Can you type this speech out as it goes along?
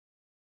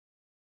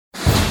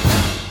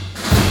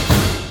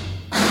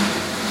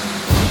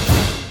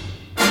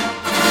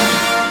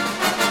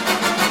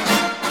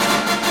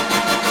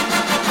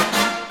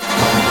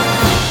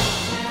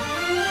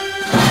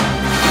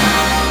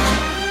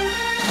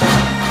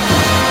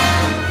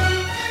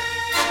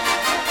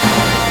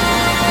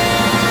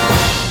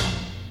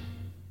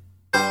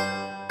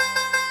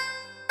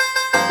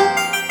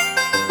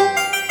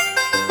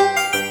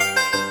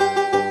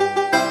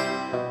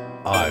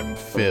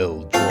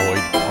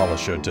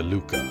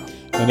DeLuca.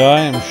 And I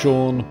am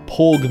Sean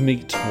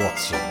Porgmeat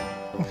Watson.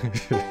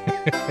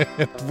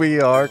 We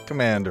are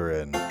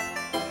Commanderin.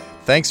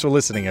 Thanks for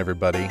listening,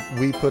 everybody.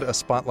 We put a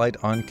spotlight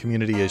on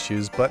community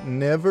issues, but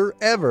never,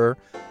 ever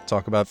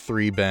talk about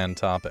three banned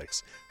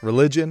topics: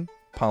 religion,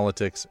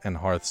 politics, and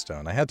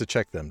Hearthstone. I had to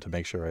check them to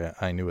make sure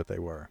I knew what they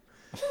were.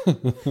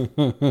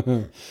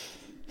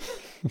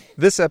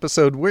 This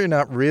episode, we're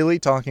not really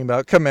talking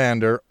about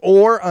Commander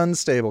or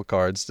Unstable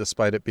cards,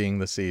 despite it being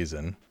the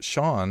season.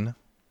 Sean,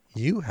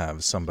 you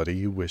have somebody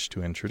you wish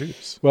to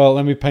introduce. Well,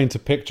 let me paint a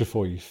picture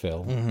for you,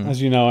 Phil. Mm-hmm. As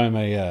you know, I'm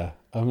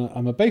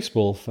a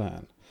baseball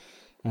fan,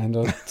 and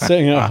I'm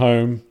sitting at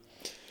home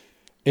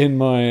in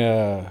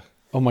my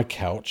on my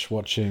couch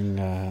watching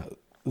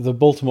the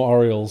Baltimore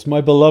Orioles,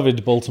 my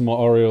beloved Baltimore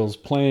Orioles,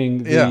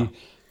 playing the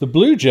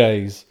Blue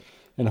Jays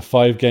in a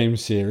 5-game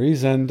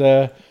series, and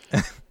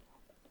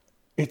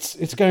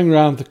it's going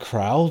around the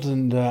crowd,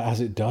 and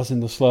as it does in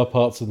the slower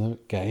parts of the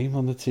game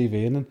on the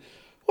TV, and then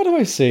what do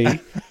I see?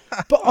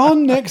 But our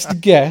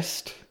next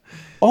guest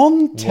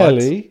on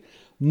telly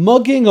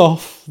mugging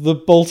off the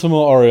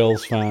Baltimore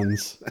Orioles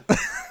fans.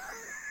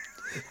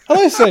 And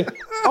I say,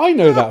 I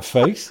know that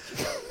face.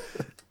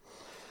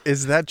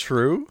 Is that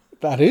true?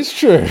 That is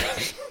true.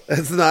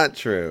 That's not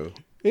true.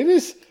 It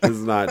is. It's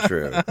not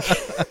true.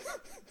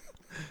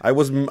 I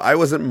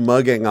wasn't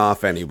mugging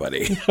off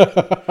anybody.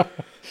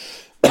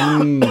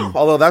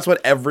 Although that's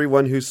what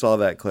everyone who saw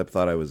that clip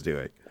thought I was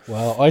doing.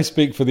 Well, I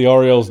speak for the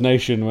Orioles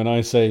nation when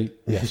I say,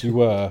 yes, you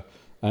were,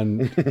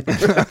 and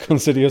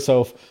consider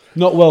yourself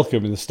not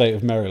welcome in the state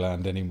of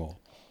Maryland anymore.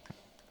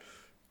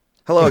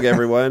 Hello,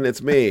 everyone.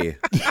 It's me,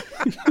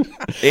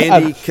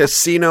 Andy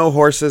Casino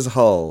Horses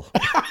Hull.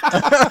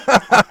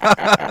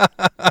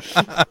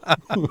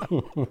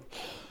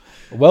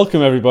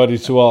 Welcome, everybody,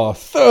 to our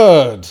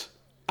third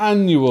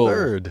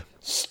annual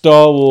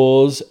Star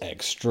Wars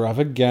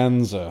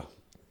extravaganza.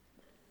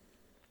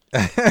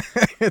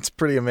 It's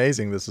pretty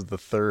amazing. This is the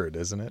third,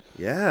 isn't it?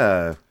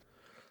 Yeah.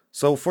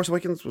 So Force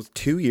Awakens was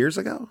 2 years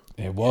ago?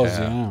 It was,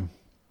 yeah.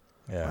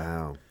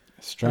 Wow.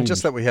 Strange. And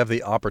just that we have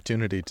the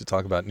opportunity to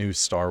talk about new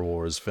Star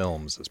Wars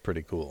films is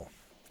pretty cool.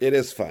 It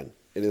is fun.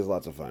 It is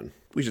lots of fun.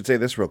 We should say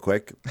this real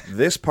quick.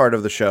 This part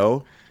of the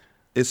show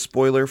is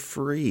spoiler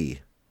free,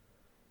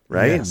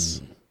 right?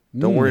 Yes.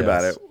 Don't worry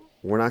about it.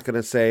 We're not going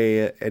to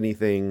say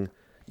anything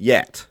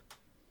yet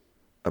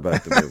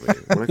about the movie.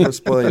 We're not going to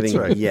spoil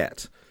anything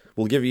yet.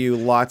 We'll give you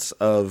lots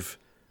of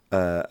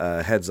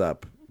heads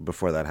up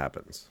before that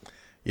happens.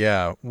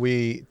 Yeah,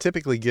 we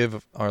typically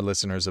give our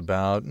listeners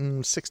about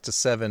 6 to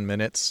 7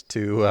 minutes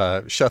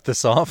to shut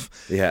this off.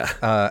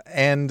 Yeah.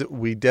 And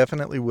we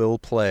definitely will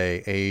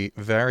play a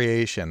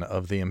variation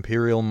of the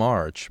Imperial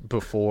March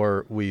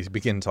before we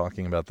begin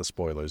talking about the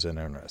spoilers in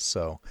earnest.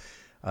 So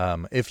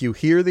if you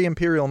hear the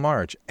Imperial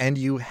March and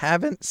you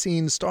haven't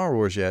seen Star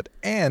Wars yet,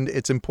 and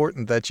it's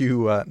important that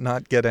you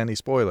not get any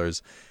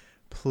spoilers,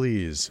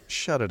 please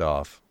shut it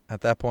off.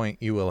 At that point,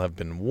 you will have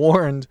been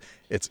warned.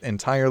 It's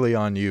entirely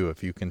on you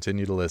if you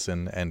continue to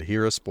listen and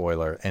hear a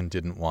spoiler and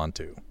didn't want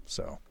to.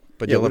 So,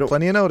 but you'll have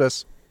plenty of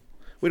notice.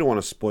 We don't want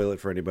to spoil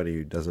it for anybody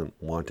who doesn't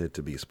want it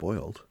to be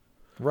spoiled.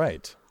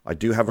 Right. I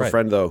do have a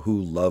friend, though,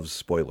 who loves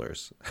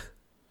spoilers.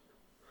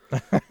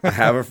 I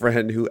have a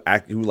friend who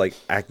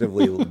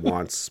actively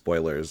wants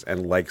spoilers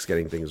and likes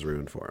getting things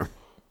ruined for him.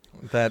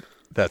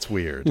 That's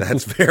weird.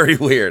 That's very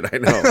weird. I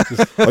know.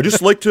 I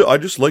just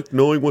like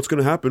knowing what's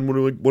going to happen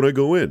when I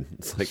go in.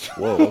 It's like,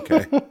 whoa,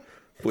 okay,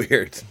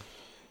 weird.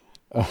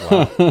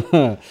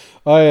 Wow.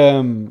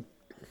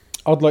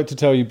 I'd like to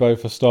tell you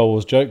both a Star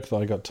Wars joke that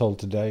I got told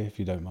today, if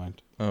you don't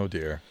mind. Oh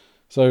dear.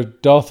 So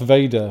Darth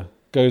Vader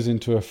goes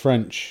into a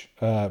French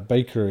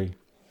bakery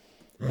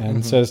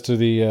and says to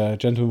the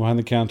gentleman behind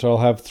the counter, "I'll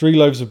have 3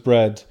 loaves of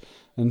bread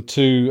and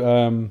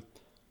 2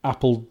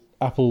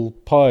 apple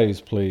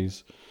pies,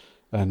 please."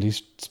 And he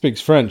speaks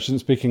French, doesn't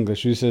speak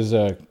English. He says,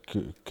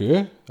 que?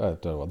 I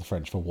don't know what the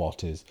French for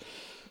what is.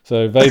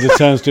 So Vader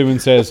turns to him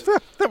and says...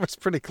 That was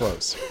pretty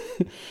close.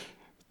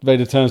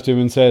 Vader turns to him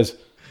and says,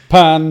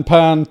 pan,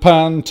 pan,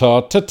 pan,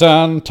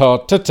 ta-ta-tan,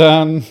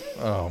 ta-ta-tan.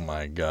 Oh,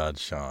 my God,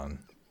 Sean.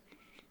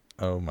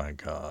 Oh, my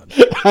God.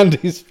 And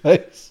his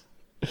face.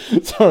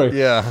 Sorry.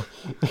 Yeah.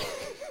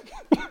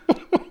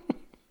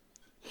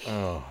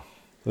 Oh.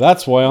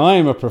 That's why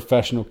I'm a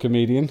professional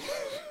comedian.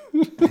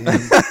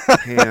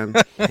 Pan.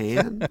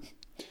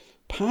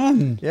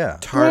 Pan. Yeah.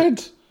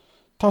 Bread.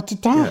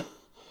 Ta-ta-ta. Yeah.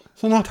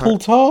 It's an apple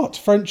tart.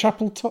 French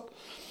apple tart.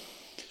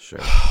 Sure.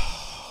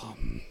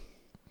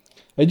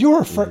 And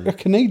you're a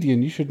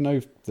Canadian. You should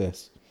know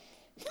this.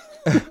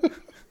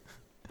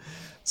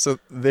 So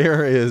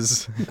there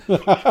is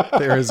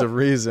a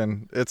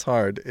reason. It's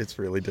hard. It's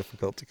really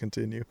difficult to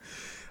continue.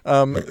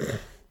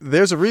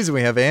 There's a reason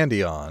we have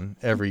Andy on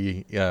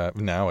every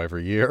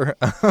year.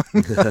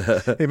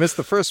 He missed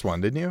the first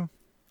one, didn't you?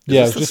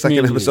 Yeah, is this the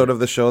second episode of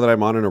the show that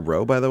I'm on in a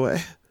row, by the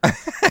way?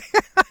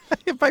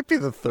 It might be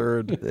the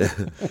third.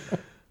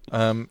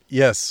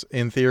 Yes,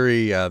 in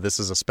theory, this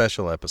is a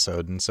special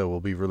episode, and so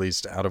will be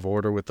released out of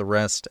order with the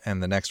rest,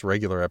 and the next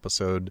regular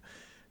episode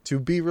to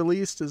be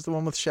released is the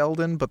one with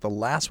Sheldon, but the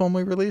last one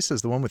we released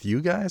is the one with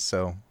you guys.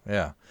 So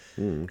yeah,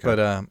 Okay.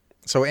 but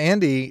so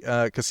Andy,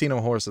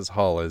 Casino Horses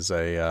Hull, is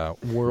a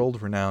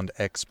world-renowned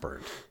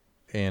expert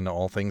in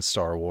all things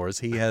Star Wars.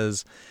 He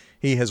has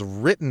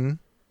written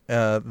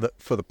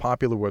for the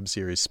popular web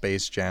series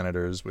Space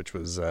Janitors, which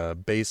was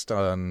based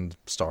on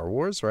Star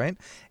Wars, right?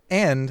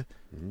 And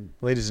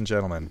ladies and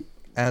gentlemen,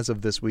 as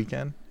of this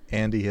weekend,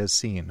 Andy has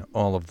seen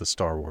all of the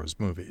Star Wars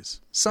movies.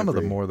 Some of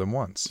them more than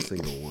once.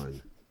 Single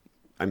one.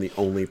 I'm the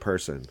only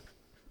person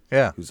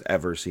who's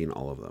ever seen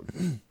all of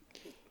them.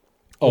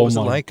 What was it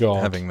like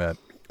having that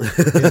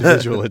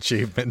individual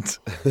achievement?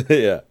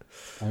 Yeah.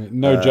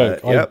 No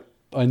joke. Yep.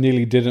 I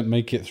nearly didn't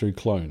make it through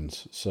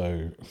Clones,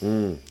 so...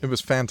 It was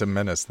Phantom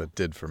Menace that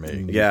did for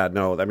me. Yeah,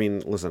 no, I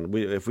mean, listen,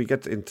 if we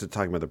get into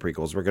talking about the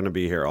prequels, we're going to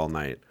be here all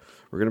night.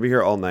 We're going to be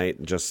here all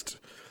night just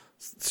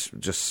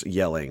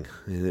yelling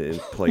and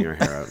pulling our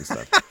hair out and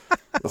stuff.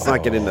 Let's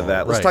not get into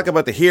that. Let's talk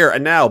about the here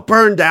and now.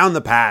 Burn down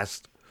the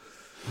past.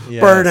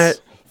 Yes. Burn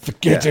it.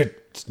 Forget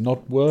it. It's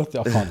not worth it.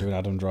 I can't do an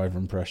Adam Driver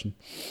impression.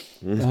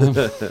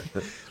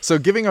 So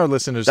giving our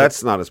listeners...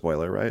 That's not a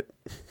spoiler, right?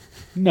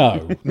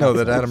 No,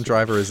 that Adam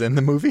Driver is in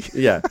the movie?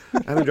 Yeah,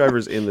 Adam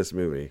Driver's in this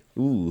movie.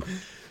 Ooh.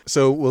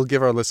 So we'll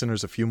give our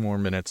listeners a few more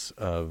minutes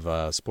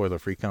of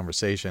spoiler-free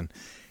conversation.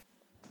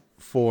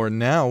 For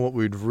now, what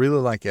we'd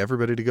really like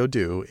everybody to go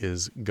do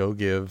is go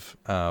give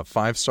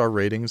 5-star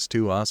ratings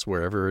to us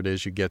wherever it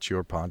is you get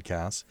your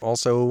podcasts.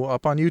 Also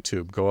up on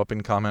YouTube, go up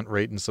and comment,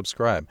 rate, and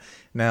subscribe.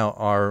 Now,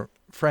 our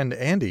friend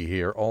Andy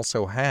here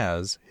also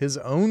has his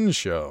own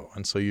show,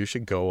 and so you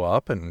should go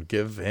up and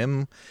give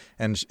him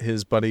and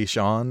his buddy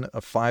Sean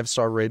a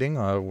 5-star rating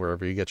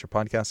wherever you get your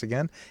podcast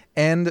again.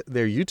 And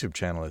their YouTube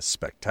channel is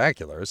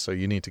spectacular, so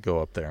you need to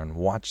go up there and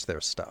watch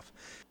their stuff.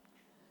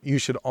 You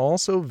should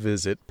also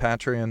visit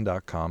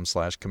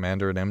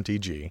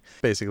patreon.com/commanderandmtg.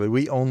 Basically,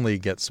 we only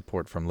get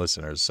support from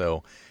listeners,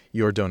 so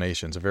your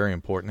donations are very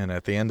important. And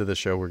at the end of the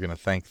show, we're going to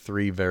thank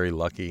 3 very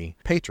lucky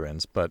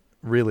patrons, but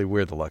really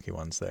we're the lucky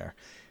ones there.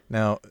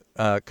 Now,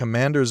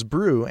 Commander's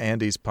Brew,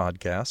 Andy's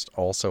podcast,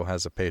 also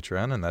has a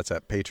Patreon, and that's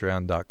at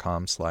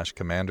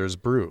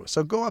patreon.com/commandersbrew.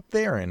 So go up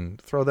there and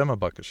throw them a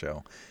buck a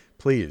show.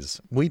 Please.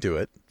 We do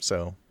it,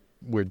 so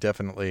we're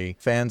definitely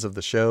fans of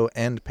the show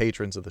and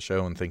patrons of the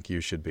show and think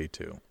you should be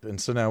too. And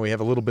so now we have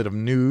a little bit of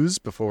news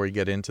before we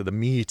get into the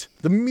meat.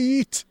 The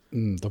meat!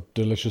 The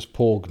delicious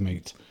porg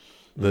meat.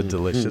 The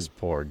delicious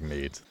porg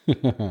meat.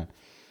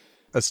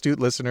 Astute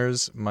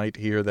listeners might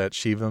hear that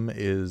Shivam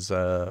is,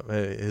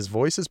 his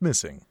voice is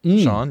missing.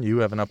 Sean,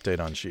 you have an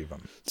update on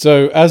Shivam.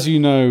 So, as you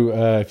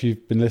know, if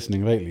you've been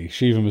listening lately,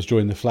 Shivam has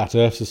joined the Flat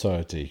Earth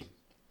Society.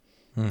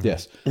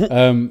 Yes.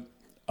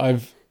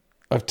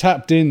 I've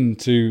tapped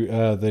into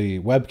the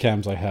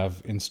webcams I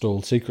have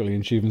installed secretly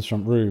in Shivam's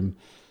front room,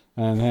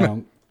 and hang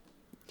on.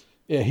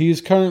 Yeah, he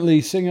is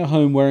currently sitting at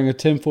home wearing a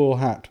tinfoil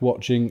hat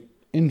watching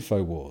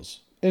InfoWars.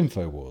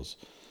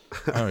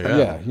 Oh,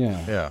 yeah.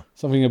 Yeah.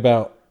 Something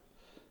about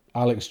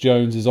Alex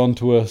Jones is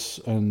onto us,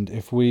 and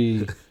if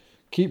we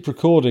keep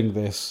recording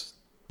this,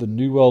 the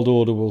New World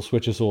Order will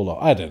switch us all off.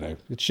 I don't know.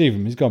 It's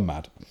Shivam. He's gone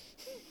mad.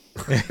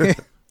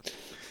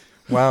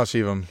 Wow,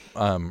 Shivam.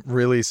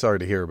 Really sorry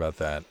to hear about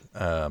that.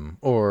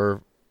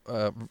 No,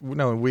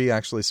 we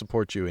actually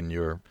support you in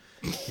your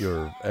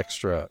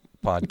extra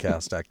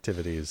podcast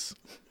activities.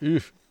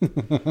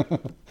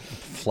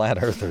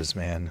 Flat Earthers,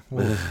 man.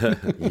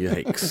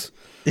 Yikes.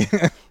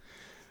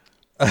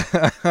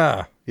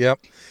 Yep.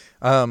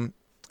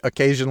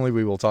 Occasionally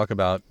we will talk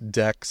about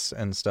decks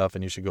and stuff,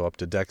 and you should go up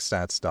to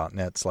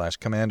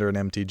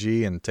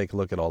deckstats.net/commanderandmtg and take a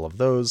look at all of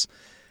those.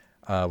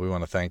 We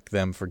want to thank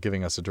them for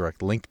giving us a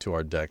direct link to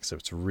our decks. So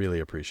it's really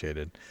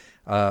appreciated.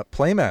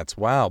 Playmats,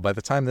 wow, by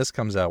the time this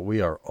comes out,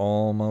 we are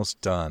almost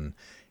done.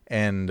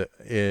 And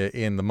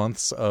in the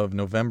months of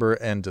November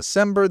and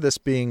December, this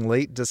being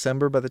late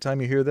December by the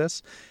time you hear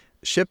this,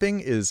 shipping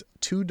is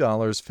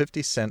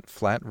 $2.50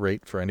 flat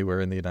rate for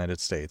anywhere in the United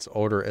States.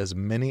 Order as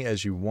many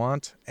as you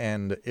want,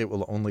 and it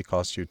will only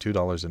cost you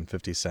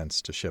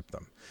 $2.50 to ship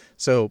them.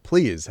 So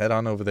please head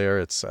on over there.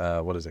 It's,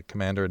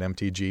 Commander and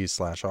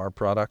MTG/our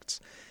products,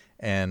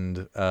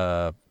 and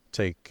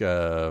take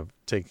a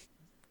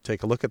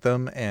look at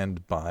them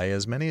and buy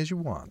as many as you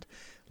want.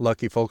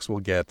 Lucky folks will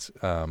get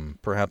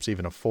perhaps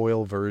even a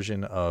foil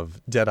version of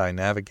Deadeye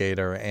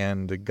Navigator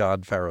and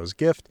God Pharaoh's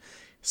Gift,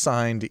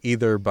 signed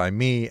either by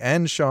me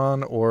and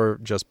Sean or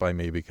just by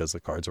me because the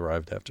cards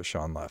arrived after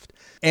Sean left.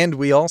 And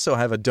we also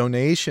have a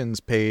donations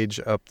page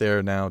up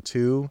there now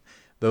too.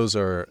 Those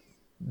are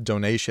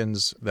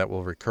donations that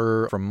will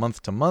recur from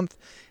month to month,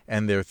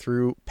 and they're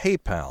through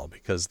PayPal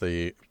because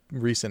the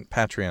recent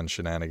Patreon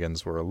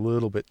shenanigans were a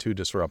little bit too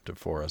disruptive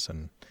for us,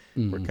 and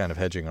we're kind of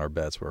hedging our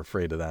bets. We're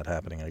afraid of that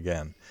happening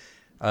again.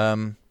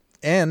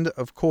 And,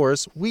 of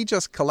course, we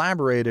just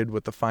collaborated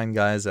with the fine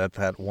guys at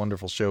that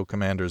wonderful show,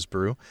 Commander's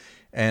Brew.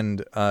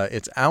 And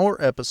it's our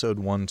episode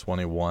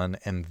 121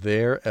 and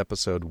their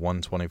episode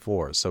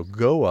 124. So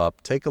go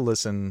up, take a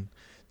listen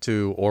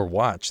to or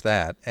watch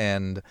that,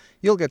 and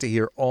you'll get to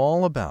hear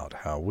all about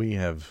how we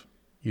have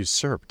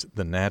usurped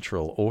the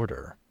natural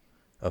order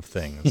of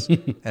things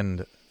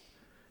and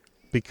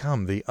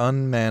become the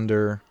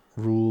Unmander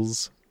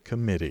Rules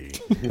Committee.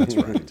 That's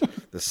right.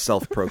 The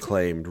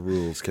self-proclaimed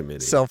Rules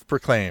Committee.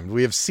 Self-proclaimed.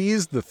 We have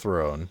seized the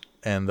throne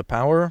and the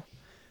power.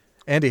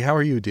 Andy, how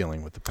are you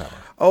dealing with the power?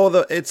 Oh,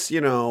 it's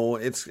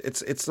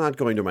not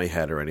going to my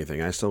head or anything.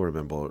 I still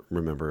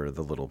remember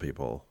the little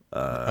people.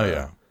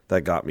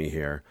 That got me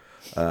here.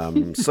 So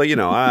I've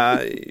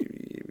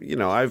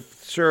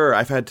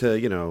had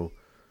to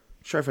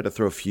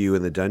throw a few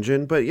in the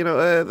dungeon, but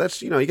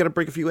that's you got to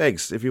break a few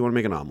eggs if you want to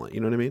make an omelet. You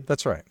know what I mean?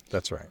 That's right.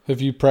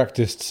 Have you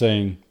practiced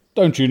saying,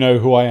 "Don't you know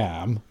who I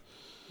am"?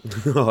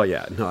 Oh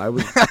yeah, no, I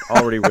was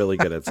already really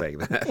good at saying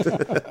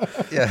that.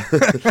 Yeah.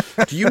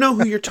 Do you know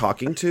who you're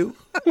talking to?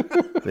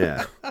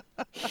 Yeah.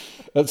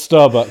 At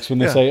Starbucks, when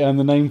they say, "And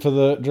the name for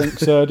the drink,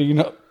 sir," do you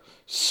not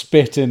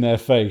spit in their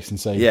face and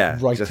say,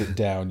 "Write it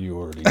down. You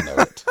already know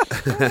it."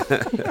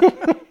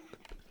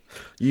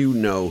 You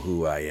know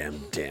who I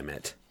am, damn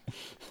it.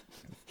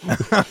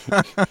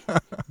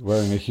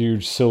 Wearing a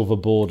huge silver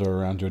border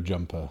around your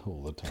jumper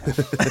all the time.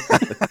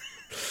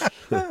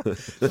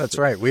 That's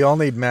right. We all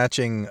need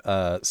matching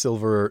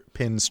silver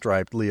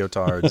pinstriped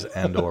leotards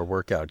and or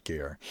workout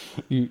gear.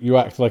 You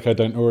act like I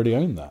don't already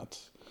own that.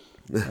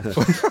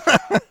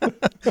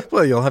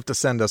 Well, you'll have to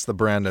send us the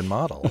brand and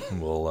model,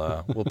 and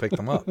we'll pick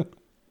them up.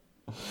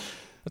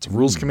 That's a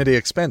Rules Committee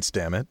expense,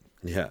 damn it.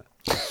 Yeah.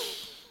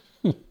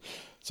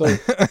 So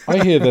I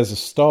hear there's a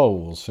Star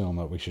Wars film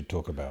that we should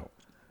talk about.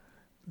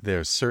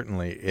 There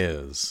certainly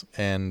is.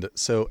 And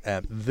so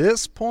at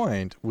this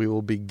point, we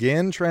will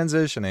begin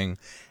transitioning.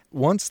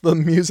 Once the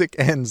music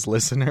ends,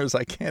 listeners,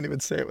 I can't even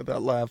say it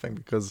without laughing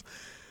because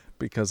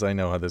I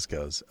know how this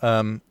goes.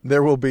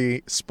 There will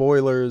be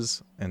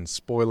spoilers and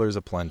spoilers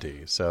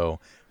aplenty. So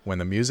when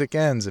the music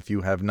ends, if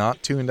you have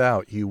not tuned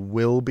out, you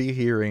will be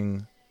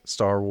hearing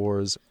Star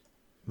Wars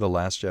The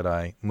Last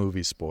Jedi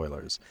movie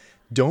spoilers.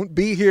 Don't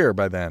be here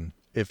by then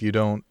if you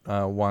don't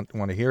want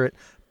to hear it.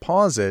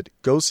 Pause it,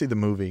 go see the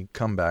movie,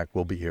 come back,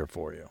 we'll be here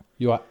for you.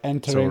 You are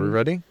entering So are we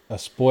ready? a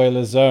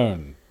spoiler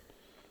zone.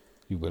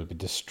 You will be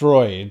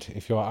destroyed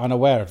if you are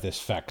unaware of this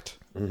fact.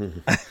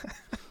 It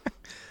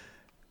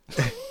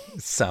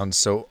sounds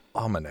so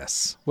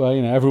ominous. Well,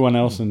 everyone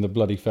else in the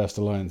Bloody Fest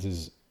Alliance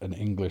is an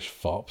English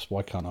fops.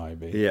 Why can't I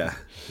be? Yeah.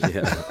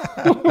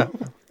 The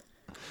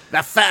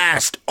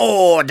First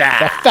Order!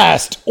 The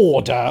First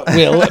Order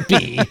will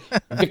be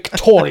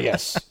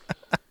victorious.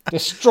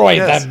 Destroy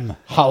them,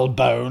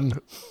 Hullbone.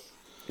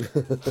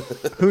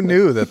 Who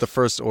knew that the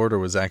First Order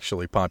was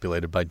actually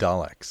populated by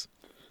Daleks?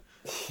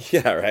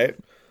 Yeah, right?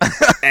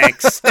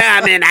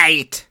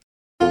 Exterminate!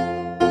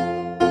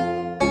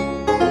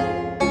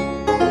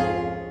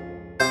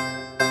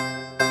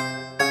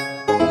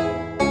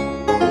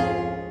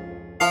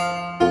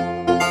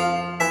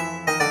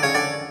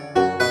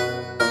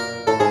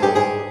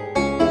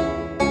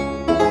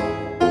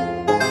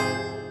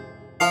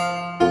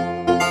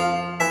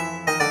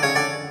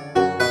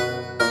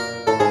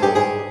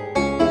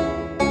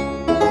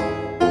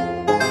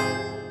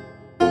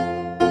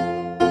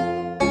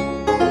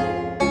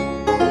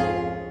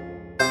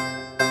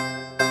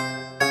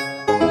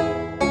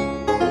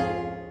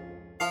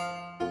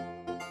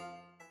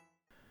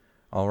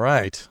 All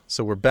right,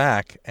 so we're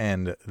back,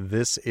 and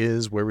this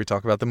is where we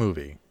talk about the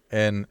movie.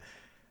 And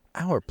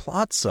our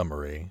plot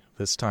summary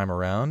this time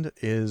around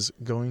is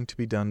going to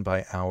be done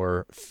by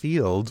our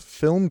field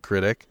film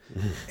critic,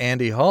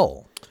 Andy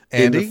Hull.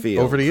 Andy,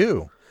 over to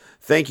you.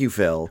 Thank you,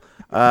 Phil.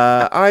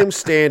 I'm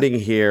standing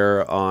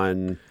here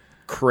on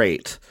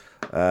Crate.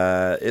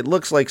 It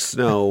looks like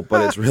snow,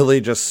 but it's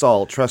really just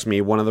salt. Trust me,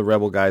 one of the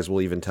Rebel guys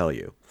will even tell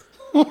you.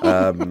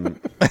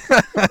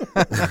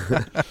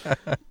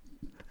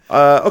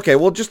 Okay,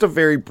 well, just a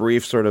very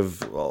brief sort of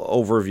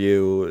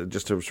overview,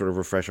 just to sort of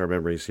refresh our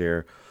memories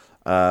here.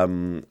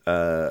 It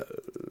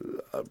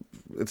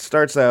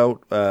starts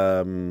out.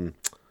 How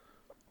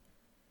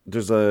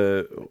does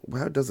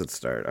it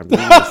start?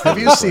 Have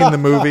you seen the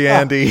movie,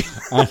 Andy?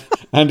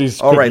 Andy's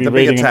right, the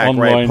big attack,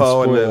 right?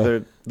 Poe spoiler.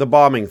 and the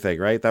bombing thing,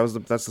 right? That's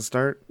the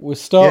start. We'll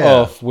start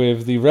off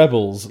with the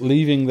rebels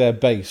leaving their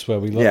base where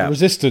we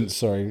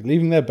Resistance,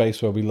 leaving their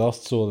base where we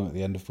last saw them at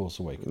the end of Force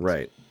Awakens.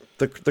 Right.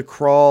 The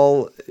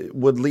crawl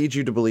would lead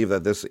you to believe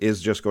that this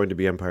is just going to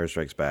be Empire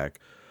Strikes Back,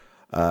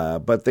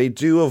 but they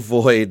do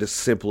avoid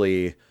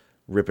simply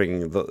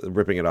ripping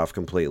it off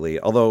completely.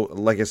 Although,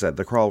 like I said,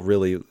 the crawl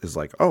really is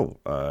like,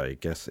 I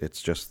guess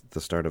it's just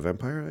the start of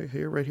Empire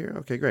right here.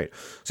 Okay, great.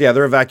 So yeah,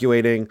 they're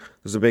evacuating.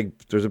 There's a big,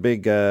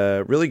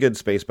 really good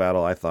space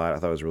battle. I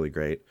thought it was really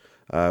great.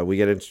 We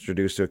get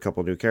introduced to a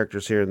couple new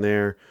characters here and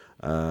there.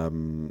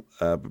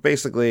 But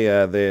basically,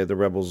 the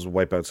rebels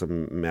wipe out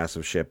some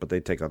massive ship, but they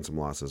take on some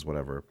losses,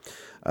 whatever.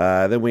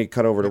 Then we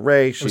cut over to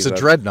Rey. It was a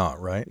dreadnought,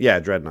 right? Yeah,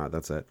 dreadnought.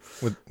 That's it.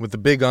 With the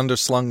big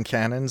underslung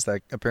cannons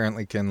that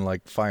apparently can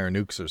fire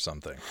nukes or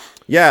something.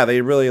 Yeah,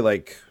 they were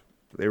really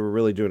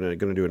going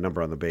to do a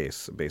number on the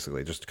base,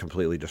 basically, just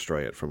completely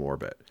destroy it from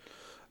orbit.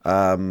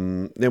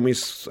 Then we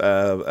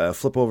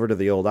flip over to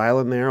the old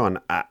island there on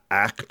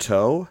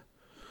Acto.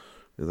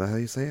 Is that how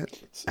you say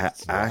it?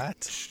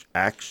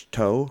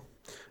 Ahch-To.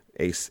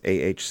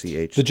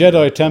 A-H-C-H. The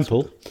Jedi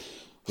Temple.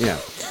 Yeah.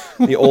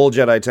 The old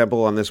Jedi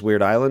Temple on this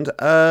weird island,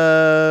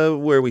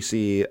 where we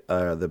see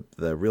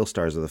the real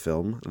stars of the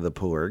film, the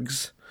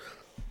Porgs.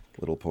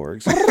 Little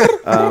Porgs.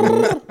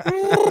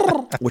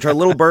 Which are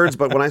little birds,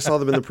 but when I saw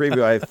them in the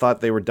preview, I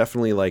thought they were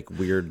definitely like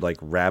weird, like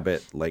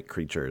rabbit-like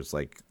creatures,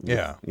 like,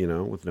 yeah,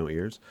 with no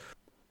ears.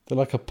 They're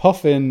like a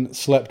puffin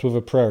slept with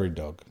a prairie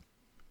dog.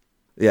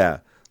 Yeah.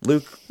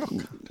 Luke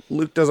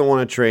doesn't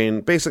want to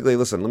train. Basically,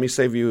 listen, let me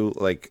save you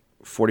like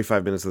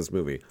 45 minutes of this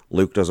movie.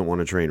 Luke doesn't want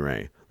to train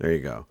Rey. There you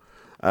go.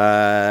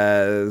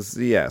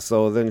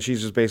 So then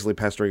she's just basically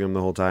pestering him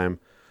the whole time.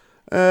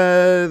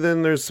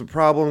 Then there's some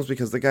problems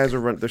because the guys are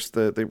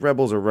the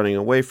rebels are running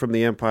away from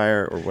the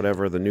Empire or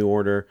whatever, the New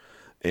Order,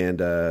 and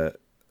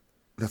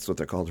that's what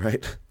they're called,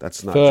 right?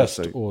 That's not First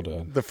just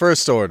Order. The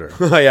First Order.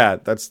 Yeah,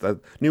 that's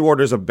New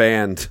Order's a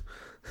band.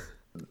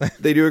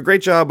 They do a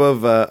great job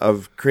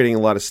of creating a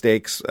lot of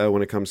stakes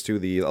when it comes to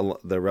the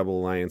Rebel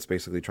Alliance,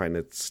 basically trying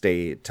to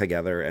stay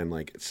together and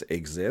like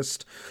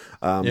exist.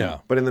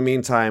 But in the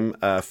meantime,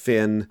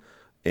 Finn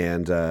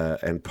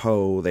and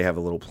Poe, they have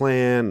a little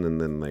plan, and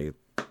then they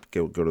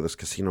go to this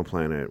casino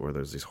planet where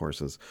there's these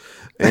horses.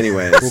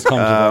 Anyways, We'll come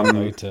to that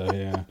later.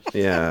 Yeah.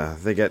 Yeah,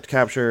 they get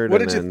captured,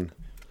 What and did then.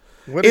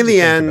 In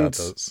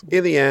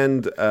the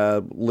end,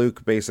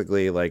 Luke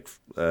basically like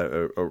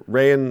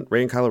Rey and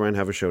Kylo Ren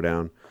have a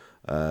showdown.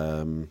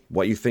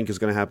 What you think is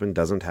going to happen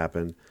doesn't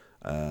happen.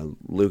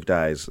 Luke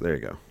dies. There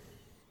you go.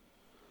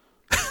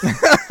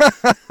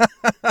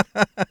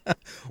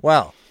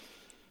 Wow.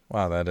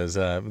 That is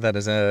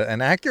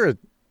an accurate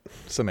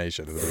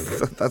summation of the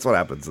movie. That's what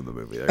happens in the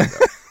movie. There you go.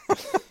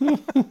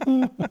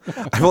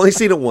 I've only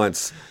seen it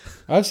once.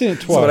 I've seen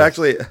it twice. So it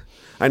actually,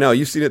 I know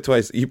you've seen it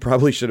twice. You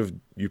probably should have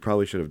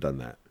done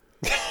that.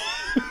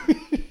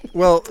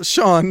 Well,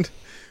 Sean,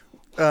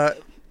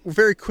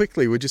 very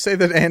quickly, would you say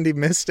that Andy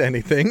missed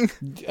anything?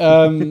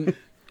 The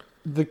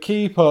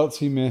key parts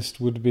he missed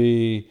would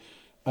be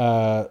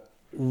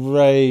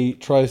Rey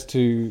tries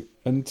to,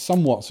 and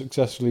somewhat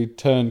successfully,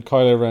 turn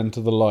Kylo Ren to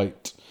the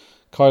light.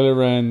 Kylo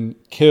Ren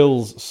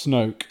kills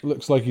Snoke,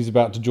 looks like he's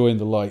about to join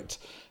the light,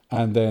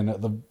 and then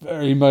at the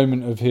very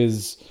moment of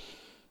his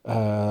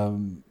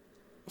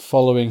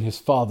following his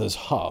father's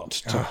heart,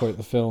 to quote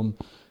the film,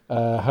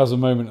 has a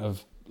moment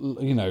of,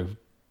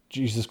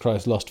 Jesus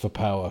Christ, lust for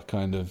power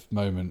kind of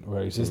moment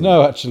where he says,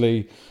 no,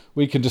 actually,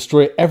 we can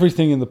destroy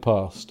everything in the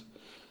past.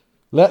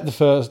 Let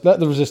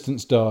the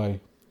Resistance die.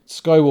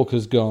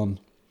 Skywalker's gone.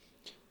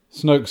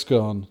 Snoke's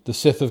gone. The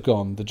Sith have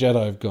gone. The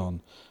Jedi have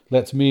gone.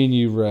 Let's me and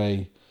you,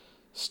 Rey,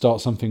 start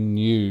something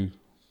new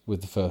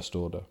with the First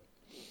Order.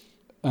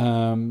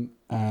 And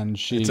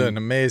it's an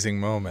amazing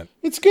moment.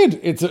 It's good.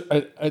 It's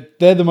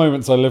they're the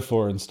moments I live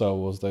for in Star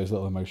Wars, those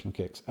little emotional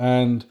kicks.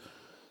 And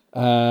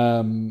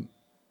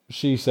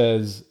she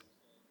says,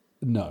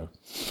 no.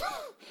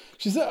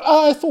 She said,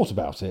 I thought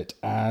about it,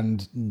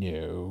 and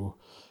no.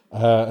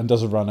 And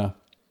does a runner.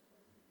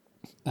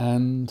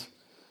 And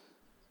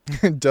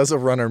does a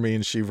runner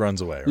mean she runs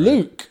away, right?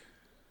 Luke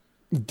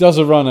does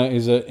a runner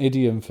is an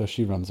idiom for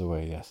she runs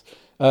away, yes.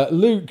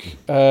 Luke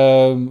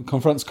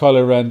confronts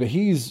Kylo Ren, but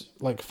he's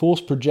like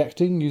force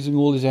projecting, using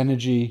all his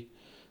energy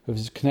of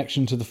his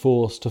connection to the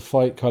Force to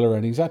fight Kylo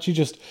Ren.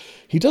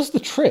 He does the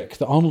trick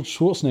that Arnold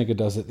Schwarzenegger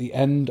does at the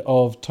end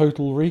of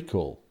Total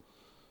Recall,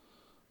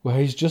 where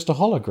he's just a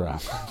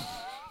hologram.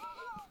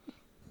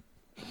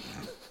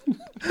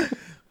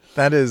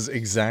 That is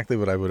exactly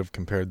what I would have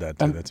compared that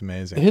to. That's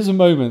amazing. Here's a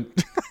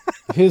moment.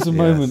 Here's a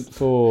moment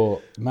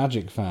for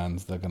Magic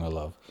fans they're going to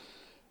love.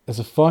 There's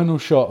a final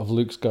shot of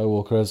Luke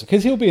Skywalker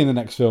because he'll be in the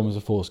next film as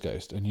a Force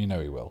ghost, and you know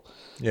he will.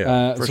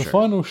 Yeah, there's a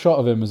final shot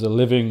of him as a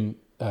living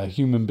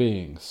human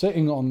being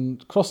sitting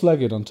on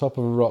cross-legged on top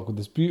of a rock with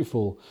this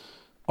beautiful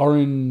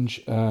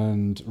orange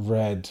and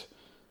red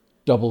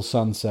double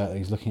sunset that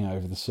he's looking out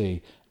over the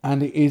sea,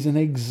 and it is an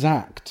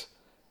exact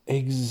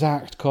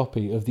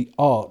copy of the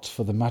art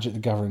for the Magic the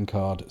Gathering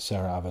card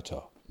Sarah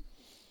Avatar.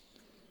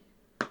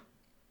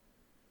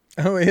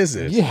 Oh, is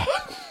it? Yeah.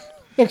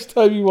 Next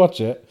time you watch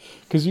it,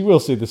 because you will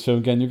see this film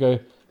again, you go,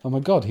 oh my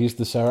God, he's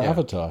the Sarah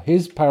Avatar.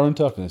 His power and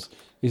toughness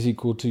is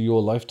equal to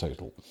your life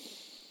total.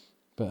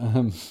 But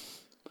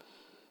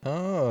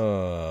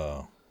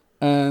oh.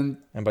 And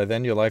by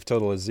then your life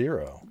total is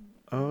 0.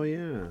 Oh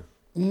yeah.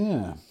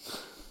 Yeah.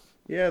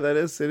 Yeah, it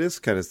is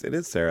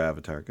Sarah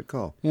Avatar. Good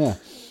call. Yeah.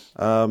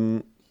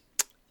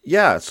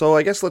 Yeah, so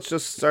I guess let's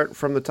just start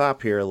from the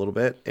top here a little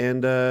bit.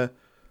 And I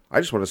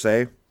just want to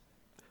say,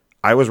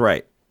 I was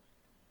right.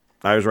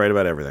 I was right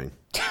about everything.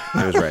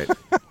 I was right.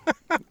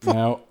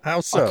 Now,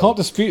 how so? I can't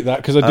dispute that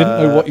because I didn't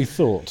know what you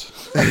thought.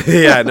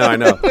 Yeah, no, I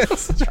know.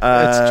 It's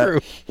true.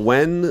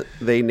 When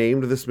they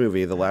named this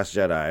movie The Last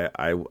Jedi,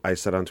 I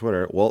said on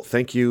Twitter, well,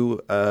 thank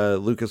you,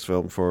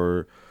 Lucasfilm,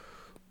 for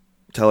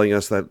telling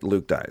us that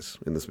Luke dies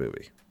in this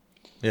movie.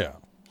 Yeah.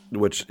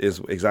 Which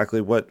is exactly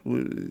what,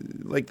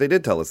 like, they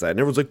did tell us that. And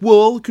everyone's like,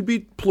 well, it could be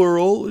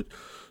plural.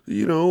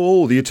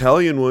 the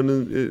Italian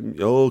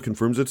one,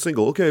 confirms it's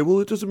single. Okay, well,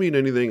 it doesn't mean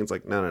anything. It's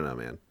like, no,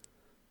 man.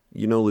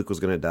 Luke was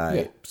going to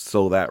die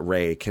so that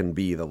Rey can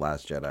be the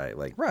last Jedi.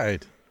 Like,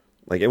 right.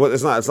 Like,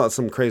 it's not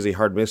some crazy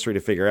hard mystery to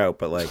figure out,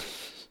 but like,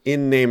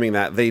 in naming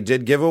that, they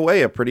did give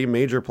away a pretty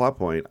major plot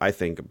point, I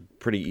think,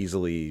 pretty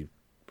easily,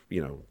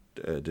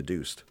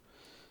 deduced.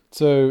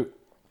 So,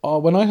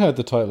 when I heard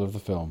the title of the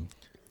film,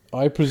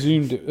 I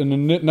presumed,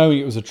 knowing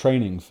it was a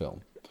training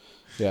film.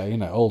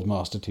 Yeah, old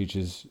master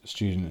teaches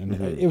student,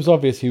 and it was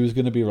obvious he was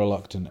going to be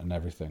reluctant and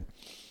everything.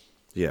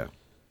 Yeah.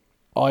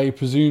 I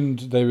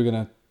presumed they were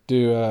going to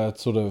do a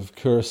sort of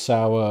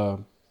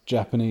Kurosawa,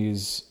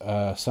 Japanese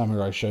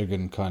samurai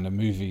shogun kind of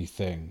movie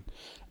thing.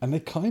 And they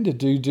kind of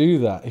do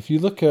that. If you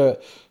look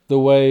at the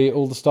way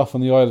all the stuff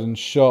on the island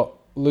shot,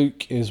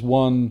 Luke is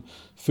one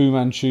Fu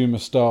Manchu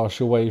moustache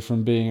away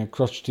from being a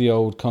crotchety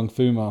old kung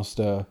fu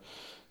master,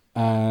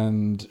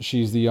 and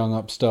she's the young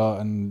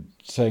upstart and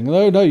saying,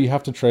 no, you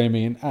have to train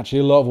me. And actually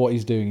a lot of what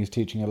he's doing is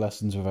teaching her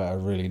lessons without her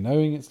really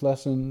knowing it's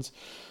lessons.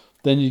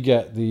 Then you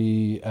get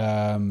the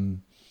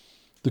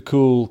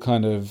cool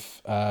kind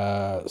of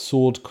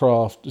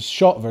swordcraft,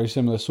 shot very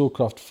similar,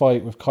 swordcraft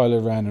fight with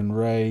Kylo Ren and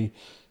Rey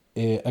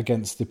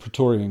against the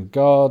Praetorian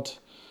Guard,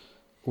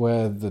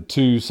 where the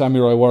two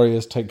samurai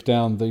warriors take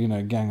down the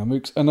gang of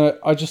mooks. And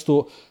I just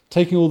thought,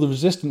 taking all the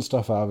resistance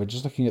stuff out of it,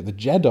 just looking at the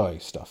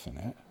Jedi stuff in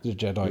it, the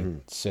Jedi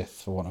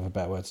Sith, for want of a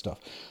better word, stuff,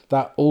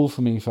 that all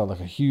for me felt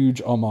like a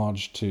huge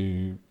homage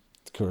to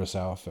the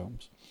Kurosawa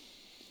films.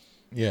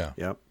 Yeah.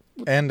 Yep.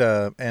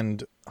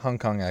 And Hong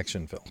Kong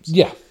action films.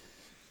 Yeah.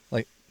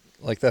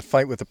 Like that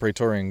fight with the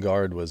Praetorian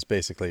Guard was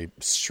basically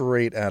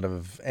straight out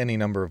of any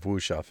number of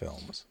wuxia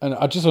films. And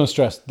I just want to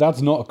stress, that's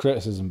not a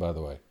criticism, by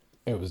the way.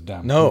 It was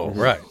damn cool.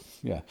 Right.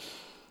 Yeah.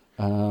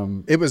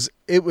 It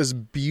was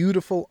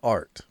beautiful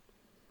art,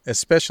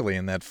 especially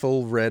in that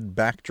full red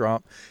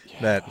backdrop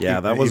that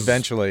was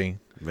eventually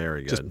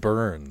very good. Just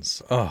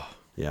burns. Oh.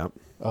 Yeah.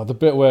 The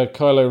bit where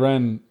Kylo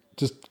Ren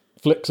just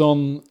flicks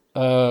on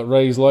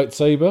Rey's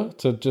lightsaber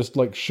to just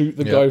like shoot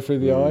the guy through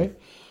the eye.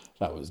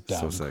 That was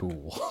damn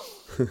cool.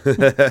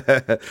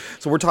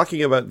 So we're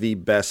talking about the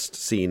best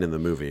scene in the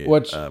movie,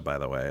 by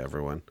the way,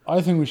 everyone.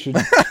 I think we should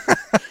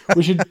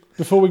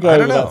before we go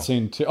over that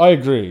scene too. I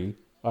agree.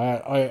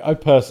 I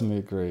personally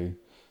agree.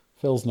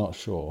 Phil's not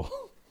sure.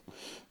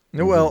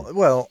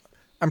 Well,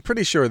 I'm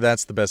pretty sure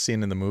that's the best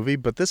scene in the movie,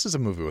 but this is a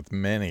movie with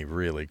many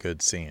really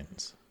good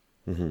scenes.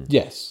 Mm-hmm.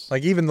 Yes.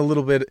 Like even the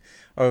little bit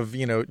of,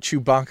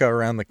 Chewbacca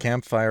around the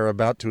campfire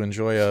about to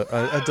enjoy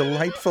a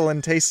delightful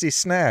and tasty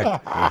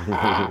snack.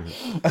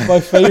 My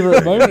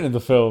favourite moment in the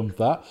film,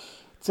 that.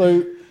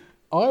 So,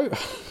 for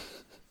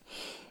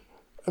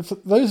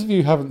those of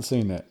you who haven't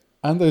seen it,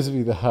 and those of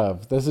you that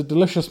have, there's a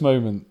delicious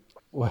moment,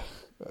 where,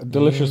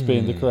 delicious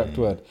being the correct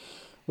word,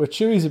 where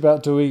Chewie's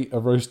about to eat a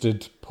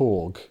roasted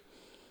porg,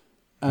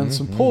 and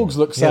some porgs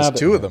look sad. He has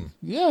two of them.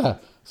 Yeah.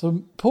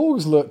 Some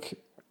porgs look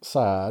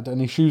sad,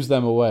 and he shoos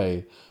them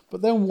away.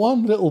 But then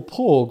one little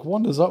porg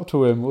wanders up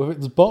to him with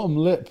its bottom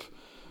lip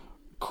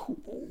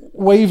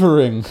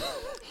wavering.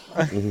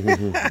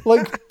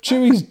 Like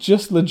Chewie's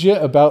just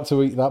legit about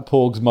to eat that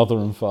porg's mother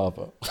and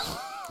father.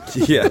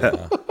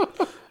 Yeah.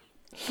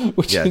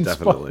 Which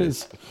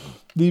inspires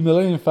the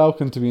Millennium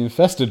Falcon to be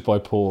infested by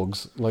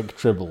porgs, like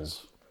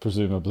tribbles,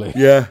 presumably.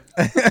 Yeah.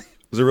 It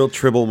was a real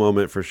tribble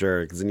moment for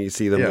sure, because then you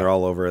see them, they're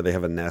all over, they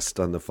have a nest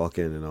on the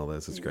Falcon and all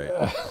this. It's great.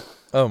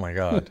 Oh my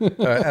God.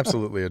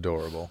 Absolutely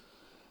adorable.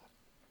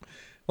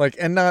 Like,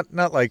 and not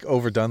like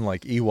overdone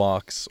like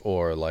Ewoks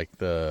or like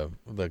the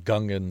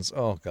Gungans.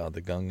 Oh God,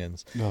 the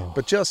Gungans. Oh.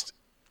 But just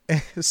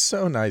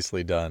so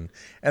nicely done.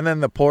 And then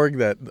the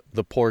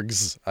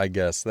porgs, I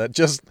guess, that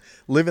just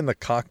live in the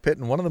cockpit,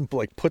 and one of them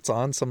like puts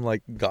on some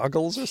like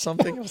goggles or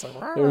something. It was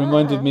like, it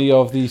reminded me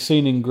of the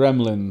scene in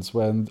Gremlins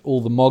when all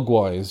the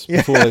Mogwais,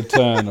 before they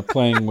turn, are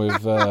playing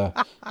with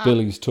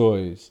Billy's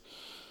toys.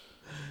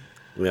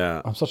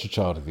 Yeah. I'm such a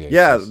child of the 80s.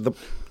 Yeah,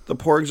 the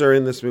porgs are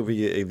in this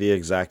movie the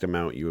exact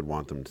amount you would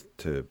want them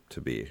to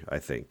be, I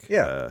think.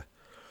 Yeah.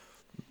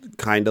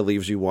 Kind of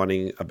leaves you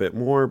wanting a bit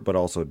more, but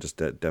also just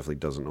definitely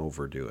doesn't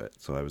overdo it.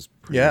 So I was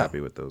pretty happy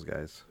with those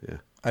guys. Yeah.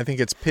 I think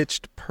it's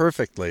pitched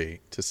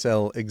perfectly to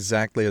sell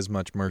exactly as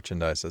much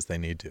merchandise as they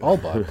need to. I'll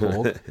buy a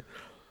porg.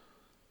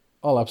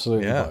 I'll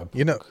absolutely buy a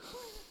porg.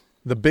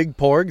 The big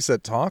porgs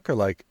that talk are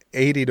like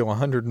 $80 to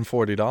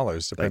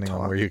 $140, depending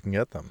on where you can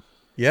get them.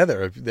 Yeah,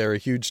 they're a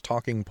huge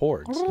talking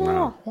porgs.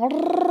 Wow.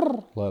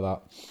 Like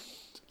that.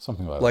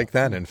 Something like that. Like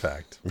that, in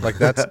fact.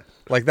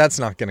 Like that's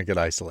not going to get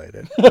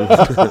isolated.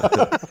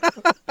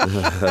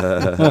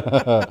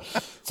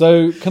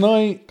 So can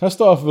I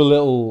start off with a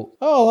little...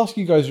 I'll ask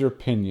you guys your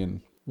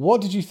opinion.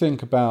 What did you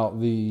think about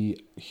the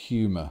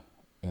humour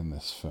in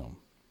this film?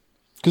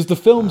 Because the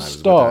film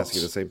starts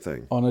the same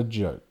thing. on a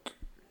joke.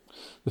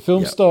 The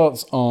film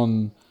starts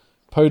on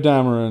Poe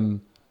Dameron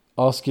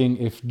asking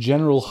if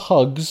General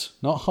Huggs,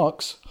 not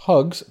Hux,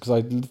 Huggs, because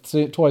I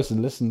see it twice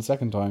and listened the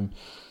second time,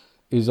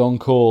 is on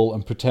call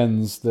and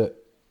pretends that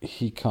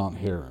he can't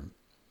hear him.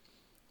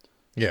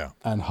 Yeah.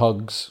 And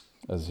Huggs,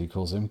 as he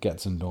calls him,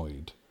 gets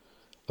annoyed.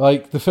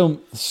 Like, the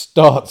film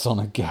starts on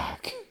a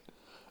gag.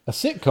 A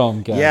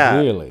sitcom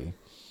gag, really.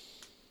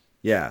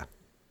 Yeah.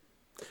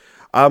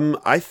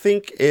 I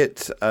think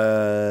it...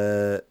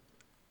 okay,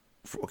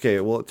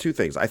 well, two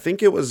things. I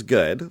think it was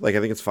good. Like, I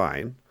think it's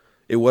fine.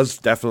 It was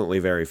definitely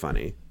very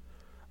funny.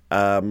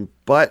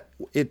 But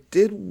it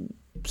did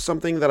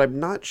something that I'm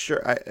not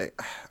sure...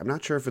 I'm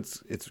not sure if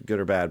it's good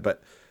or bad,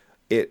 but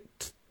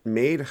it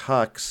made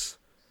Hux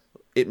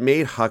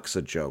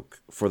a joke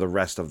for the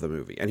rest of the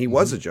movie. And he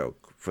was a joke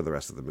for the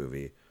rest of the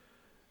movie.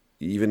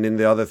 Even in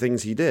the other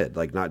things he did,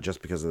 like, not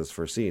just because of this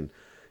first scene.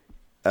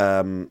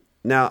 Now,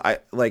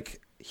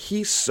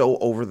 he's so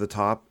over the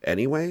top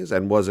anyways,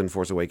 and was in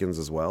Force Awakens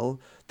as well,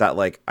 that,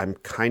 like, I'm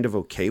kind of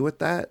okay with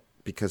that,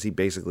 because he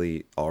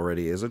basically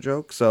already is a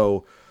joke.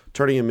 So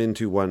turning him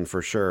into one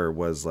for sure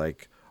was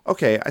like,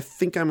 okay, I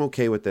think I'm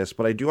okay with this,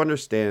 but I do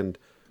understand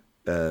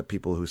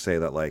people who say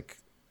that, like,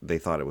 they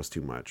thought it was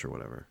too much or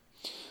whatever.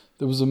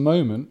 There was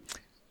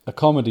a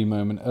comedy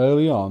moment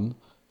early on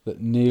that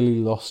nearly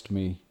lost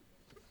me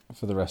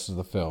for the rest of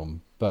the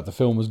film. But the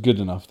film was good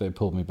enough that it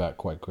pulled me back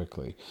quite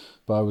quickly.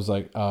 But I was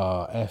like,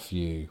 F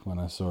you, when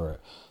I saw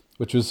it.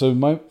 Which was,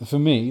 for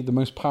me, the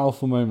most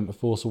powerful moment of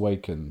Force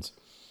Awakens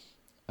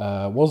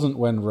wasn't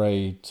when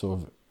Rey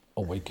sort of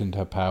awakened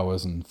her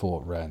powers and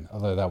fought Ren,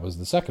 although that was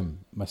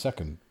my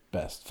second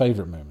best,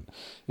 favourite moment.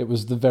 It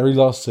was the very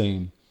last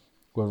scene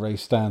where Rey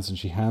stands and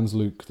she hands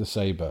Luke the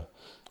saber,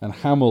 and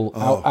Hamill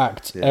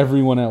outacts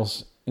everyone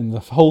else in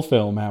the whole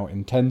film out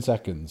in 10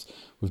 seconds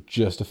with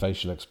just a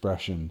facial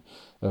expression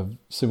of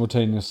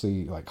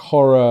simultaneously, like,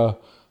 horror,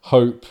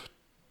 hope,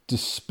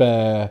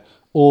 despair,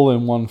 all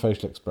in one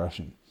facial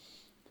expression.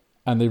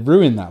 And they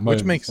ruin that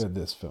moment in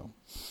this film.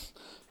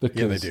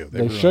 Because they do.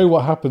 They show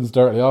what happens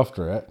directly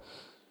after it.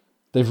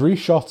 They've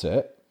reshot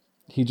it.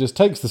 He just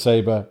takes the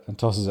saber and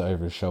tosses it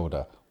over his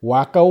shoulder.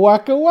 Waka,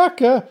 waka,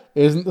 waka.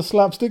 Isn't the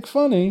slapstick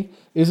funny?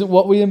 Isn't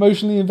what we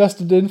emotionally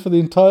invested in for the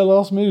entire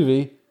last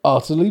movie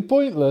utterly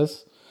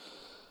pointless?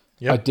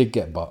 Yep. I did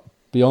get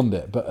beyond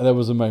it, but there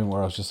was a moment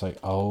where I was just like,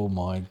 oh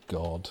my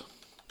God.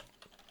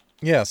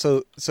 Yeah,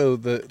 so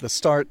the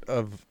start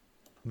of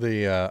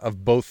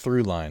of both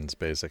through lines,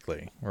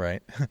 basically,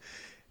 right?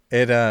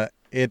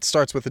 It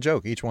starts with a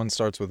joke. Each one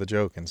starts with a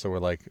joke, and so we're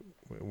like,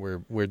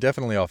 we're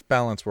definitely off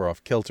balance. We're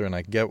off kilter, and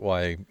I get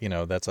why,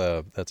 that's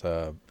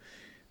an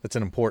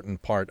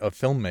important part of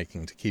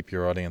filmmaking, to keep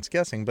your audience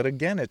guessing. But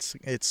again, it's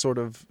sort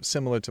of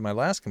similar to my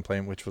last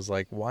complaint, which was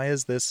like, why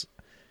is this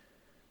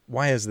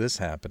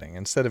happening?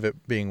 Instead of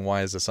it being,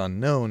 why is this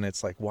unknown?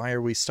 It's like, why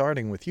are we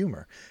starting with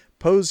humor?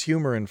 Pose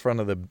humor in front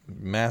of the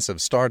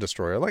massive Star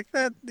Destroyer, like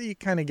that, you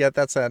kind of get,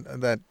 that's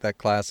that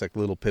classic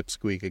little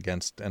pipsqueak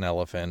against an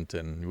elephant,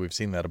 and we've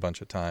seen that a bunch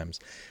of times.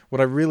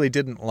 What I really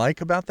didn't like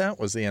about that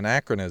was the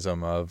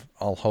anachronism of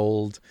I'll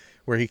hold,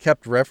 where he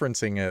kept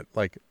referencing it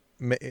like,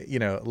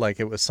 like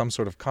it was some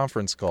sort of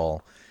conference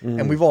call.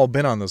 And we've all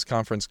been on those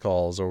conference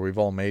calls, or we've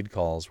all made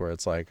calls where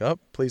it's like, oh,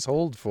 please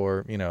hold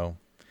for,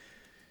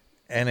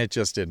 and it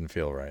just didn't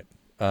feel right.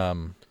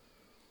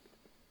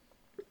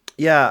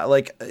 Yeah,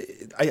 like,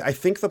 I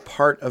think the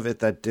part of it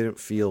that didn't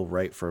feel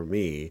right for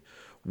me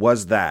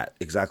was that,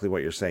 exactly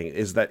what you're saying,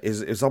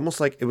 is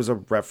almost like it was a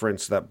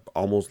reference that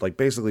almost, like,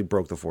 basically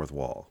broke the fourth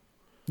wall.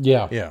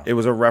 Yeah. Yeah. It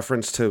was a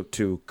reference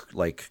to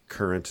like,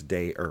 current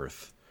day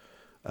Earth.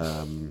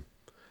 And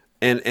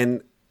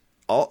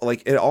all,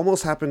 like, it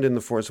almost happened in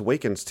The Force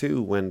Awakens,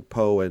 too, when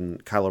Poe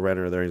and Kylo Ren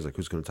are there. He's like,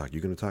 who's going to talk?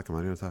 You going to talk? Am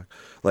I going to talk?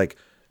 Like,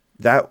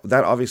 that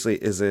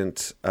obviously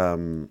isn't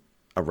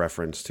a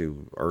reference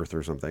to Earth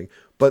or something,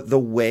 but the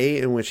way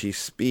in which he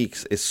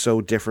speaks is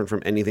so different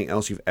from anything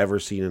else you've ever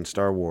seen in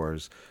Star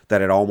Wars that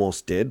it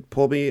almost did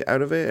pull me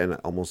out of it, and it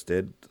almost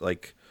did,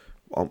 like,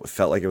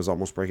 felt like it was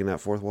almost breaking that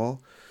fourth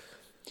wall.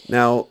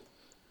 Now,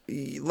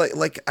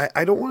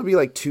 I don't want to be,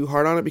 like, too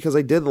hard on it, because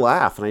I did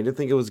laugh and I did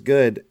think it was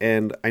good,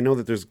 and I know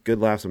that there's good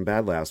laughs and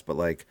bad laughs, but,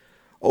 like,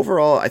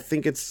 overall, I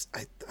think it's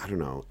I don't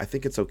know, I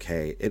think it's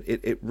okay.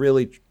 It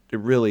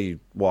really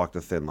walked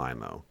a thin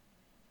line, though.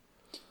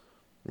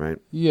 Right?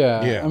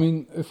 Yeah. I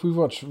mean, if we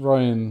watch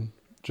Rian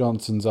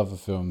Johnson's other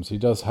films, he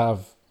does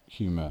have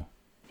humor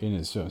in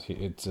his films.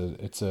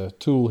 It's a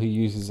tool he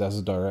uses as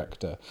a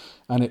director,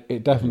 and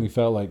it definitely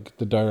felt like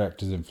the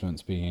director's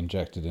influence being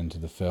injected into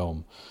the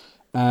film.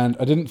 And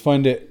I didn't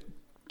find it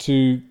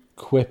too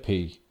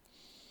quippy.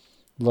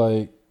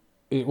 Like,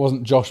 it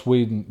wasn't Joss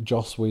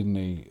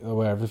Whedon-y,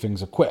 where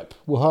everything's a quip.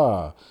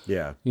 Waha.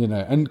 Yeah.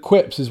 And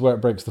quips is where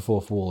it breaks the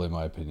fourth wall, in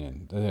my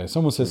opinion.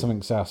 Someone says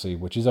something sassy,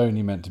 which is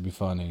only meant to be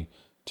funny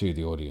to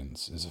the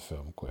audience, is a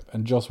film quip.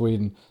 And Joss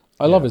Whedon,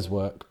 I love his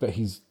work, but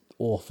he's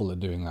awful at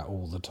doing that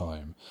all the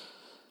time.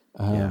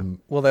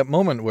 Well, that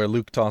moment where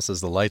Luke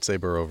tosses the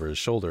lightsaber over his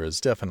shoulder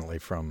is definitely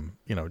from,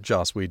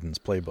 Joss Whedon's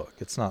playbook.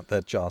 It's not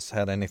that Joss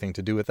had anything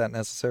to do with that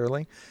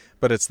necessarily,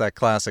 but it's that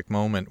classic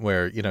moment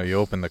where, you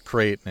open the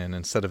crate, and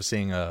instead of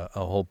seeing a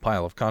whole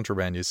pile of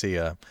contraband, you see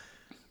a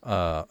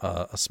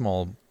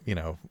small,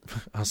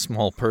 a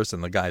small person,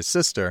 the guy's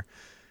sister,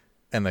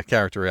 and the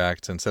character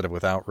reacts, instead of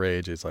with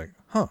outrage, it's like,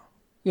 huh,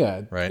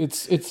 Yeah, right?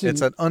 It's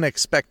an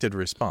unexpected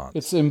response.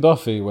 It's in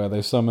Buffy where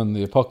they summon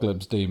the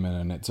apocalypse demon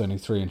and it's only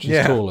 3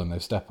 inches tall and they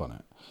step on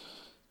it.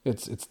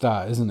 It's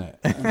that, isn't it?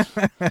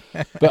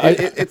 But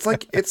it's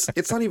like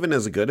it's not even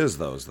as good as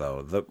those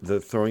though. The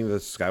throwing the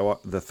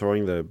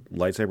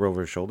lightsaber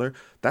over his shoulder.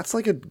 That's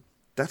like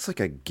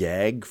a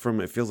gag from,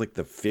 it feels like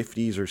the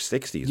 50s or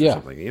 60s or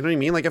something. You know what I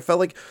mean? Like, it felt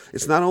like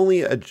it's not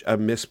only a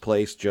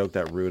misplaced joke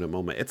that ruined a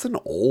moment. It's an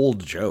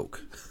old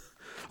joke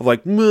of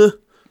like, meh,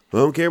 I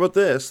don't care about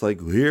this.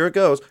 Like, here it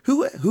goes.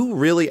 Who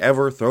really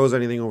ever throws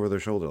anything over their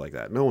shoulder like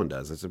that? No one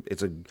does.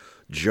 It's a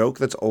joke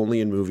that's only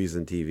in movies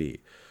and TV.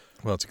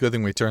 Well, it's a good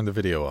thing we turned the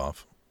video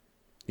off.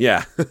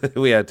 Yeah,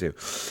 we had to.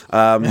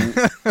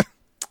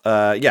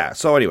 Yeah.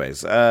 So,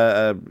 anyways,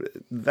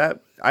 that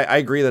I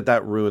agree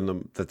that ruined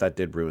them. That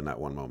did ruin that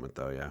one moment,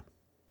 though. Yeah.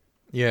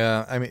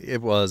 Yeah, I mean,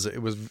 it was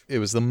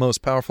the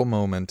most powerful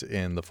moment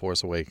in The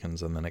Force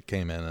Awakens, and then it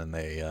came in and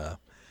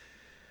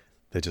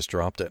they just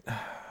dropped it.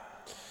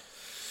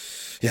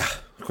 Yeah,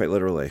 quite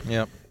literally.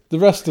 Yep. The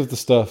rest of the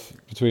stuff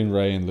between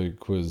Rey and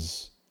Luke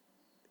was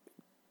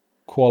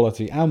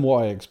quality and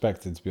what I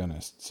expected, to be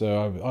honest.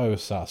 So I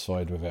was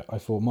satisfied with it. I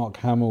thought Mark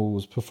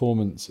Hamill's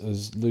performance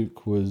as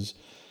Luke was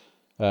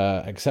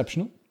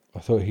exceptional. I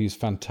thought he's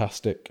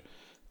fantastic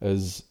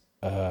as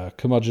a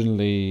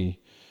curmudgeonly,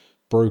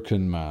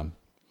 broken man.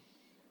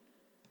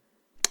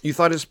 You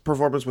thought his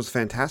performance was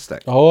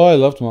fantastic. Oh, I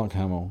loved Mark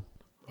Hamill.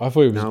 I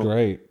thought he was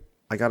great.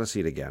 I got to see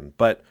it again,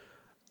 but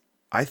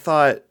I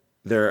thought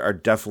there are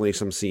definitely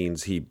some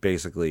scenes he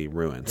basically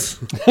ruins.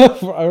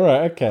 All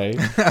right, okay.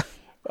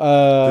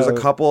 There's a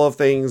couple of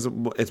things.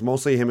 It's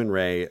mostly him and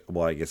Rey.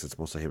 Well, I guess it's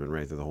mostly him and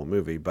Rey through the whole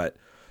movie, but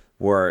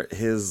where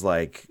his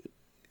like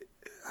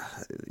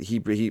he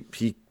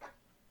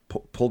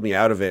pulled me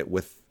out of it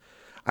with,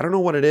 I don't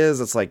know what it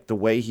is. It's like the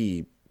way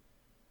he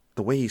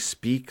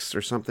speaks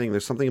or something.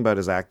 There's something about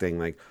his acting.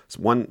 Like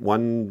one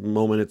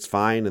moment it's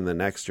fine, and the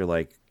next you're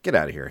like, get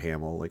out of here,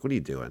 Hamill. Like, what are you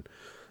doing?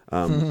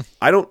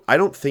 I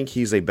don't think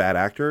he's a bad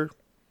actor.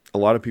 A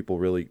lot of people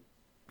really,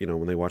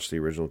 when they watch the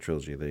original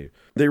trilogy,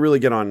 they really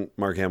get on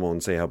Mark Hamill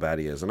and say how bad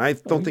he is, and I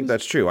don't think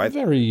that's true. He's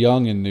very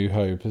young in New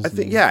Hope, isn't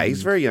he? Yeah,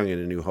 he's very young in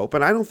A New Hope,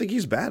 and I don't think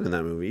he's bad in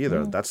that movie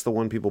either. That's the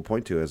one people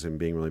point to as him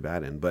being really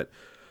bad in. But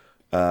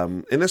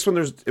in this one,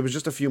 it was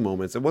just a few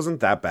moments. It wasn't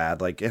that bad.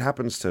 Like, it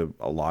happens to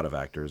a lot of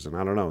actors, and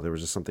I don't know. There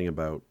was just something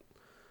about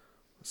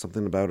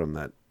him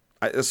that.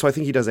 So I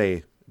think he does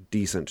a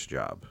decent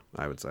job,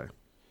 I would say.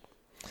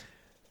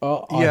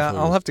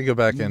 I'll have to go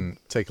back and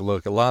take a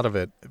look. A lot of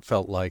it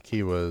felt like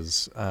he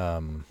was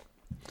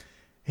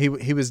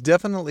he was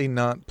definitely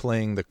not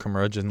playing the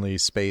curmudgeonly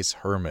space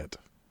hermit,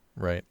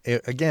 right?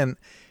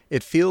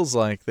 It feels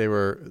like they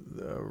were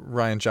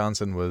Rian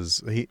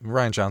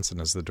Johnson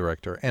is the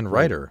director and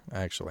writer,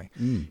 actually.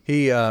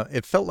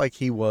 It felt like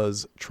he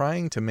was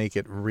trying to make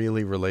it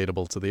really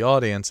relatable to the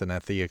audience, and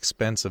at the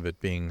expense of it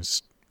being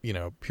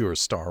pure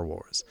Star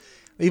Wars.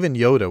 Even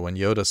Yoda, when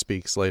Yoda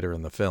speaks later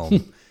in the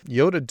film,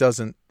 Yoda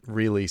doesn't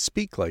really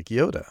speak like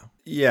Yoda.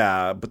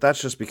 Yeah, but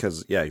that's just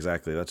because,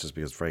 exactly. That's just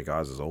because Frank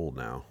Oz is old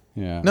now.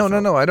 Yeah. No.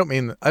 I don't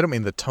mean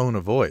the tone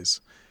of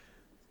voice.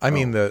 I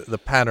mean the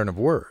pattern of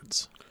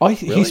words.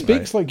 He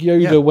speaks like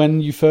Yoda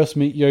when you first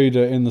meet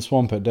Yoda in the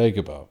swamp at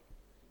Dagobah.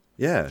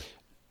 Yeah.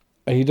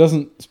 He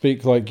doesn't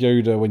speak like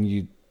Yoda when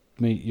you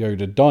meet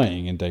Yoda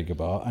dying in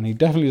Dagobah, and he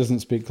definitely doesn't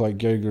speak like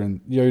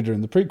Yoda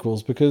in the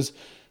prequels, because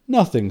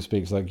nothing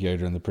speaks like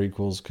Yoda in the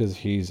prequels, because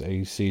he's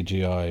a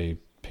CGI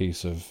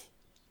piece of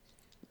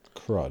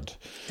crud.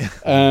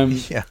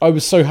 I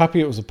was so happy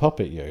it was a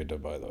puppet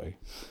Yoda, by the way.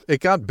 It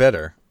got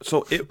better.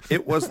 So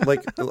it was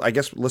like, I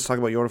guess let's talk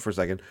about Yoda for a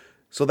second.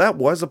 So that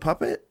was a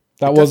puppet?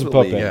 That was a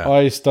puppet. Yeah.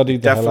 I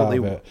studied the hell out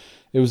of it.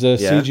 It was a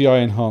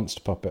CGI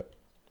enhanced puppet.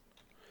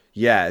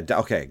 Yeah,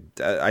 okay.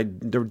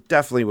 There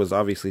definitely was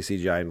obviously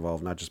CGI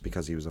involved, not just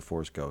because he was a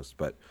Force ghost,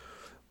 but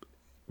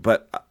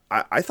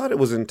I thought it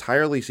was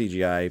entirely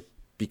CGI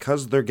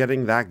because they're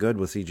getting that good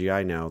with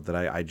CGI now that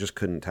I just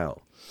couldn't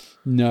tell.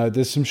 No,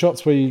 there's some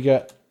shots where you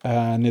get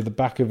near the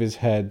back of his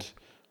head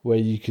where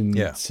you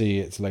can see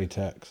it's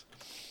latex.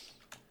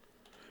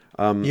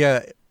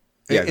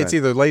 It's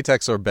either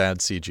latex or bad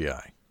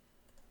CGI.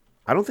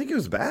 I don't think it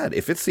was bad.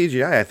 If it's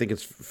CGI, I think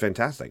it's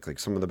fantastic. Like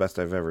some of the best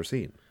I've ever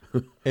seen.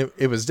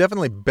 It was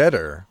definitely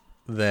better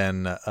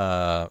than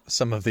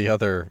some of the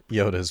other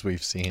Yodas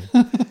we've seen.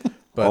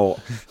 But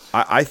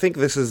I think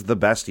this is the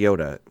best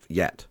Yoda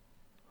yet.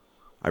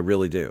 I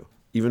really do.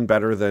 Even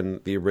better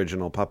than the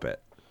original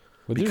puppet.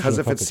 Because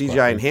if it's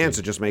CGI enhanced,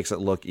 it just makes it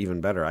look even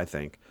better, I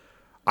think.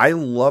 I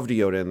loved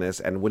Yoda in this,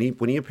 and when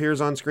he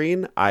appears on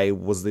screen, I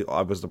was the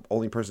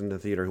only person in the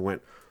theater who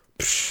went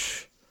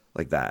psh,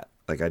 like that.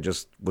 Like, I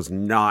just was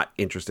not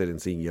interested in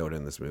seeing Yoda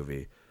in this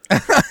movie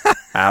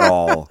at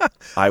all.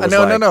 I was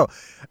no.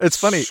 It's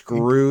funny.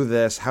 Screw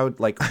this.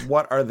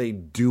 What are they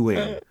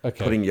doing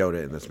putting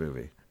Yoda in this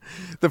movie?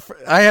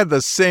 I had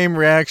the same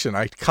reaction.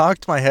 I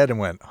cocked my head and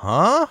went,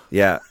 huh?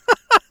 Yeah.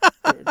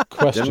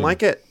 Question.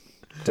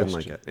 Didn't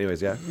like it.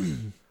 Anyways, yeah.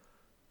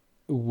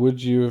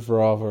 would you have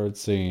rather had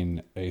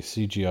seen a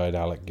CGI'd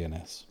Alec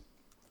Guinness?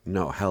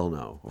 No, hell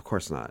no. Of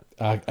course not.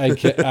 A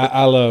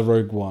la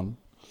Rogue One.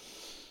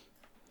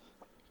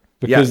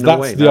 Because no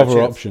that's way, the not a other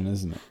chance. option,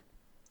 isn't it?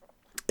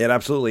 It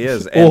absolutely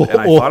is. And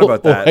I thought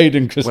about that. Or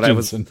Hayden when I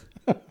was- Christensen.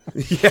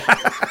 Yeah.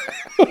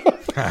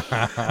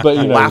 But,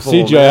 you know, Laughable,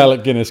 CGI man.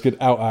 Alec Guinness could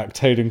outact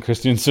Hayden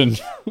Christensen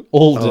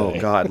all day. Oh,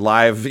 God.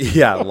 Live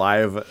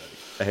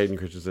Hayden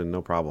Christensen,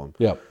 no problem.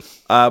 Yep.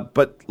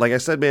 But like I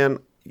said, man,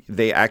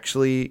 they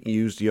actually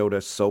used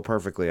Yoda so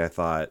perfectly. I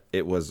thought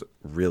it was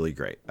really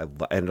great. I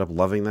ended up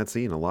loving that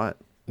scene a lot.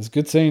 It's a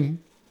good scene.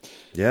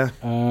 Yeah.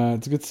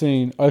 It's a good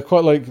scene. I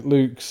quite like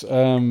Luke's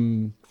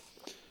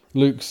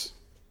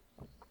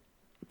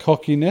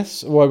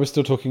cockiness. While we're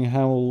still talking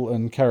Hal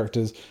and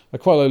characters, I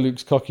quite like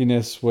Luke's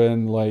cockiness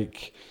when,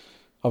 like,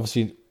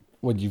 obviously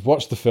when you've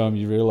watched the film,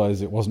 you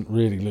realise it wasn't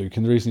really Luke,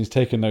 and the reason he's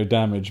taken no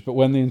damage. But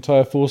when the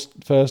entire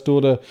First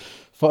Order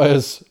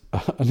fires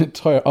an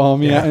entire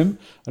army at him,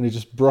 and he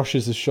just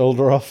brushes his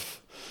shoulder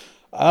off,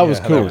 that was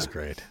cool. That was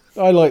great.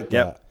 I liked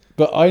that. Yep.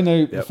 But I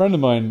know a friend of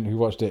mine who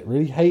watched it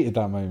really hated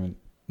that moment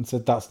and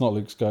said that's not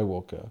Luke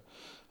Skywalker.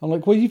 I'm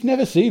like, well, you've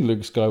never seen Luke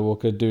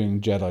Skywalker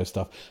doing Jedi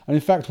stuff. And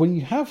in fact, when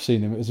you have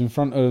seen him, it was in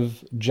front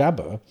of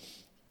Jabba,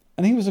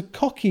 and he was a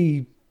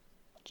cocky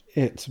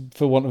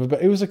for want of a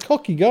better. He was a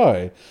cocky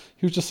guy.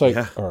 He was just like,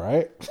 all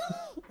right,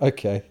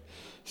 okay,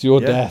 it's your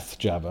death,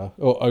 Jabba.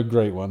 Oh, a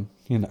great one,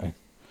 you know.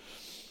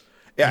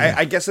 Yeah,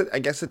 I guess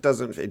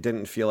it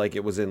didn't feel like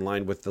it was in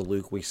line with the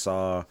Luke we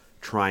saw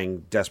trying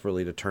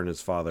desperately to turn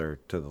his father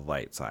to the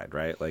light side,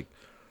 right? Like,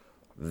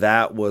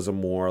 that was a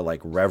more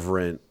like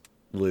reverent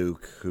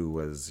Luke who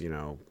was, you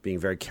know, being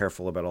very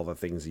careful about all the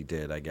things he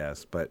did, I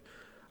guess. But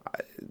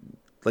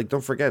like,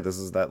 don't forget, this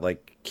is that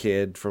like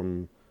kid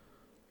from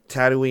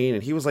Tatooine,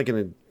 and he was like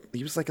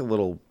a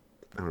little,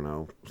 I don't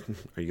know,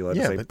 are you allowed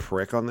to say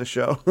prick on this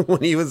show?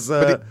 when he was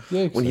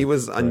he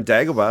was on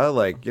Dagobah,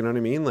 like, you know what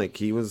I mean? Like,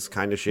 he was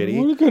kind of shitty.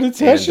 Oh, look at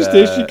Natasha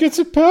there. She gets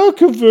a power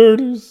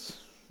converters.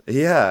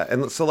 Yeah,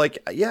 and so like,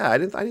 I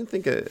didn't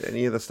think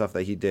any of the stuff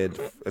that he did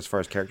as far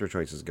as character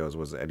choices goes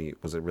was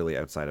it really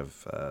outside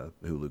of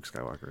who Luke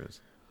Skywalker is.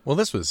 Well,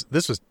 this was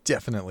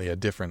definitely a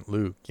different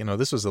Luke. You know,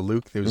 this was a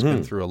Luke who's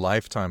been through a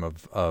lifetime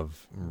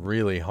of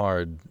really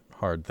hard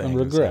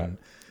things and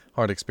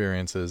hard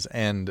experiences,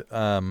 and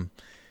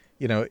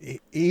you know,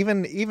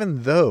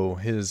 even though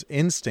his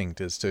instinct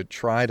is to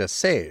try to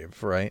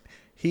save, right?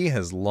 He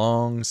has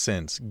long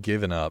since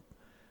given up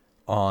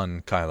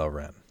on Kylo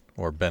Ren.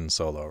 Or Ben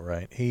Solo,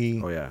 right?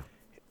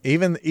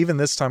 Even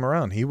this time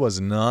around, he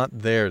was not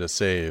there to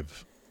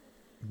save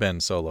Ben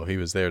Solo. He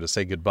was there to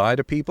say goodbye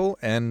to people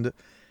and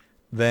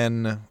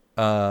then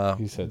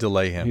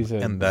delay him.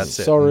 Said, and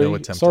that's sorry, it. No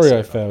attempt sorry to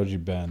I failed you,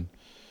 Ben.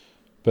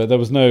 But there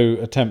was no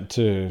attempt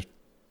to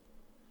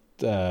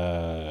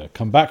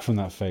come back from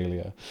that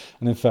failure.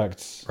 And in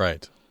fact,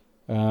 right.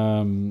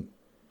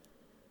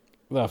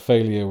 That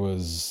failure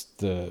was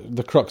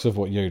the crux of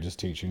what Yoda's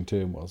teaching to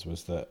him was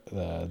that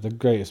the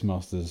greatest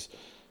master's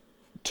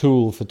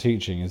tool for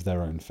teaching is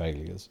their own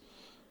failures.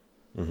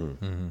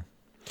 Mm-hmm. Mm-hmm.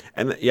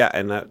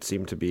 And that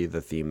seemed to be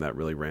the theme that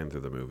really ran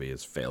through the movie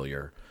is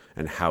failure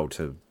and how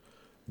to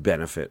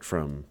benefit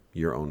from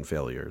your own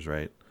failures,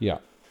 right? Yeah,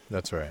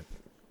 that's right.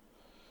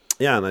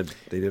 Yeah, and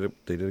they did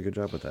a good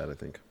job with that, I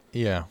think.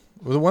 Yeah.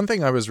 Well, the one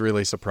thing I was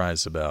really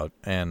surprised about,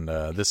 and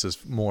this is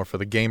more for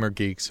the gamer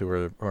geeks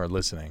who are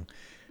listening.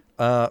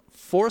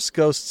 Force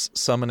ghosts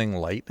summoning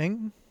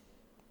lightning?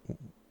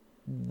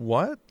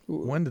 What?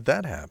 When did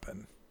that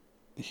happen?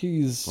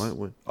 He's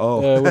when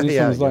he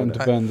summons lightning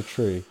to burn the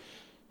tree.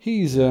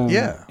 He's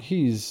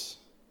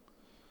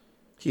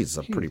he's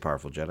a pretty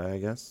powerful Jedi, I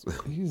guess.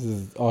 He's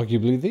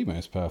arguably the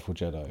most powerful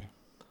Jedi.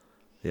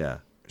 Yeah,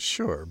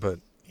 sure, but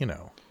you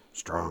know,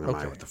 strong am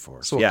I with the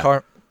Force. So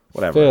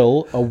whatever.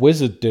 Phil, a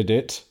wizard did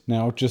it.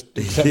 Now just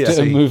accept it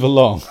and move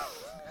along.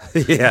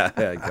 yeah,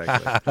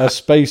 exactly. A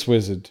space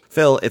wizard.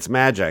 Phil, it's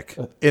magic.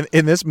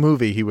 In this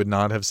movie, he would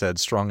not have said,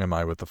 strong am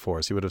I with the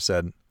Force. He would have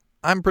said,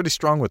 I'm pretty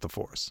strong with the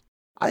Force.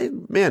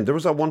 There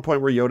was at one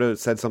point where Yoda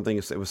said something,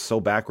 it was so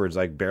backwards,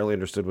 I barely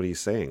understood what he's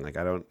saying. Like,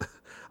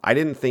 I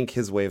didn't think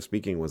his way of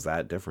speaking was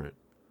that different.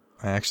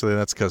 Actually,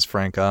 that's because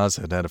Frank Oz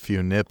had a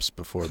few nips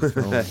before the I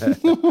film.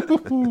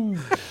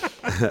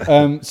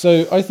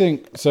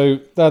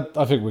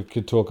 think we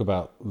could talk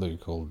about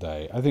Luke all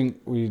day. I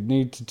think we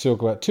need to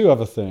talk about two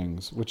other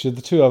things, which are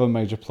the two other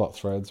major plot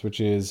threads, which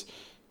is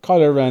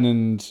Kylo Ren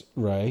and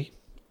Rey,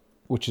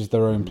 which is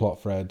their own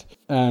plot thread,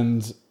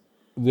 and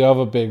the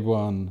other big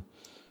one,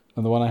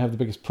 and the one I have the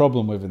biggest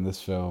problem with in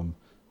this film,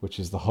 which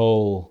is the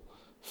whole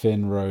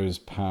Finn, Rose,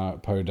 Poe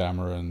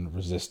Dameron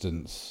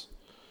resistance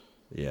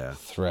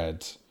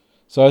thread.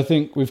 So I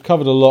think we've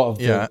covered a lot of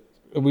the...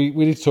 We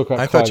need to talk about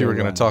I thought you were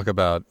going to talk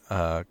about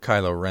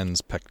Kylo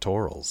Ren's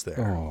pectorals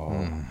there.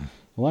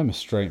 Well, I'm a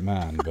straight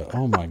man, but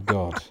oh my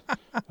God.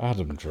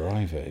 Adam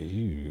Driver,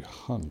 you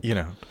hunk. You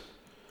know,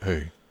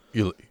 hey,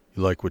 you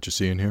like what you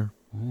see in here?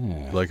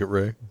 Yeah. You like it,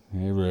 Ray?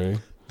 Hey, Ray.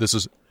 This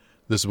is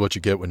what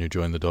you get when you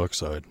join the dark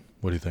side.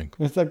 What do you think?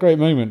 It's that great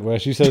moment where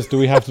she says, "Do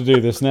we have to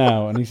do this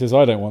now?" And he says,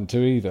 "I don't want to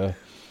either."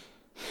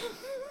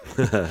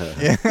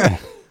 Yeah.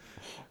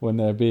 When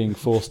they're being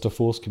forced to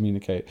force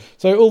communicate.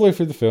 So all the way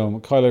through the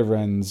film, Kylo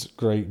Ren's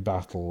great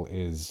battle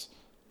is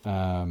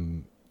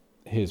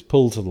his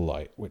pull to the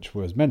light, which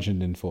was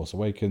mentioned in Force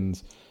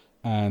Awakens,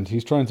 and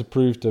he's trying to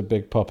prove to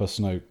Big Papa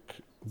Snoke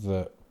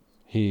that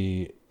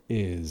he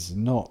is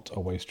not a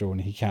wastrel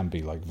and he can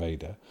be like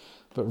Vader.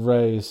 But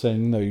Rey is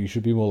saying, no, you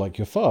should be more like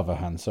your father,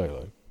 Han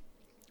Solo.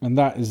 And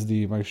that is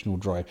the emotional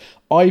drive.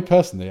 I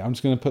personally, I'm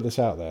just going to put this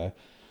out there,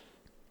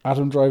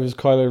 Adam Driver's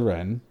Kylo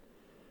Ren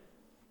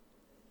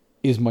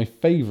is my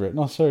favourite,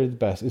 not necessarily the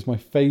best, is my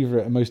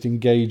favourite and most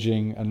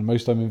engaging and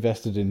most I'm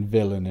invested in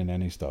villain in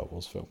any Star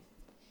Wars film.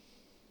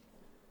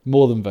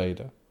 More than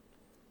Vader.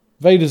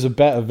 Vader's a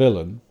better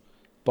villain,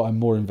 but I'm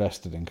more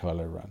invested in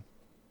Kylo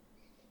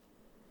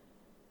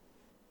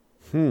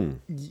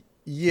Ren.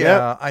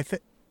 Yeah, I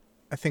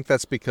think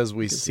that's because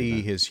we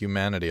see his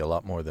humanity a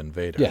lot more than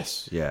Vader.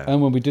 Yes. Yeah.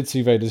 And when we did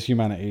see Vader's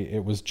humanity,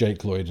 it was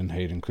Jake Lloyd and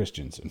Hayden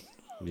Christensen.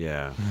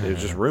 Yeah, it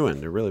was just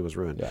ruined. It really was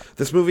ruined. Yeah.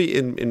 This movie,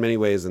 in many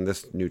ways, and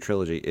this new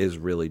trilogy, is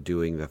really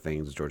doing the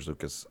things George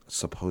Lucas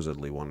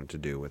supposedly wanted to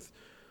do with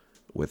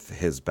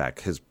his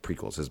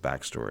prequels, his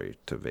backstory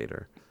to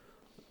Vader.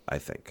 I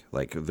think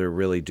they're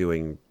really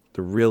giving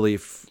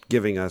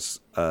us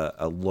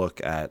a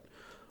look at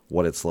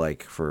what it's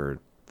like for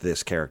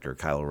this character,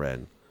 Kylo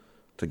Ren,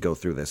 to go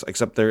through this.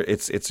 Except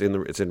it's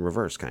in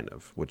reverse, kind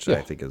of, which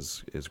I think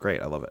is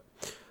great. I love it.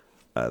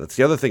 That's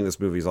the other thing this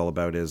movie is all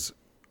about, is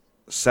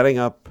setting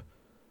up,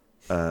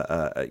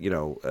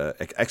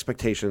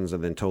 expectations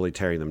and then totally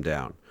tearing them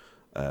down.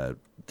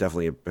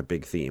 Definitely a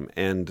big theme,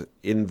 and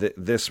in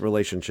this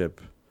relationship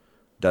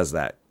does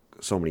that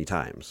so many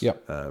times.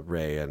 Yep.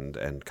 Rey and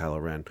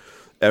Kylo Ren.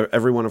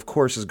 Everyone, of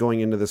course, is going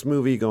into this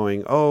movie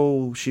going,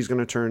 "Oh, she's going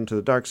to turn to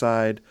the dark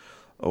side,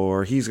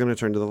 or he's going to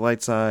turn to the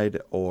light side,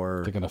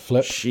 or they're going to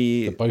flip.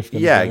 They're both going to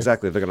yeah,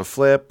 exactly. They're going to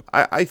flip."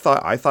 I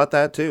thought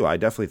that too. I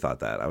definitely thought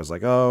that. I was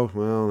like, "Oh,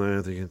 well,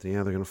 they're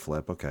going to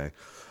flip." Okay.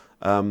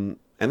 And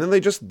then they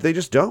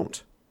just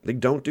don't. They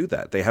don't do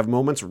that. They have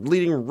moments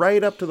leading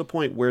right up to the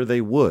point where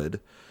they would,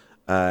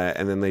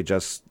 and then they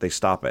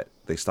stop it.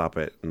 They stop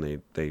it, and they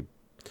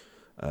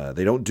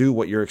don't do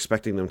what you're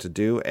expecting them to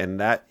do. And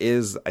that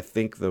is, I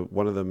think,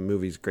 one of the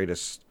movie's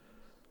greatest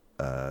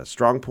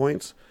strong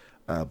points.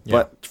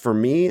 But for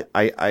me,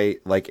 I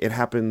like it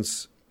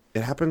happens.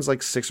 It happens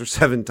like 6 or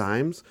 7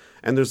 times,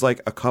 and there's like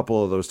a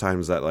couple of those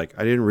times that like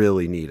I didn't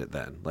really need it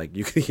then. Like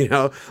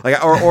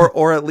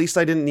or at least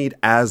I didn't need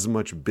as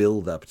much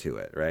build up to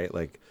it, right?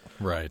 Like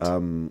right.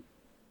 And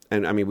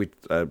I mean,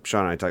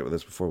 Sean and I talked about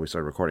this before we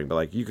started recording, but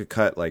like you could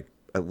cut like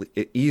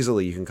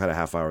easily you can cut a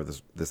half hour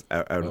of this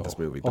out of this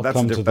movie. But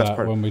I'll that's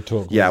part when we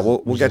talk. Yeah,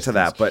 we'll get to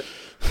that, but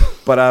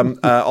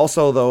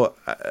also though,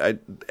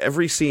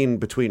 every scene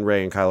between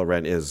Rey and Kylo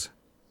Ren is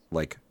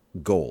like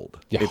gold.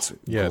 Yeah. It's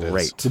it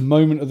great. is. The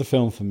moment of the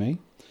film for me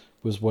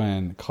was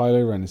when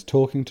Kylo Ren is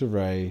talking to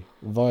Rey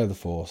via the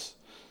Force,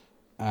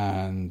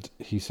 and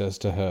he says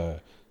to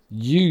her,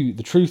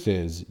 the truth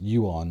is,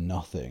 you are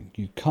nothing.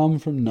 You come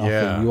from nothing.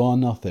 Yeah. You are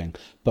nothing,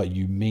 but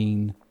you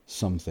mean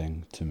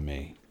something to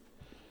me."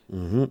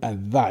 Mm-hmm.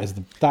 And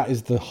that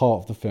is the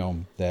heart of the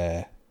film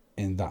there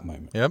in that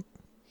moment. Yep.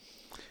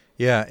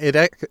 Yeah, it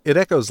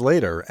echoes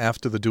later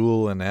after the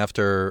duel and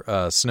after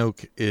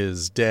Snoke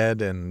is dead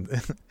and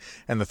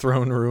and the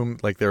throne room,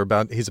 like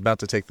he's about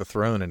to take the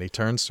throne, and he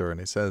turns to her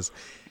and he says,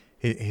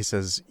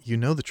 "You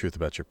know the truth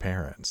about your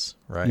parents,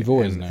 right? You've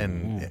always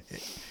known.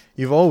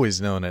 You've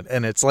always known it."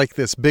 And it's like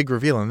this big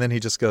reveal, and then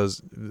he just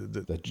goes,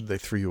 "They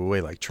threw you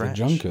away like trash.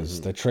 The junkers.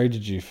 They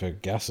traded you for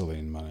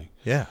gasoline money."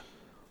 Yeah.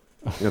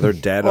 Yeah, they're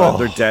dead.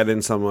 They're dead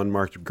in some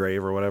unmarked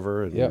grave or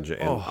whatever, and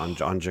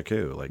on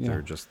Jakku. Like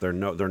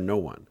they're no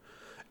one.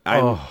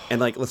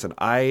 And like, listen,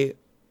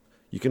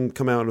 you can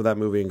come out of that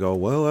movie and go,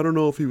 well, I don't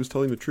know if he was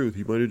telling the truth.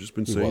 He might have just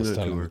been saying that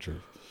to her.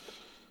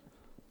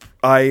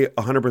 I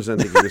 100%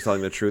 think he was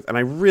telling the truth, and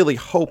I really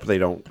hope they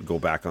don't go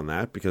back on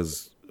that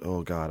because,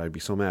 oh God, I'd be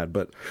so mad.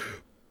 But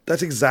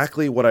that's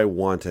exactly what I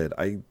wanted.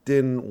 I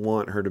didn't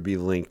want her to be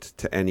linked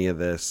to any of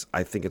this.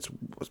 I think it's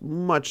a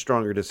much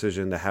stronger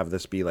decision to have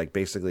this be like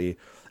basically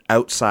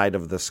outside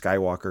of the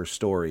Skywalker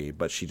story,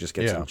 but she just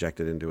gets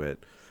injected into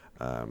it.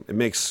 It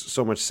makes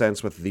so much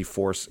sense with the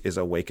Force is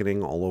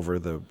awakening all over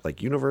the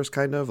like universe,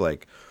 kind of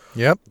like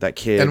that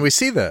kid, and we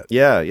see that.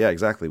 Yeah,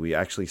 exactly. We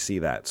actually see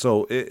that.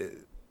 So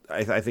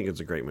I think it's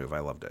a great move. I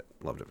loved it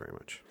very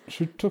much.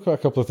 Should we talk about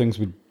a couple of things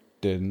we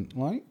didn't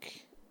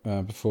like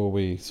before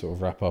we sort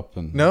of wrap up?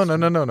 And No.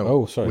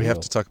 Oh, sorry. We have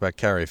to talk about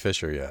Carrie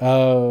Fisher yet.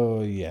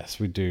 Oh, yes,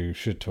 we do.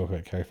 Should talk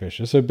about Carrie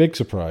Fisher. So, big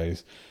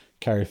surprise,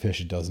 Carrie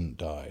Fisher doesn't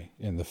die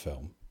in the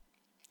film.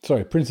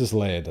 Sorry, Princess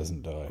Leia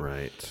doesn't die.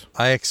 Right.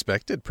 I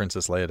expected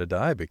Princess Leia to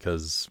die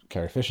because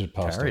Carrie Fisher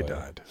passed Carrie away.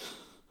 died.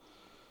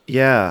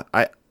 Yeah,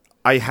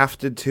 I have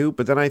to too,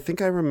 but then I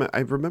think I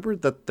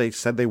remembered that they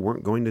said they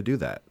weren't going to do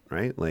that,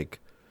 right? Like,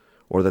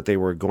 or that they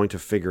were going to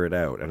figure it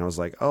out, and I was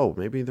like, oh,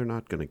 maybe they're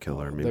not going to kill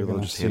her. Maybe they'll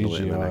just handle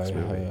it in the next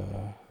movie.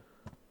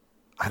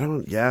 I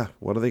don't. Yeah,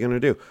 what are they going to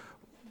do?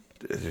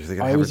 Are they going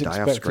to I have was her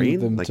die off expecting screen?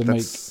 them Like to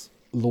that's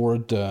make Laura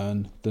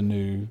Dern the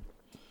new,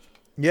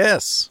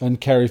 Yes. and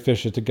Carrie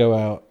Fisher to go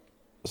out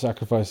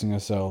sacrificing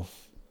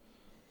herself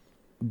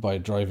by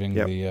driving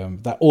Yep. the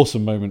that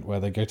awesome moment where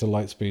they go to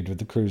Lightspeed with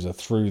the cruiser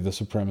through the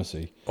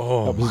Supremacy.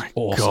 Oh That was my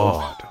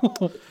awesome.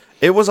 god.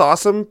 it was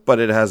awesome, but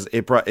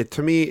it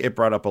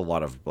brought up a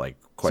lot of like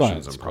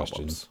questions Science and problems.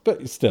 questions,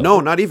 but still, No,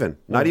 not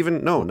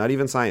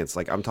even science.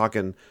 Like I'm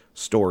talking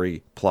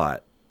story,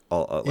 plot,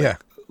 Yeah.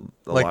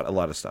 a Like-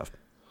 lot of stuff.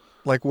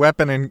 Like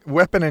weapon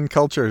and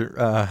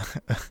culture,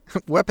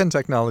 weapon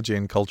technology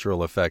and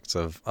cultural effects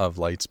of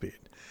Lightspeed.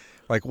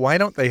 Like, why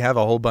don't they have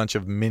a whole bunch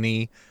of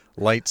mini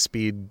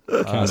Lightspeed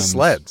Cannons.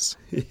 sleds?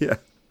 Yeah.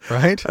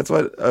 Right? That's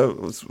what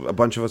a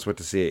bunch of us went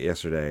to see it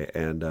yesterday,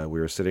 and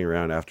we were sitting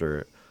around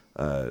after,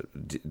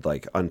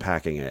 like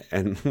unpacking it,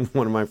 and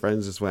one of my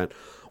friends just went,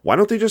 "Why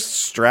don't they just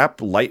strap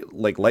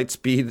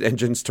Lightspeed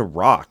engines to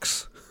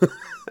rocks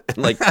and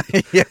like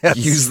Yes.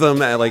 use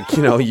them as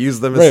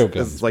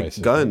Railguns, like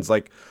basically. guns,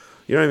 like."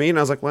 You know what I mean? I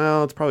was like,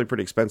 well, it's probably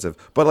pretty expensive,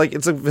 but like,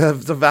 it's a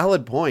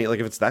valid point.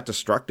 Like, if it's that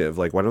destructive,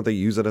 like, why don't they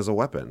use it as a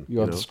weapon?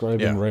 you are know? describing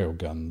Yeah.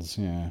 railguns,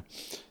 yeah.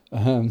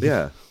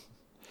 Yeah,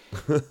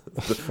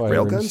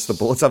 railguns. The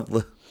bullets have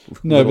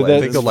No, little but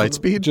they're Think of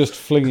Lightspeed? just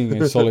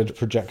flinging a solid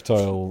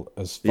projectile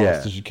as fast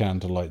Yeah. as you can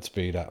to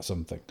Lightspeed at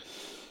something.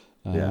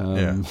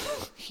 Yeah.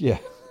 Yeah.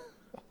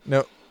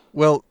 No.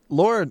 Well,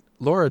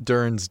 Laura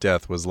Dern's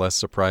death was less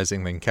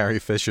surprising than Carrie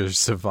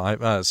Fisher's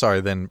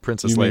than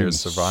Princess You mean Leia's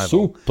survival.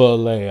 Super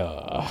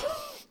Leia.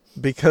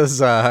 Because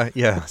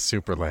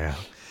Super Leia.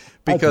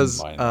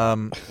 Because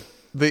mind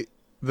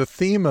the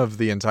theme of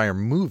the entire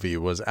movie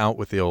was out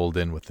with the old,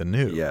 in with the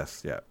new.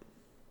 Yes, yeah.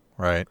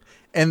 Right?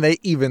 And they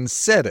even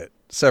said it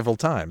several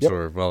times, Yep.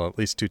 or well, at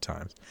least 2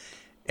 times.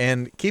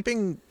 And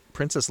keeping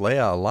Princess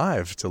Leia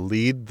alive to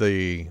lead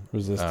the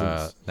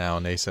Resistance. now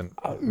nascent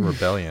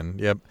rebellion.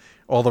 Yep.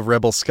 All the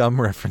rebel scum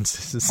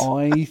references.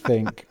 I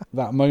think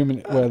that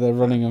moment where they're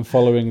running and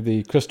following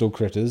the crystal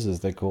critters,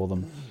 as they call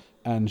them,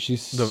 and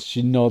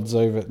she nods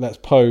over, lets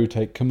Poe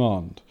take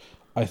command.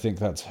 I think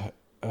that's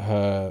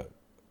her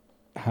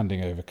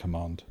handing over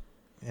command.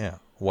 Yeah.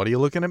 What are you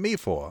looking at me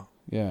for?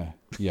 Yeah.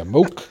 Yeah,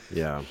 Mook.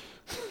 Yeah.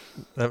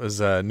 That was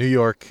New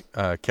York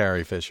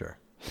Carrie Fisher.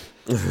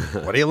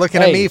 What are you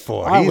looking at me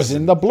for? I was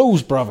in the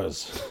Blues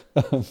Brothers.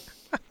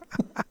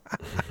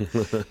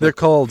 They're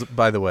called,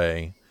 by the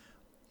way,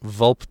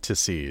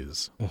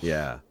 Vulptices.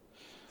 Yeah.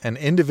 An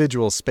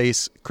individual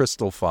space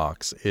crystal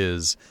fox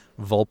is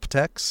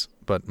Vulptex,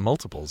 but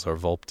multiples are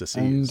Vulptices.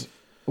 And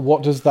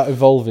what does that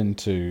evolve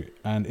into?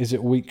 And is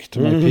it weak to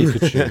my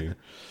Pikachu?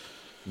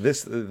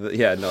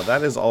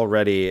 That is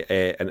already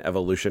an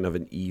evolution of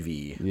an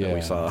Eevee that Yeah.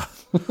 we saw.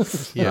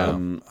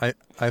 Yeah.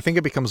 I think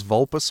it becomes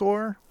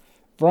Vulpasaur.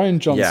 Brian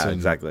Johnson, Yeah,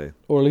 exactly.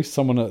 or at least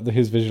someone at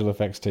his visual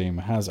effects team,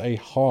 has a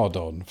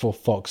hard-on for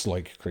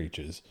fox-like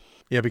creatures.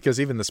 Yeah, because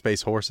even the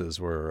space horses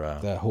were...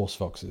 They're horse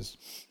foxes.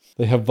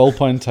 They have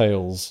vulpine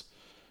tails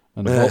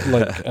and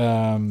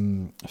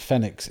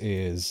phoenix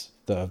ears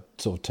that are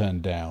sort of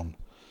turned down.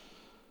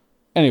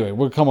 Anyway,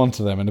 we'll come on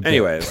to them in a bit.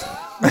 Anyways,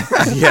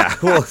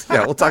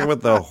 we'll talk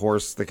about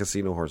the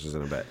casino horses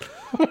in a bit.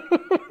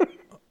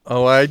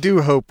 Oh, I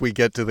do hope we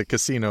get to the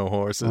casino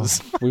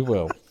horses. We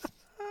will.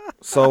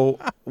 So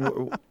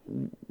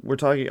we're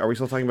talking. Are we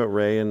still talking about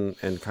Rey and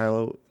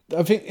Kylo?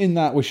 I think in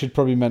that we should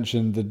probably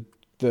mention the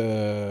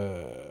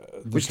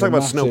We should talk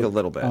about Snoke a dramatic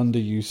little bit.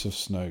 Underuse of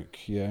Snoke,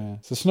 yeah.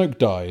 So Snoke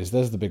dies.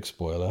 There's the big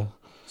spoiler.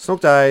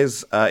 Snoke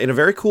dies in a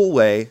very cool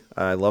way.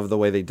 I love the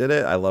way they did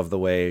it. I love the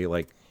way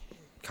like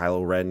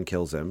Kylo Ren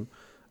kills him.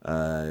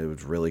 It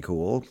was really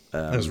cool.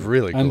 It was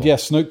really cool. And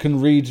yes, Snoke can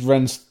read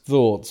Ren's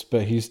thoughts,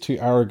 but he's too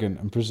arrogant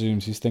and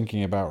presumes he's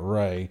thinking about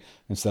Rey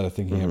instead of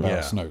thinking about Yeah.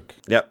 Snoke.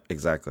 Yep,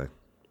 exactly.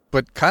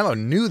 But Kylo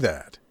knew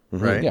that,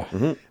 right?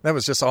 Yeah. That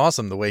was just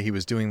awesome, the way he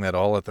was doing that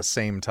all at the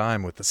same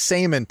time with the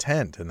same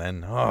intent. And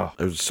then,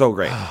 It was so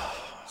great.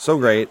 So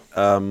great.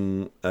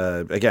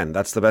 Again,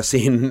 that's the best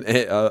scene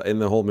in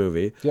the whole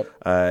movie. Yep.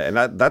 And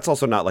that's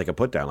also not like a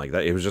put down like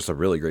that. It was just a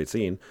really great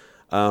scene.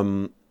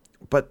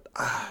 But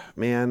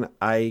man,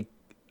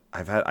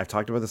 I've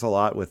talked about this a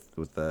lot with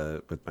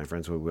my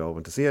friends who we all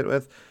went to see it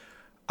with.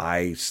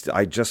 I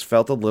just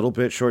felt a little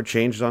bit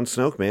shortchanged on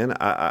Snoke, man.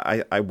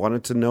 I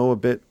wanted to know a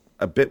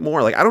bit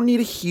more. Like, I don't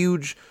need a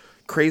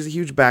crazy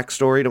huge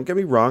backstory. Don't get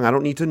me wrong. I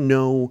don't need to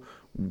know,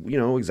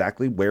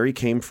 exactly where he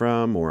came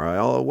from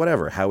or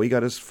whatever, how he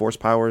got his force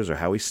powers or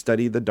how he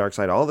studied the dark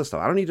side, all this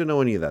stuff. I don't need to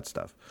know any of that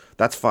stuff.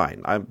 That's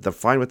fine. I'm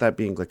fine with that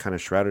being like kind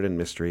of shrouded in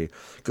mystery.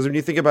 Because when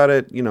you think about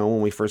it,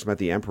 when we first met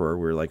the Emperor,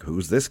 we were like,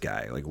 who's this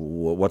guy? Like,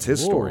 what's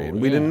his story? And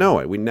we didn't know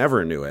it. We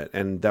never knew it.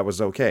 And that was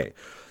okay.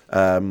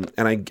 And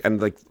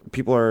like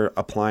people are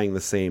applying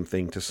the same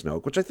thing to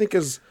Snoke, which I think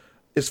is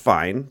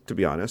fine, to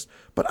be honest.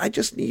 But I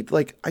just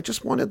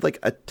wanted like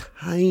a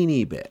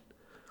tiny bit,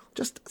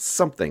 just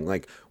something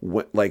like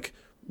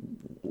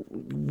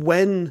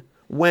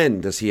when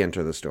does he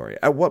enter the story?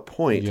 At what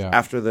point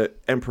after the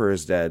Emperor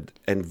is dead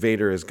and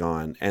Vader is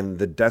gone and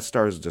the Death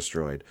Star is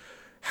destroyed?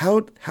 how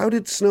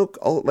did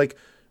Snoke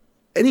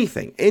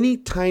any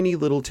tiny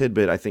little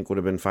tidbit I think would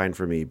have been fine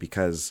for me,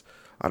 because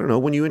I don't know,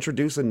 when you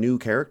introduce a new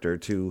character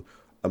to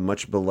a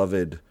much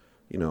beloved,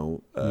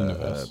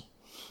 Universe.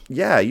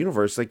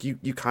 Universe, like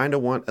you kind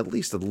of want at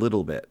least a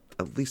little bit.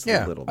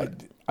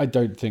 I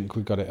don't think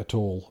we got it at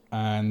all,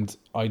 and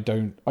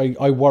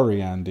I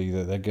worry, Andy,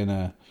 that they're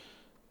gonna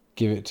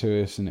give it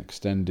to us in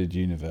extended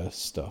universe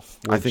stuff,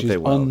 which I think they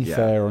will,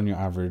 unfair on your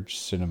average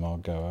cinema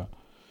goer.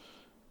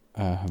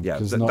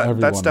 That's everyone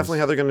definitely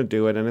how they're going to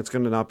do it, and it's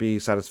going to not be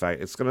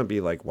satisfying. It's going to be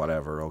like,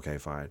 whatever, okay,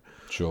 fine.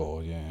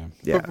 Sure, yeah.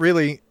 But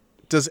really,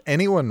 does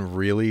anyone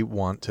really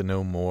want to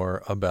know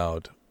more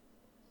about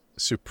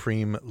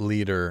Supreme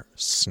Leader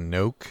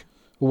Snoke?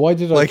 Why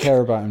did I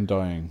care about him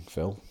dying,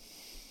 Phil?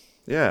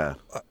 Yeah.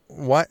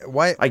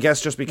 Why? I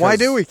guess just because. Why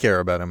do we care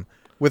about him?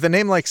 With a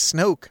name like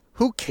Snoke,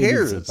 who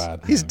cares?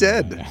 He's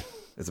dead. Yeah.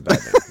 It's a bad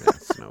name,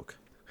 Snoke.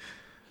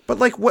 But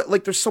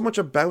what? There's so much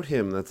about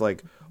him that's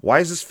like, why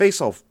is his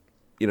face all,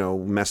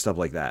 messed up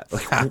like that?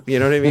 Like, you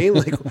know what I mean?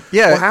 Like,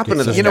 yeah, what happened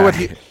to this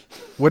guy?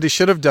 What he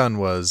should have done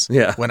was,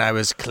 when I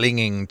was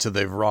clinging to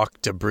the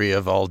rock debris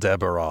of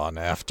Aldebaran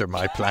after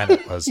my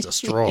planet was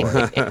destroyed.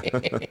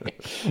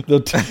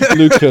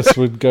 Lucas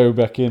would go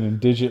back in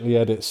and digitally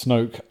edit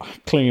Snoke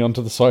clinging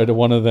onto the side of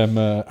one of them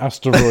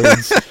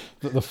asteroids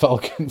that the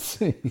Falcon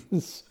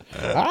sees.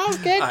 I'll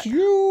get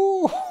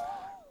you!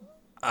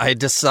 I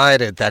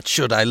decided that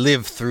should I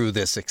live through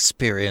this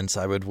experience,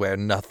 I would wear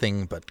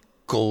nothing but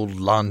gold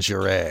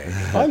lingerie.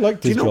 I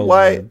liked his gold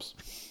robes.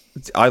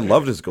 I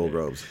loved his gold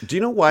robes. Do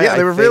you know why? Yeah,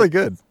 they were really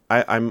good.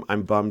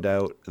 I'm bummed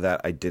out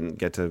that I didn't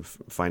get to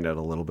find out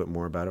a little bit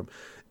more about him.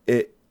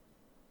 It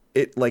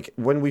like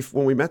when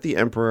we met the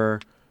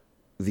Emperor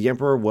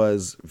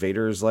was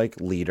Vader's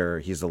leader.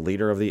 He's the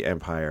leader of the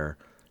Empire.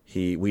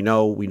 We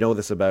know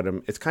this about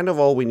him. It's kind of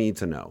all we need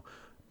to know.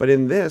 But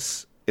in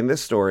this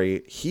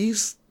story,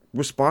 he's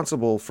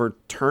responsible for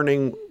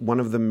turning one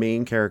of the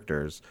main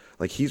characters.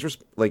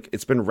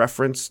 It's been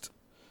referenced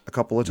a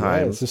couple of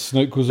times. Yeah,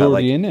 Snoke was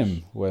already in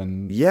him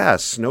when. Yeah,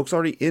 Snoke's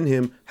already in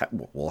him.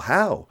 Well,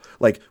 how?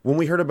 When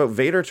we heard about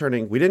Vader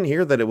turning, we didn't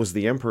hear that it was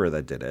the Emperor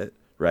that did it,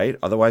 right?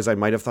 Otherwise, I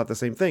might have thought the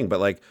same thing.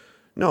 But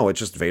no, it's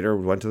just Vader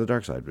went to the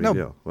dark side. Big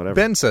deal. Whatever.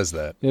 Ben says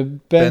that. Yeah,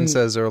 Ben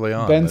says early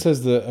on. Ben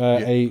says that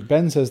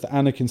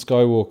Anakin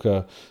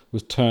Skywalker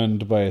was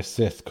turned by a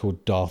Sith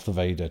called Darth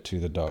Vader to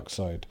the dark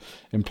side,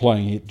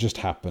 implying it just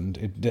happened.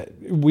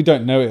 We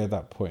don't know it at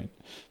that point,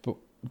 but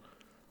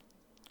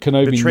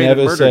Kenobi Betrayed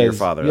never and murdered says your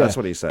father. That's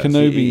what he says.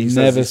 Kenobi he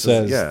never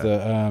says that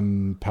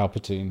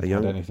Palpatine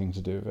had anything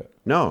to do with it.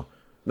 No,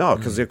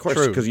 because of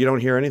course, because you don't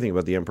hear anything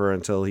about the Emperor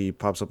until he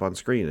pops up on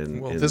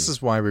screen. This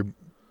is why we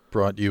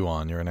brought you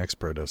on. You're an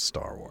expert of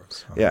Star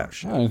Wars. I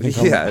don't think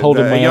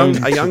a young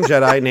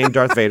Jedi named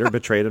Darth Vader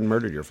betrayed and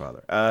murdered your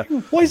father.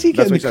 Why is he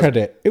getting the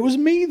credit? It was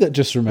me that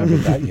just remembered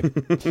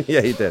that.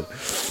 Yeah, he did.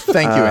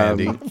 Thank you,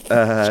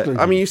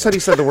 Andy. You said he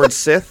said the word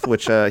Sith,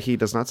 which he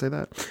does not say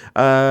that.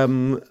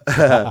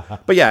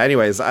 But yeah,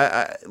 anyways,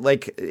 I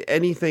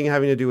anything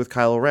having to do with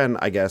Kylo Ren,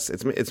 I guess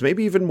it's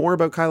maybe even more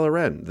about Kylo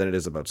Ren than it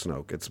is about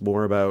Snoke. It's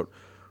more about,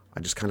 I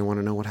just kind of want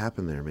to know what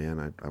happened there, man.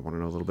 I want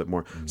to know a little bit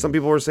more. Some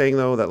people were saying,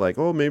 though, that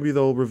maybe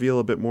they'll reveal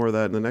a bit more of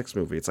that in the next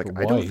movie. It's I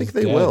don't think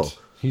they will.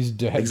 He's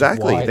dead.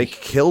 Exactly. Why? They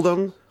killed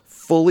him,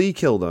 fully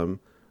killed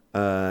him.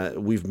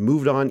 We've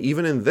moved on,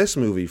 even in this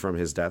movie, from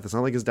his death. It's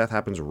not like his death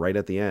happens right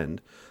at the end.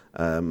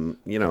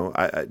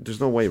 There's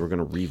no way we're going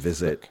to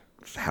revisit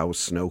how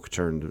Snoke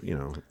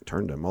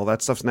turned him. All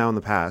that stuff's now in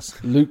the past.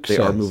 They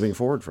are moving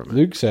forward from it.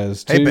 Luke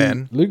says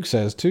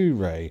to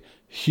Rey,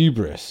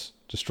 hubris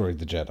destroyed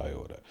the Jedi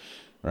Order.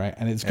 Right,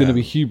 and it's going to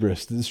be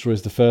hubris that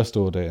destroys the First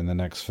Order in the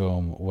next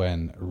film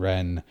when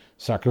Ren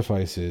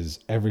sacrifices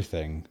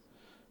everything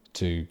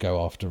to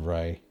go after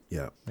Rey.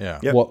 Yeah.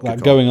 Yep, what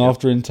that going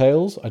after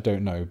entails, I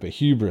don't know, but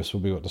hubris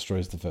will be what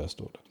destroys the First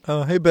Order.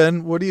 Oh, hey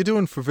Ben, what are you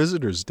doing for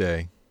Visitors'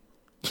 Day?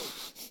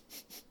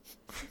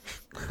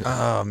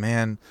 Oh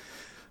man,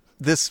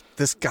 this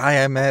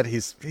guy I met,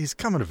 he's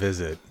coming to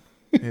visit.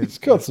 He's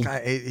got some.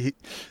 I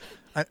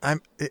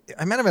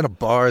met him at a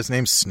bar. His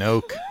name's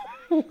Snoke.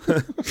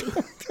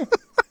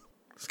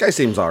 This guy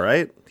seems all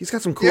right. He's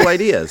got some cool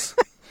ideas.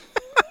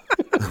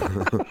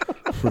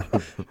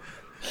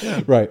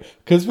 Right,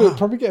 because we're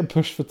probably getting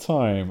pushed for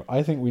time.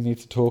 I think we need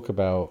to talk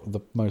about the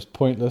most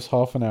pointless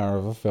half an hour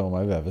of a film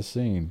I've ever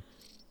seen.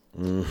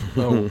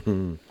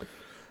 Go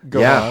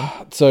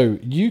on. So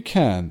you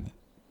can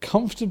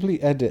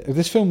comfortably edit.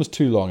 This film was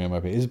too long, in my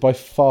opinion. It is by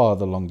far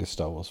the longest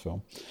Star Wars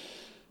film.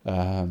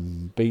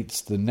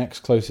 Beats the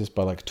next closest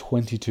by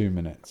 22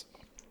 minutes,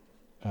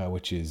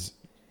 which is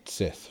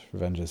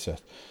Revenge of the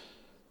Sith.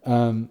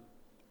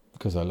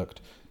 Because I looked.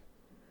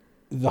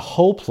 The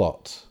whole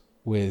plot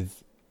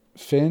with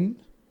Finn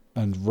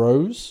and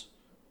Rose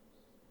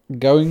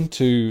going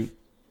to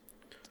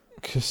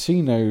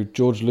Casino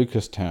George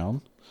Lucas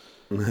Town,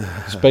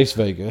 Space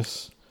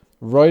Vegas,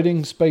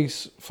 riding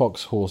Space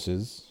Fox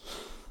horses,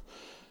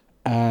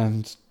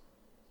 and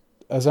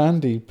as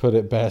Andy put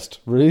it best,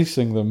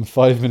 releasing them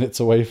 5 minutes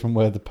away from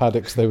where the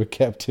paddocks they were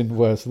kept in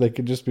were, so they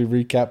could just be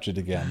recaptured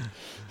again.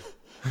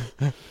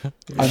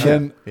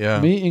 And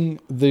then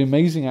meeting the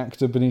amazing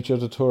actor Benicio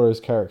del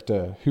Toro's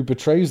character, who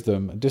betrays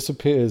them,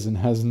 disappears, and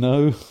has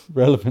no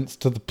relevance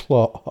to the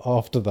plot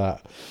after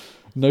that.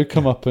 No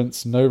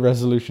comeuppance, no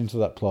resolution to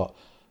that plot.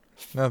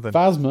 Nothing.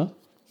 Phasma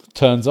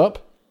turns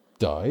up,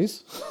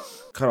 dies.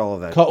 Cut all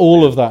of that. Cut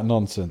all of that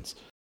nonsense.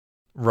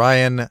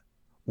 Ryan,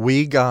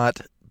 we got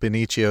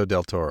Benicio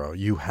del Toro.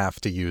 You have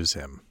to use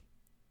him.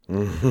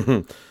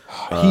 Right,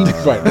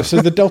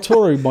 so the Del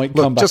Toro might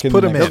come back just in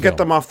put the him next He'll get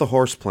film. them off the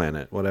horse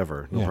planet,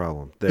 whatever. No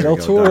problem. There Del you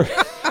go. Toro...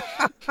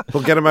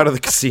 We'll get him out of the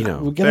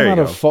casino. We'll get him out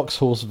of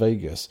Foxhorse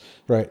Vegas.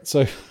 Right,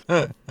 so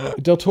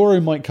Del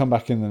Toro might come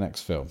back in the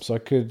next film, so I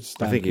could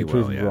stand to be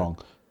proven wrong.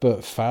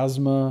 But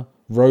Phasma,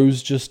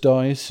 Rose just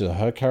dies, so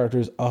her character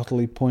is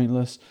utterly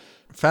pointless.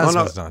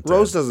 Phasma's not dead.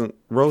 Rose doesn't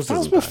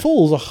Phasma die.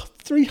 falls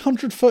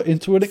 300 foot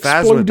into an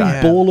exploding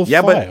ball of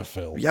fire,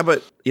 Phil. Yeah,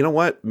 but you know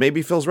what?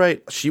 Maybe Phil's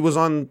right. She was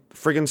on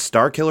friggin'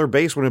 Starkiller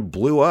base when it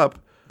blew up.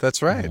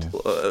 That's right.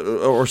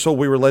 Or so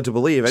we were led to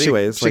believe.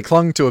 Anyways, she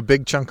clung to a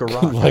big chunk of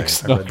rock. Like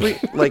Snoke.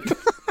 like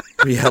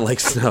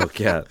Snoke.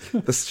 Yeah,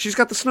 she's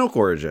got the Snoke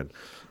origin.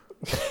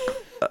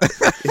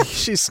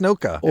 She's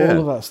Snoka. All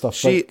of that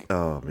stuff.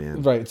 Oh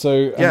man. Right.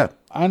 So Yeah.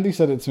 Andy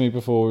said it to me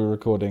before we were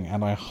recording,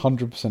 and I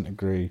 100%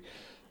 agree.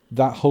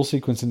 That whole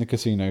sequence in the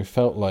casino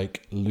felt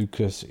like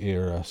Lucas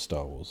era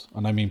Star Wars,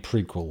 and I mean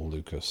prequel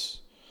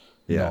Lucas.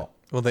 Yeah.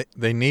 Well,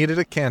 they needed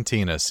a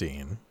cantina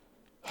scene.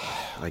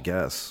 I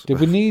guess. Did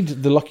we need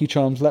the Lucky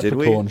Charms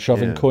leprechaun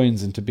shoving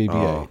coins into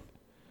BB-8?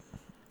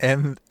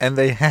 And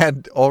they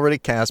had already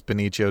cast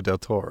Benicio del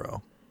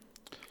Toro.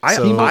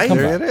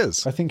 There it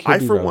is. I think I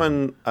for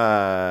one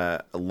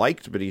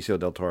liked Benicio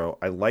del Toro.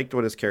 I liked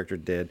what his character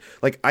did.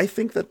 Like, I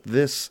think that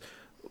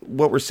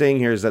what we're saying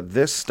here is that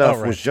this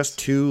stuff was just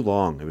too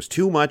long. It was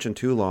too much and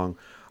too long.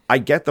 I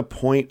get the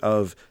point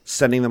of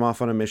sending them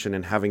off on a mission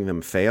and having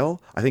them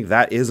fail. I think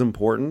that is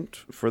important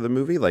for the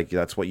movie. Like,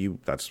 that's one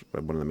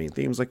of the main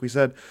themes, like we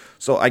said.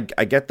 So I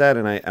get that,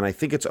 and I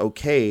think it's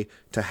okay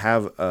to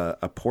have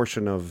a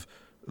portion of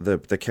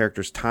the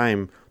character's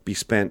time be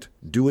spent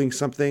doing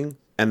something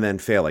and then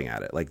failing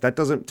at it. Like, that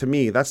doesn't, to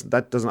me,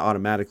 that doesn't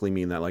automatically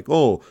mean that, like,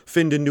 oh,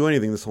 Finn didn't do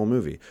anything this whole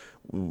movie.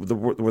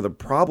 Where the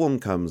problem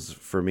comes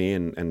for me,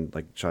 and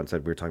like Sean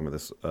said, we were talking about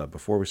this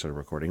before we started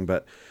recording,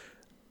 but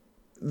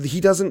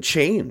he doesn't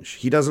change.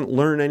 He doesn't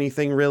learn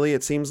anything, really,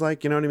 it seems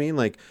like. You know what I mean?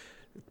 Like,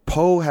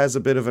 Poe has a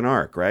bit of an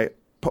arc, right?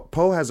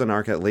 Poe has an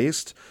arc, at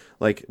least.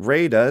 Like,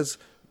 Rey does.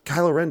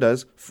 Kylo Ren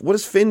does. What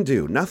does Finn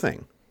do?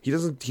 Nothing. He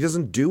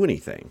doesn't do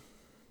anything.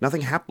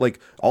 Nothing happens. Like,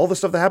 all the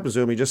stuff that happens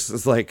to him, he just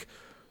is like,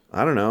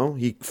 I don't know.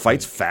 He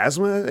fights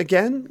Phasma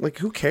again? Like,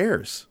 who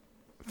cares?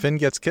 Finn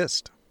gets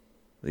kissed.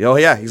 Oh,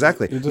 yeah,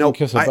 exactly. He doesn't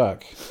kiss her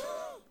back.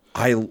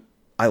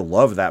 I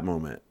love that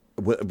moment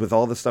with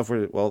all the stuff.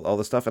 All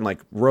the stuff, and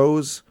like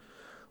Rose,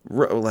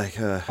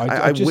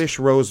 I wish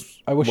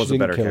Rose was a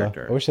better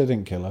character. I wish they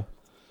didn't kill her.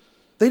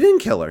 They didn't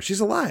kill her. She's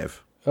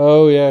alive.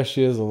 Oh yeah,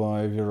 she is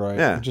alive. You're right.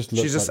 Yeah,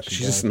 she's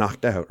just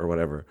knocked out or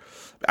whatever.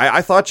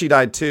 I thought she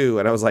died too,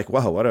 and I was like,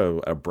 wow, what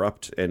a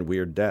abrupt and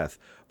weird death.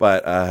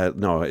 But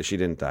no, she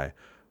didn't die.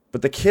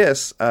 But the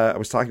kiss, I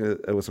was talking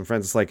with some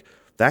friends. It's like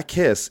that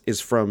kiss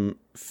is from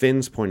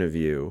Finn's point of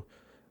view,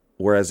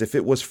 whereas if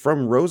it was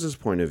from Rose's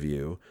point of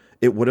view,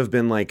 it would have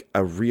been like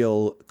a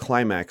real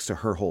climax to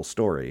her whole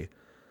story.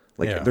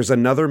 Like, there's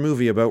another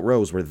movie about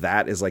Rose where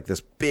that is like this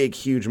big,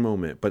 huge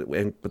moment. But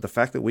the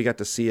fact that we got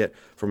to see it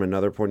from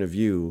another point of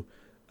view,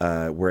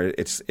 where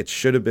it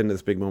should have been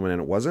this big moment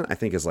and it wasn't, I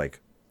think is like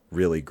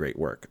really great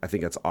work. I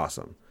think it's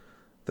awesome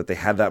that they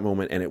had that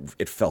moment and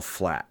it fell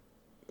flat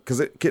because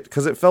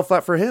it fell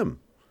flat for him.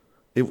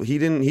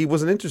 He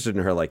wasn't interested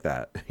in her like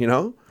that, you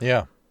know?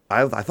 Yeah.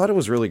 I thought it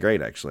was really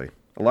great, actually.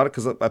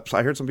 Because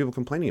I heard some people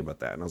complaining about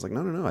that, and I was like,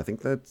 no. I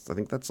think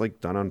that's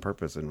like done on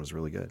purpose and was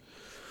really good.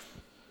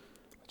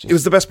 It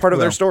was the best part of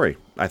their story,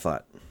 I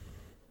thought.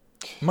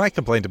 My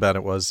complaint about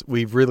it was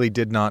we really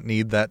did not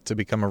need that to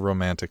become a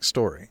romantic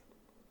story,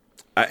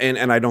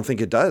 and I don't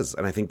think it does.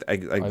 And I think I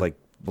like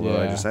what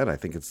I just said. I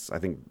think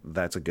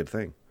that's a good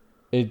thing.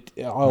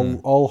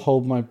 I'll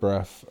hold my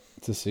breath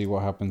to see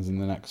what happens in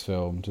the next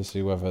film, to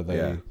see whether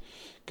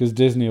because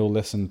Disney will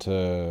listen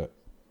to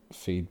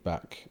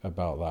feedback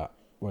about that,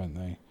 won't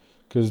they?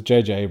 Because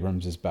J.J.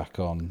 Abrams is back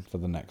on for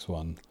the next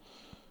one.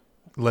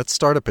 Let's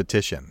start a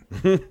petition.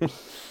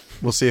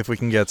 We'll see if we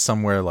can get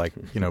somewhere like,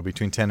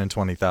 between 10 and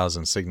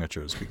 20,000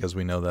 signatures, because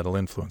we know that'll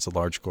influence a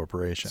large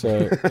corporation.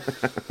 So,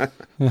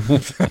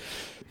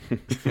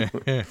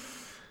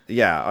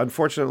 yeah,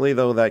 unfortunately,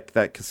 though,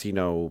 that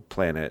casino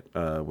planet,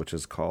 which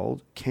is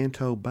called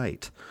Canto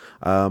Bight,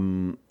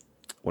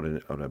 what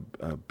a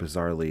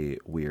bizarrely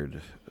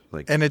weird...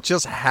 And it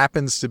just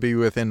happens to be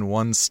within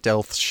one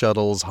stealth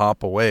shuttle's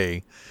hop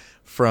away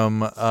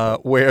from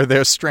where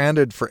they're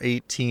stranded for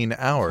 18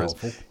 hours.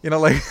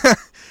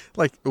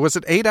 Like was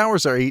it 8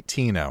 hours or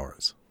 18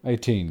 hours?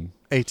 18.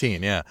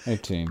 18, yeah.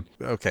 18.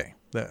 Okay.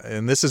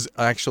 and this is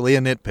actually a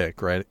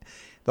nitpick, right?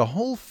 The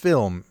whole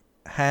film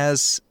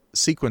has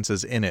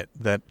sequences in it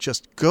that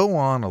just go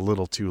on a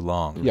little too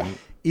long. Yeah.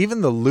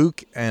 Even the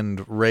Luke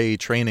and Rey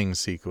training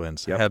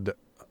sequence Yep. had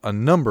a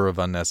number of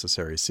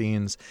unnecessary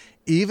scenes.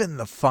 Even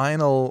the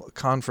final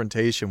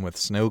confrontation with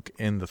Snoke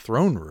in the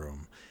throne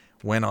room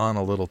went on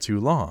a little too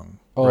long.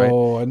 Right?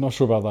 Oh, I'm not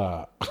sure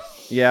about that.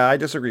 Yeah, I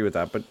disagree with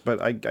that,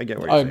 but I get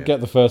what you're I saying.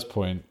 get the first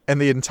point. And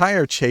the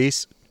entire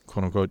chase,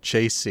 quote unquote,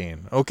 chase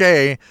scene.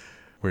 Okay,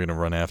 we're going to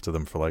run after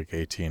them for like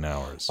 18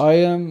 hours.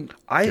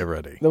 Get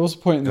ready. There was a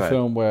point in Go the ahead.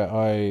 film where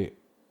I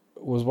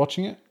was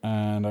watching it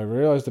and I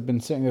realized I'd been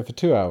sitting there for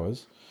 2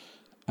 hours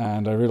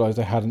and I realized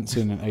I hadn't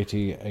seen an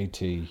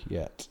AT-AT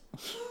yet.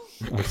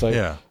 I was like,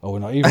 Yeah. oh, we're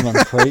not even on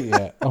crate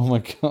yet. Oh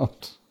my God.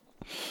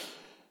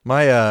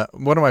 My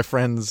one of my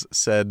friends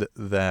said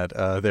that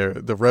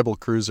the Rebel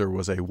cruiser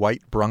was a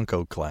white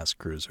Bronco class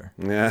cruiser.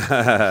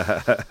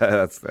 Yeah,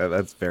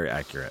 that's very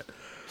accurate.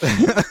 A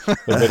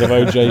bit of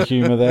OJ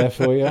humor there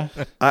for you.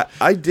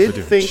 I did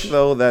think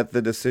though that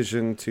the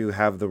decision to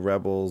have the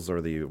rebels or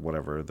the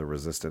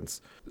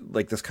resistance,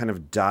 like this kind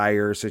of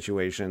dire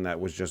situation that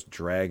was just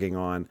dragging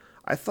on,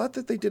 I thought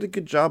that they did a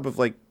good job of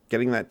like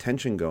getting that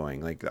tension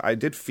going. Like I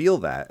did feel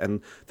that,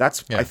 and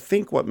that's I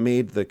think what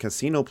made the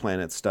Casino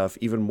Planet stuff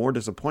even more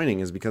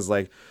disappointing is because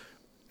like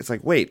it's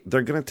like, wait,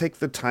 they're gonna take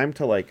the time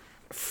to like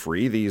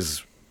free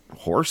these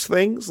horse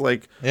things,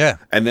 like,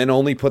 and then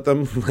only put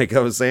them, like I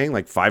was saying,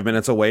 like 5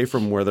 minutes away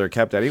from where they're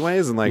kept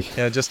anyways, and like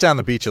just down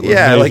the beach a little.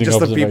 Yeah, bit. like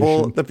just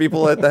Amazing the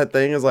people at that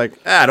thing is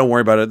like, don't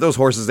worry about it. Those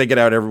horses, they get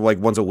out every like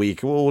once a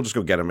week. We'll just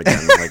go get them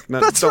again. Like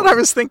That's what I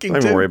was thinking.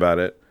 Don't even worry about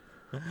it.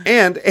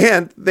 And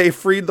they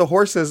freed the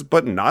horses,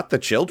 but not the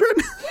children.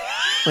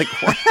 Like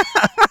what?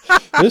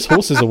 Those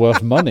horses are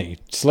worth money.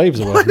 Slaves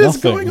are worth What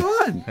is nothing. going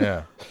on?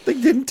 Yeah. They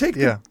didn't take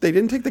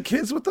the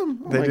kids with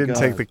them. They didn't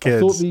take the I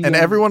thought kids. the, And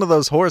every one of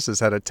those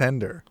horses had a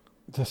tender.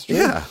 That's true.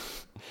 Yeah.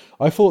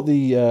 I thought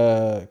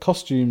the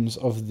costumes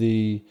of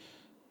the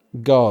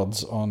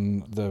guards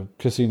on the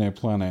Casino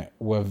Planet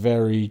were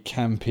very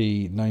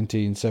campy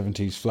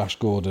 1970s Flash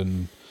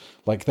Gordon.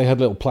 Like they had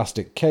little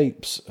plastic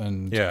capes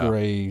and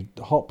grey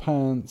hot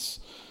pants.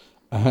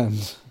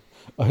 And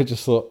I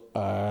just thought,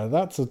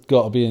 that's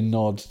got to be a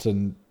nod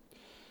to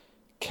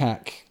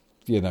CAC,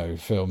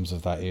 films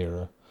of that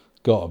era.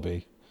 Got to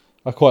be.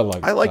 I quite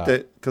liked I liked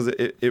it because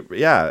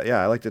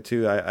I liked it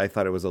too. I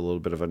thought it was a little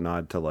bit of a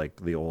nod to like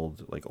the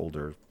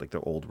older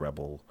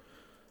Rebel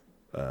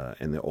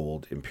and the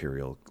old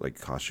Imperial like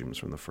costumes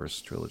from the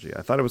first trilogy.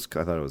 I thought it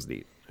was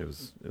neat. It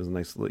was a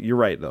nice. You're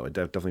right though. It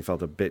definitely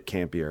felt a bit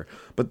campier,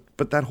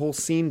 but that whole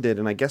scene did,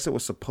 and I guess it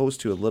was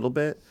supposed to a little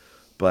bit,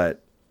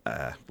 but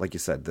like you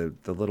said,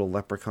 the little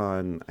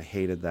leprechaun, I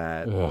hated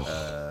that.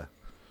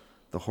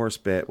 The horse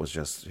bit was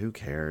just who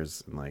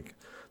cares, and like.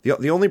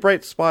 The only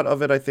bright spot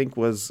of it, I think,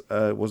 was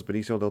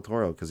Benicio del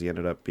Toro because he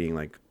ended up being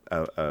like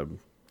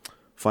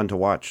fun to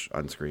watch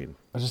on screen.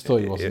 I just thought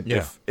he wasn't.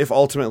 If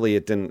ultimately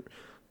it didn't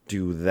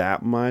do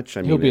that much,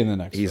 I mean, he'll be in the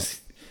next film.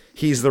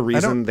 He's the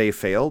reason they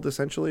failed,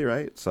 essentially,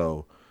 right?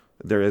 So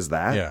there is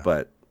that. Yeah.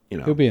 But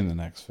he'll be in the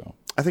next film.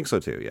 I think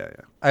so too. Yeah.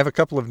 I have a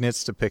couple of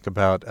nits to pick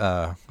about.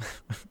 Well,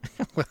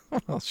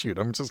 shoot,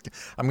 I'm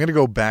going to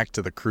go back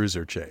to the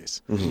cruiser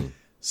chase. Mm-hmm.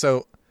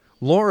 So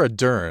Laura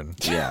Dern.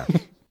 Yeah.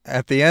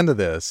 At the end of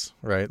this,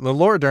 right?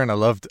 Laura Dern, I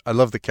loved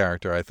the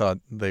character. I thought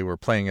they were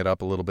playing it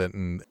up a little bit.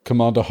 And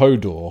Commander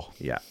Hodor.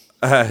 Yeah.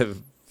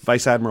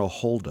 Vice Admiral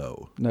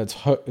Holdo. No, it's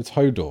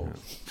Hodor.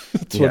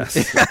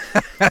 Yes.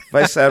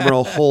 Vice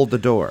Admiral Hold the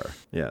Door.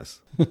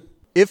 Yes.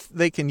 If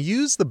they can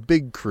use the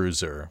big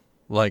cruiser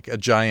like a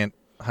giant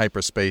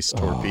hyperspace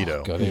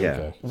torpedo, God, here we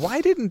go.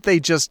 why didn't they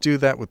just do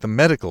that with the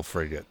medical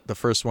frigate, the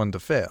first one to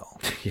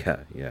fail? Yeah.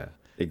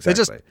 Exactly. They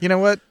just, you know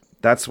what?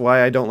 That's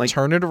why I don't like...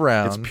 Turn it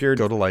around, it's pure,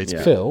 go to light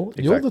speed. Phil,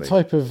 exactly. you're the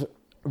type of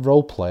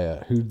role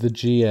player who the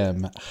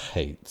GM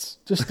hates.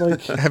 Just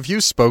like... Have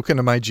you spoken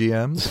to my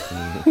GMs?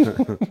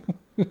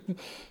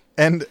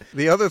 And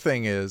the other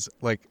thing is,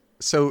 like,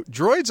 so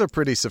droids are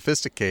pretty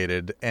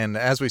sophisticated, and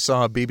as we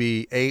saw,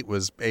 BB-8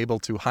 was able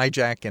to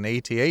hijack an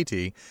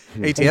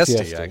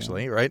ATST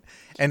actually, right?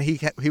 And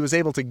he was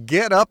able to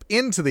get up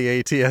into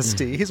the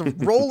ATST. He's a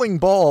rolling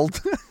bald,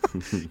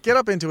 get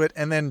up into it,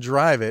 and then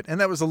drive it. And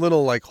that was a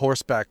little like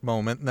horseback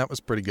moment, and that was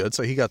pretty good.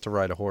 So he got to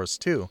ride a horse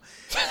too.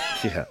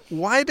 Yeah.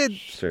 Why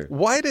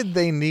did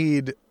they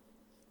need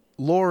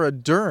Laura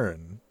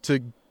Dern to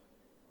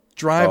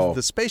drive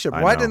the spaceship?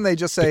 Why didn't they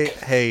just say,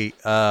 "Hey,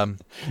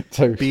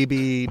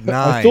 BB-9,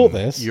 I thought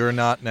this. You're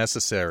not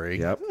necessary."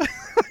 Yep.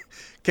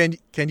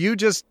 Can you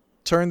just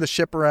turn the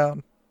ship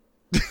around?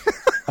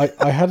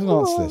 I had an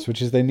answer to this,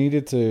 which is they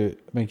needed to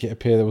make it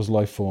appear there was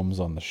life forms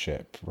on the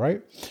ship,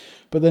 right?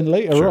 But then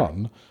later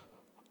on,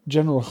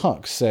 General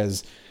Hux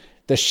says,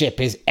 "The ship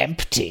is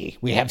empty.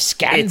 We have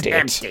scanned it."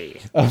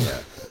 Empty.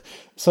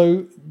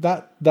 So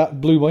that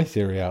blew my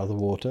theory out of the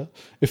water.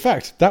 In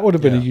fact, that would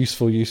have been a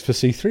useful use for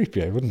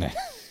C-3PO, wouldn't it?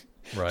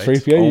 Right.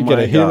 3PO, you get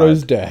a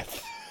hero's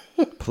death.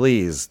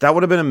 Please. That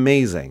would have been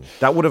amazing.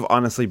 That would have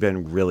honestly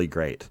been really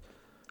great.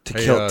 to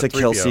kill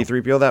 3PO.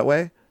 C-3PO that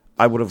way,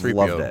 I would have 3PO.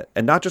 loved it.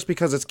 And not just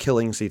because it's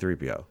killing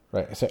C-3PO.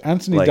 Right. So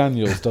Anthony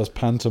Daniels does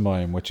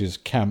pantomime, which is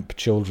camp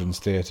children's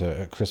theatre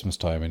at Christmas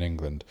time in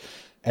England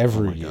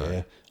every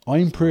year.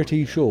 I'm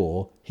pretty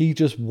sure he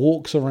just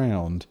walks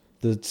around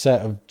the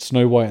set of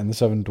Snow White and the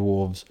Seven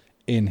Dwarves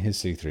in his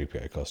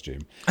C-3PO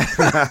costume.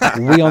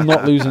 We are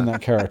not losing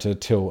that character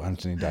till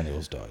Anthony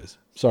Daniels dies.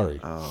 Sorry.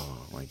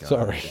 Oh my god.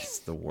 Sorry. It's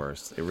the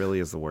worst. It really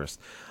is the worst.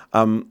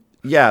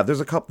 Yeah, there's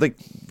a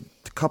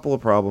couple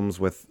of problems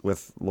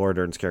with Laura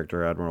Dern's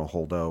character, Admiral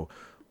Holdo.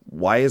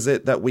 Why is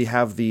it that we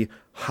have the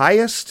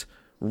highest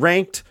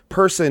ranked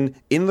person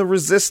in the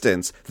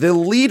Resistance, the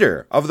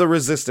leader of the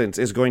Resistance,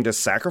 is going to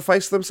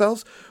sacrifice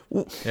themselves?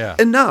 Yeah.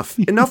 Enough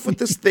with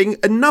this thing.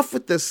 Enough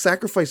with this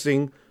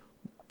sacrificing.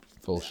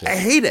 Bullshit. I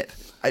hate it.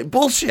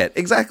 Bullshit.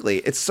 Exactly.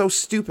 It's so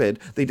stupid.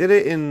 They did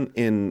it in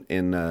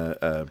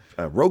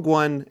Rogue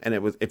One,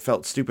 and it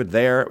felt stupid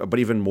there, but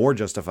even more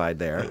justified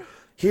there.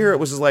 Here it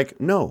was just like,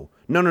 no.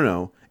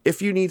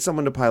 If you need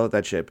someone to pilot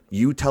that ship,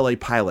 you tell a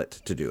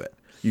pilot to do it.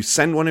 You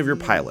send one of your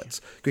pilots,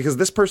 because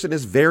this person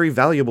is very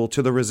valuable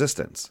to the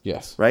Resistance.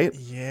 Yes. Right?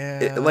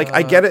 Yeah.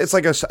 I get it. It's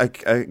like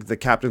the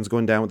captain's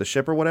going down with the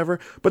ship or whatever.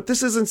 But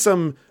this isn't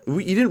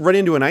you didn't run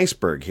into an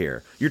iceberg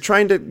here. You're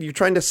trying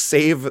to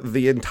save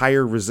the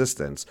entire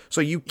Resistance. So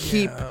you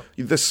keep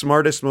the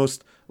smartest,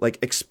 most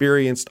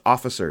experienced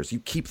officers. You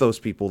keep those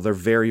people. They're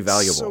very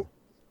valuable.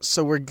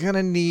 So we're going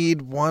to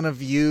need one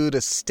of you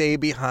to stay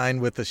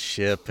behind with the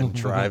ship and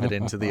drive it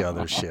into the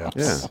other ships.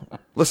 Yeah.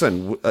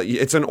 Listen,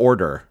 it's an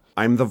order.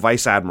 I'm the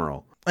vice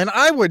admiral. And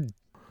I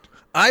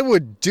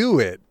would do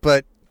it,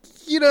 but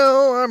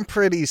I'm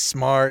pretty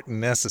smart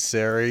and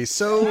necessary.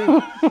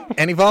 So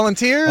any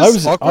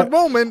volunteers? Awkward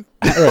moment.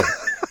 All right.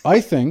 I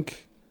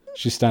think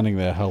she's standing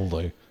there,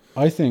 Holdo.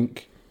 I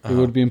think it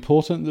would be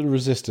important that the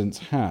Resistance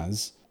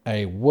has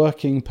a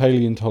working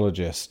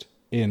paleontologist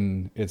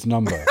in its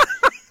number.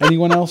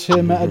 Anyone else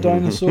here met a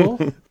dinosaur?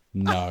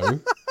 No.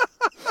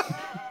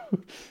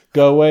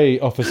 Go away,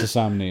 Officer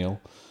Sam Neill.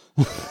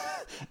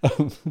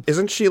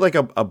 Isn't she like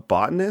a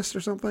botanist or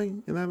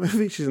something in that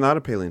movie? She's not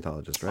a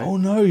paleontologist, right? Oh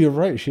no, you're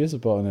right. She is a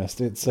botanist.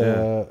 It's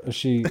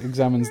she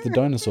examines the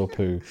dinosaur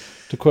poo.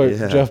 To quote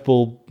Jeff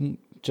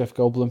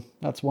Goldblum,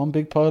 that's one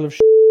big pile of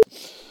shit.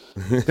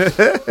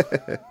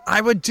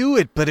 I would do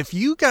it, but if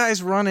you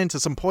guys run into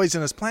some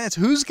poisonous plants,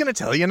 who's going to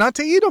tell you not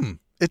to eat them?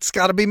 It's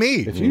got to be me.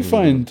 If you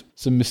find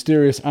some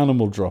mysterious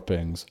animal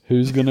droppings,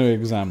 who's going to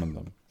examine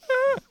them?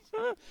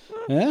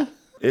 Yeah?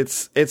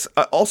 It's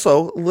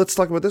also, let's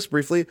talk about this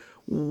briefly.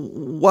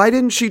 Why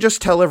didn't she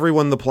just tell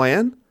everyone the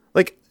plan?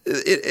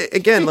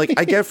 Again,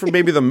 I get from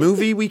maybe the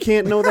movie we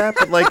can't know that,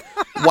 but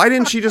why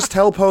didn't she just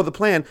tell Poe the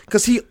plan?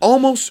 Because he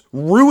almost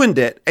ruined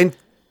it and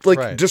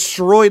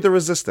destroyed the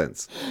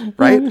Resistance,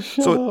 right?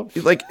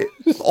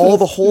 All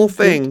the whole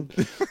thing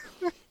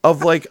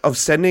of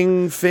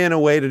sending Finn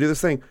away to do this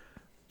thing,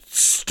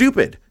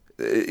 stupid.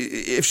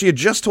 If she had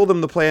just told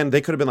them the plan,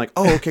 they could have been like,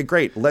 "Oh, okay,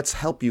 great. Let's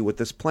help you with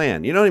this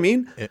plan." You know what I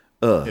mean?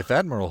 If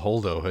Admiral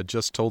Holdo had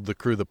just told the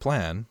crew the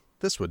plan,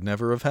 this would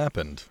never have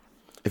happened.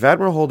 If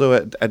Admiral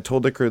Holdo had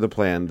told the crew the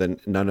plan, then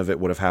none of it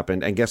would have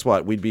happened. And guess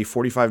what? We'd be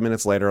 45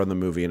 minutes later on the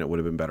movie, and it would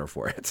have been better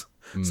for it.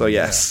 So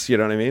yes, you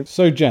know what I mean?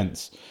 So,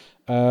 gents,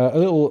 a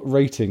little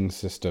rating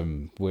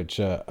system, which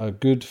a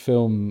good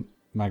film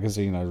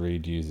magazine I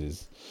read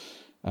uses.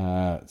 So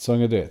I'm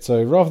going to do it.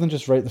 So rather than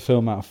just rate the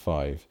film out of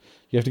 5,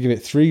 you have to give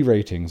it 3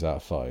 ratings out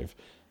of 5.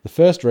 The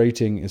first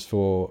rating is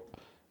for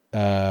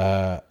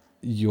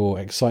your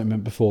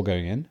excitement before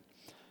going in.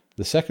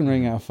 The second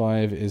rating out of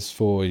 5 is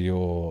for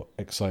your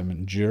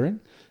excitement during.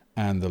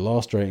 And the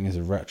last rating is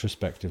a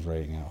retrospective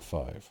rating out of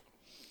 5.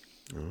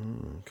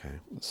 Okay.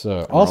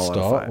 So I'll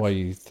start while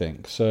you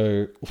think.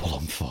 So,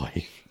 I'm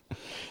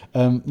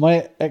 5.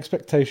 My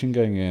expectation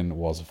going in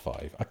was a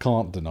 5. I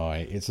can't deny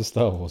it's a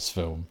Star Wars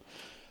film.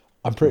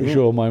 I'm pretty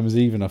sure mine was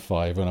even a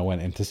 5 when I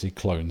went in to see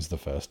Clones the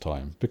first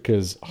time,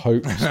 because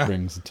hope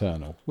springs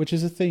eternal, which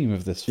is a theme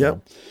of this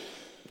film. Yep,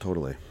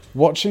 totally.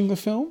 Watching the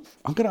film,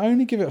 I'm going to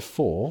only give it a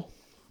 4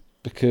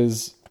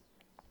 because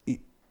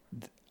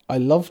I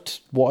loved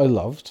what I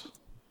loved,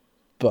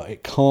 but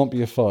it can't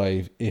be a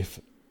 5 if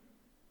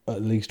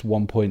at least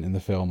one point in the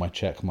film I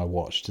check my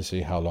watch to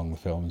see how long the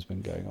film has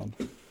been going on.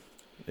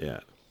 Yeah.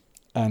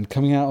 And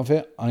coming out of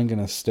it, I'm going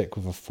to stick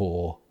with a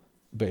 4.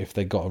 But if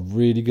they got a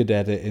really good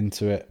edit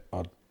into it,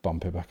 I'd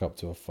bump it back up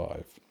to a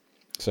 5.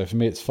 So for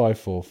me, it's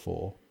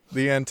 5-4-4.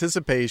 The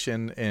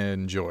anticipation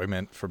and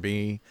enjoyment for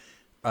me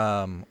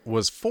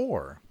was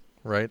 4,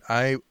 right?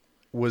 I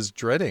was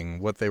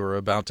dreading what they were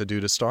about to do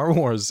to Star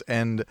Wars,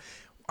 and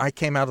I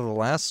came out of the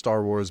last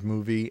Star Wars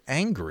movie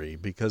angry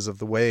because of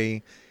the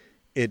way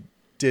it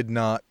did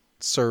not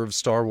serve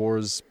Star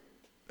Wars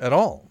at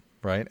all,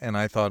 right? And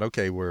I thought,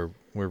 okay, we're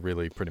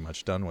really pretty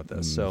much done with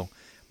this. So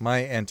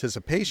my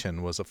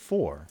anticipation was a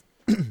 4.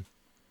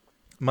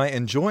 My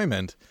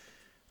enjoyment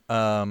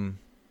of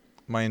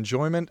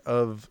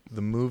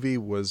the movie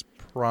was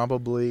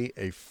probably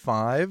a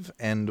 5,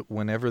 and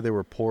whenever there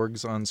were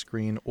porgs on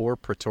screen or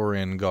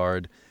Praetorian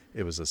Guard,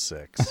 it was a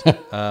 6.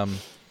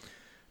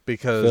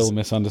 because Phil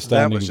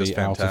misunderstanding that was just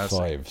the out of fantastic.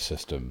 5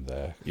 system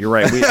there. You're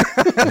right.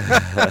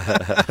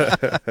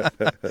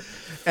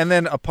 And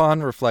then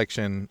upon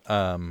reflection,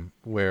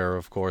 where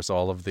of course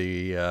all of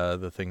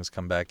the things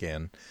come back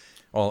in,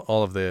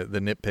 all of the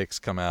nitpicks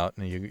come out,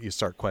 and you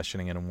start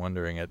questioning it and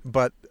wondering it.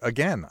 But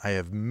again, I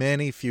have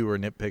many fewer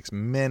nitpicks,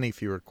 many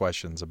fewer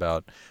questions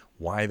about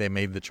why they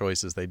made the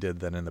choices they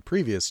did than in the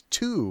previous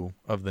 2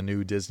 of the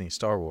new Disney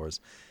Star Wars.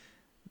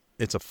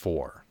 It's a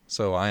 4.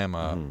 So I am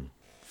a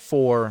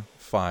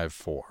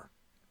 4-5-4.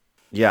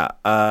 Yeah,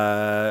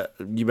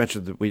 you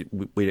mentioned that we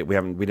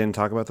didn't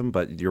talk about them,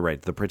 but you're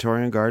right. The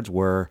Praetorian Guards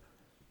were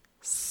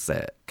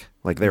sick.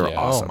 Like, they were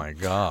awesome. Oh my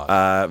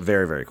god.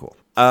 Very, very cool.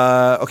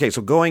 Okay,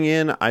 so going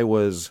in, I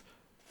was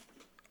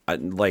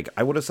like,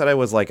 I would have said I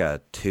was like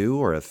a 2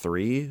 or a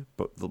 3,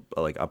 but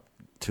like up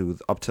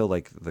till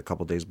like the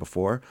couple days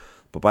before.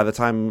 But by the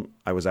time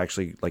I was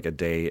actually like a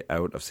day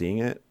out of seeing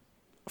it,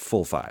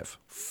 full 5,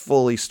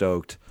 fully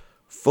stoked,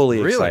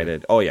 fully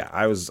excited. Oh yeah,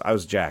 I was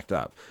jacked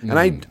up,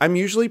 and I'm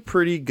usually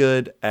pretty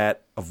good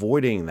at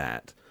avoiding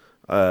that.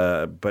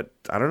 But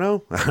I don't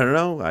know.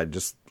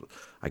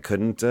 I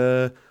couldn't.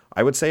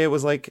 I would say it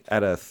was like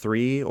at a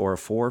 3 or a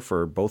 4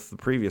 for both the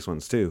previous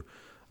ones too.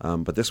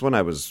 But this one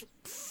I was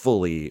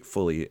fully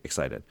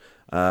excited.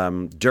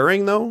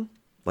 During though,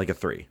 like a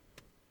 3.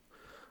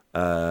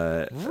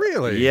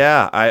 Really?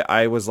 Yeah,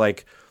 I was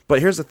like, but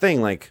here's the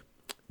thing, like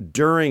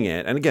during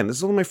it, and again, this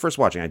is only my first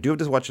watching. I do have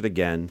to watch it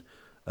again.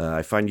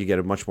 I find you get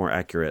a much more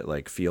accurate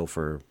like feel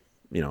for,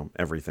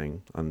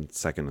 everything on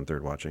second and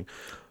third watching.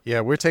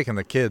 Yeah, we're taking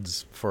the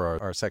kids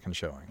for our second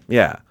showing.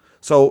 Yeah.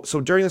 So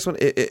during this one,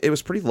 it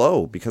was pretty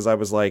low because I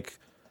was like,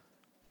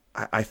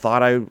 I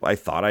thought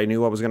I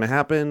knew what was going to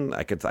happen.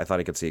 I thought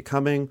I could see it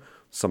coming.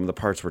 Some of the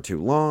parts were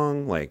too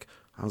long. Like,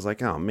 I was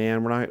like, oh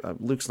man,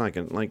 Luke's not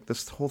going to, like,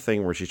 this whole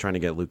thing where she's trying to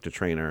get Luke to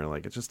train her,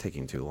 like, it's just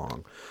taking too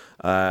long.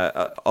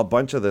 A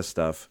bunch of this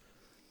stuff.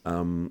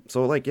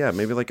 So like, yeah,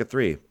 maybe like a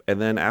 3. And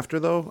then after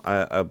though,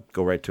 I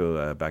go right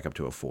to back up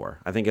to a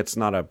 4. I think it's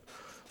not a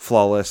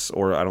flawless,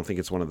 or I don't think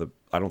it's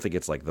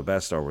like the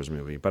best Star Wars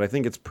movie, but I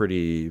think it's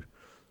pretty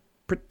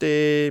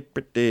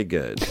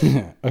good.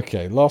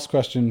 Okay, last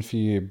question for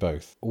you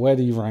both. Where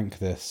do you rank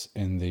this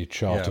in the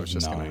chart of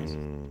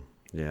 9?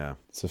 Yeah.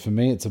 So for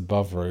me, it's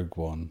above Rogue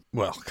One.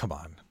 Well, come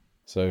on.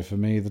 So for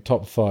me, the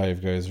top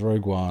 5 goes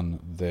Rogue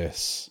One,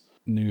 this,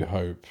 New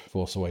Hope,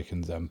 Force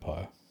Awakens,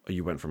 Empire.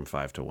 You went from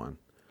 5 to 1.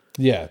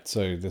 Yeah,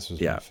 so this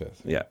was my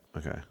 5th. Yeah,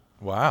 okay.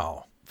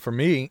 Wow. For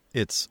me,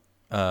 it's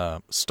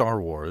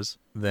Star Wars,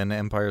 then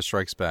Empire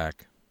Strikes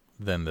Back,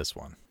 then this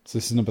one. So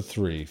this is number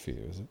 3 for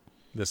you, is it?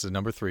 This is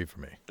number 3 for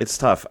me. It's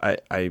tough.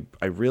 I've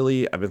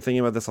been thinking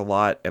about this a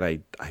lot, and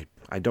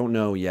I don't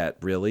know yet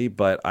really,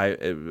 but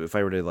if I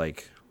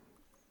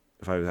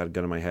had a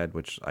gun in my head,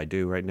 which I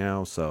do right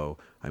now, so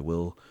I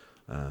will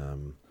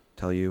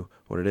tell you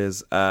what it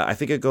is. I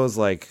think it goes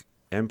like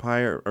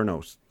Empire, or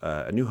no,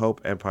 A New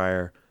Hope,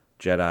 Empire,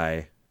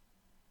 Jedi.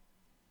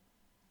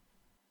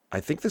 I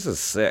think this is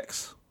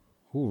 6.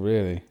 Oh,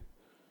 really?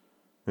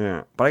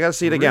 Yeah, but I got to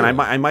see it again. Really?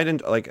 I might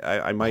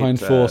Behind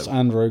Force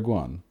and Rogue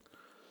One.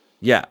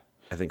 Yeah,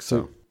 I think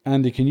so.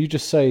 Andy, can you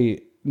just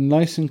say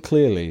nice and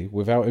clearly,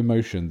 without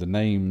emotion, the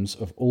names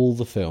of all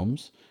the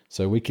films,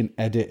 so we can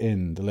edit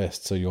in the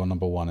list? So your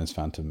number 1 is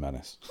Phantom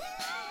Menace.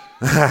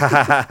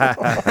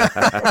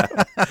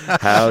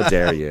 How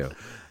dare you?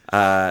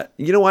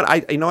 You know what?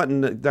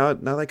 Now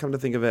that I come to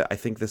think of it, I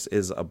think this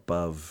is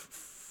above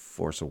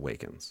Force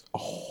Awakens.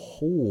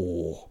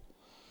 Oh,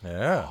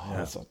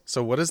 yeah.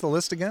 So what is the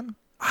list again?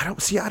 I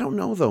don't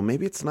know though.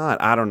 Maybe it's not.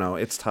 I don't know.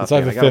 It's tough. It's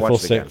either I gotta 5th or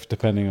watch it again. 6th,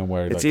 depending on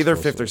where it's either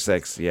 5th or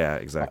 6th. Yeah,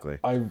 exactly.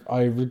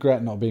 I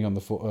regret not being on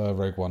the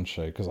Rogue One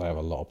show because I have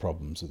a lot of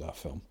problems with that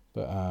film.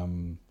 But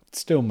it's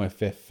still my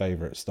 5th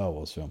favorite Star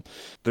Wars film.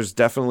 There's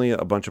definitely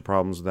a bunch of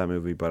problems with that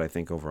movie, but I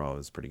think overall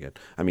it's pretty good.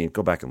 I mean,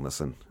 go back and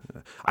listen.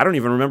 I don't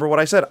even remember what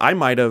I said. I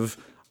might have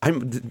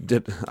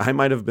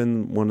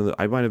been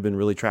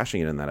really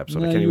trashing it in that episode.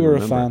 No, I can't you even were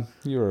remember. a fan.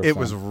 You were a fan. It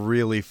was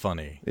really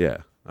funny. Yeah.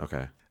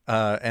 Okay.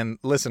 And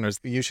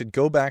listeners, you should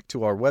go back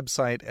to our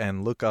website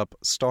and look up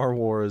Star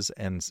Wars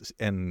and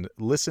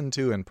listen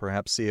to, and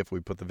perhaps see if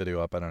we put the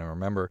video up. I don't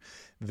remember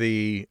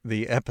the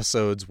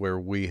episodes where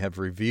we have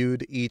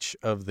reviewed each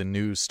of the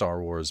new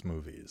Star Wars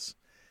movies.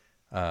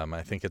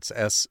 I think it's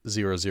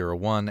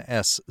S001,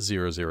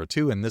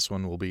 S002, and this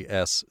one will be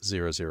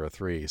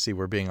S003. See,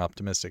 we're being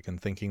optimistic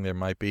and thinking there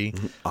might be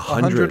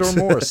 100 or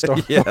more Star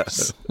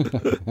Wars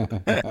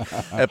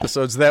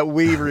episodes that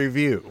we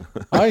review.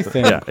 I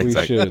think exactly.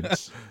 we should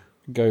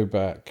go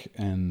back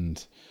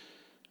and,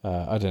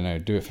 I don't know,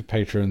 do it for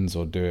patrons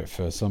or do it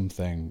for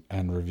something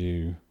and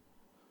review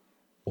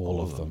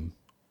all of them.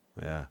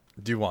 Yeah.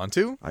 Do you want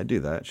to? I'd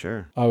do that,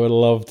 sure. I would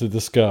love to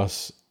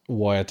discuss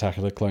why Attack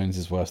of the Clones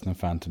is worse than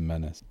Phantom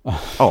Menace.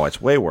 Oh,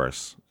 it's way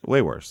worse.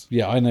 Way worse.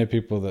 Yeah, I know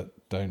people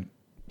that don't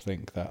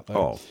think that,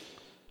 though. Oh.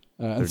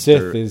 And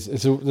Sith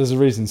there's a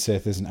reason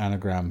Sith is an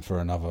anagram for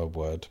another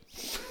word.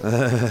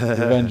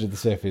 Revenge of the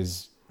Sith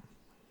is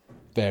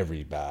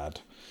very bad.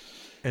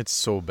 It's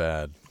so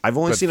bad. I've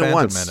only But seen it Phantom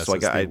once, Menace so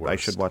is the I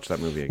worst. should watch that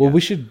movie again. Well,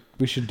 we should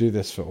do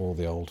this for all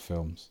the old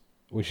films.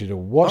 We should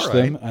watch All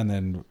right. them and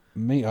then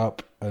meet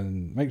up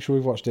and make sure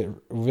we've watched it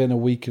within a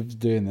week of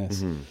doing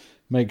this.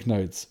 Make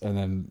notes and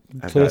then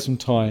clear some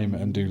time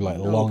and do like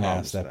long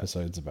ass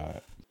episodes about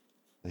it.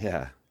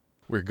 Yeah.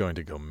 We're going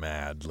to go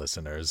mad,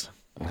 listeners.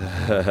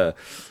 I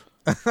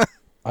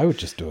would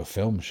just do a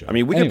film show. I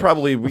mean, we could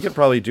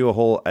probably do a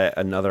whole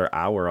another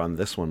hour on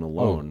this one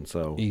alone.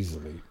 So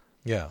easily.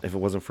 Yeah. if it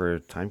wasn't for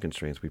time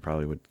constraints, we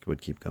probably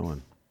would keep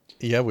going.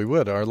 Yeah, we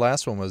would. Our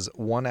last one was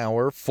 1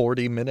 hour,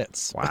 40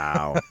 minutes.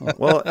 Wow.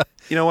 Well,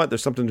 you know what?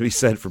 There's something to be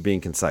said for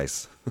being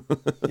concise.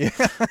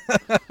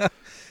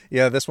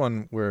 Yeah, this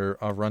one,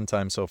 our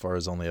runtime so far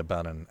is only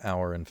about an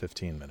hour and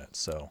 15 minutes.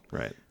 So,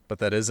 Right. but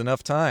that is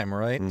enough time,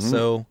 right?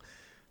 So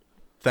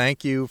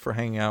thank you for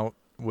hanging out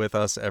with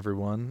us,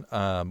 everyone.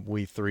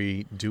 We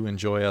three do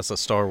enjoy us a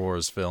Star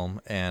Wars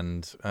film,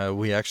 and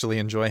we actually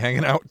enjoy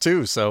hanging out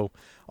too. So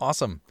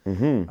awesome.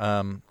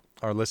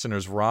 Our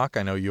listeners rock.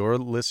 I know your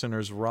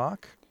listeners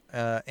rock.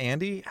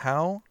 Andy,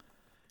 how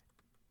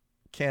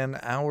can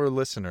our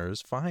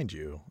listeners find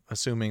you,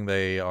 assuming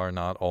they are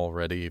not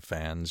already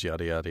fans,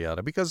 yada, yada,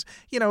 yada? Because,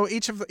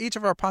 each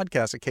of our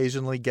podcasts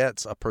occasionally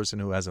gets a person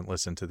who hasn't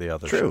listened to the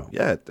other True. show.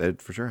 Yeah,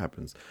 it for sure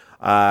happens.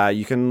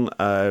 You can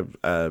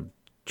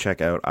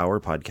check out our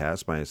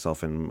podcast,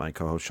 myself and my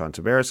co-host Sean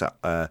Tabaris,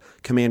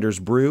 Commander's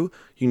Brew.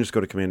 You can just go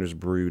to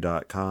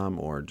commandersbrew.com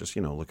or just,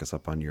 look us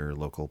up on your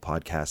local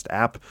podcast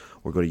app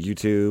or go to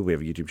YouTube. We have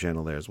a YouTube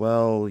channel there as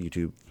well,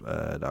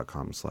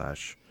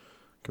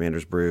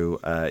 youtube.com/Commander's Brew.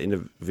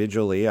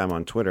 Individually, I'm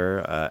on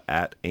Twitter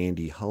at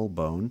Andy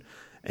Hullbone.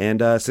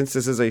 And since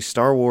this is a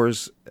Star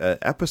Wars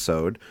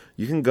episode,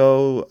 you can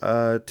go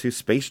to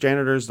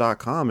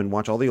spacejanitors.com and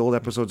watch all the old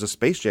episodes of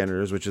Space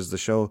Janitors, which is the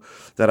show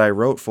that I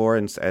wrote for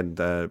and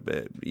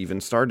even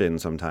starred in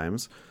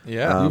sometimes.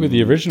 Yeah. You were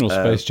the original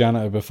Space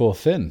Janitor before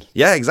Finn.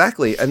 Yeah,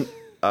 exactly. And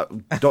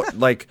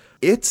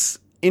it's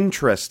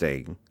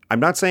interesting. I'm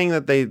not saying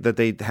that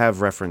they have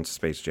referenced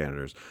Space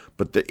Janitors,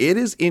 but it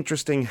is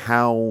interesting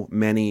how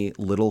many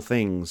little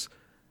things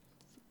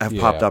have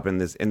popped up in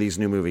these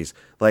new movies.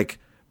 Like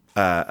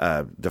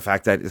the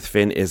fact that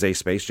Finn is a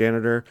space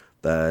janitor,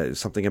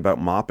 something about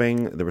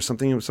mopping. There was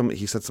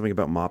he said something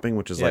about mopping,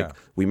 which is like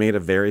we made a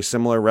very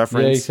similar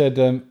reference. Yeah, he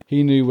said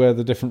he knew where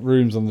the different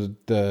rooms on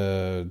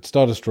the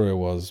Star Destroyer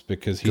was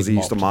because he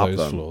used to mop those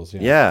them. floors.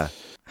 Yeah.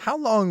 How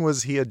long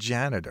was he a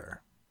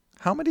janitor?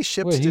 How many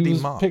ships Well, did he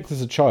was mop? picked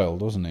as a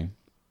child, wasn't he?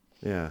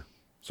 Yeah.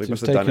 So he So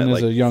must he have was done taken it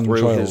as a young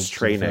through child his to the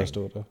training. First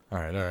Order. All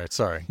right.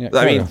 Sorry. Yeah, I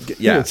fair mean, enough.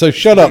 yeah. So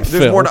shut up,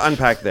 There's Phil. more to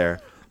unpack there.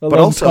 A But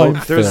long also,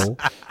 time, there's, Phil.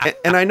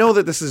 and I know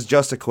that this is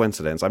just a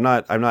coincidence. I'm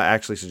not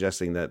actually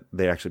suggesting that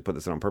they actually put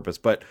this in on purpose.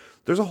 But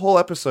there's a whole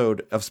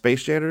episode of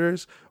Space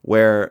Janitors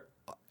where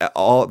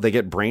they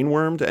get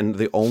brainwormed, and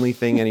the only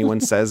thing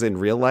anyone says in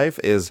real life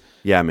is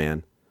 "Yeah,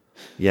 man,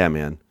 yeah,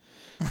 man,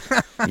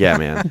 yeah,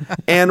 man."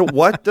 And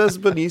what does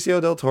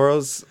Benicio del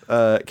Toro's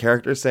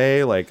character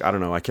say? Like, I don't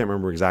know. I can't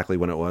remember exactly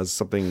when it was.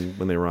 Something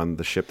when they were on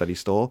the ship that he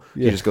stole.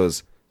 Yeah. He just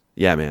goes,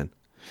 "Yeah, man."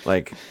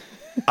 Like.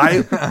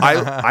 I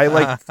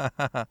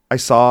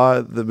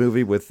saw the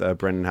movie with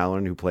Brendan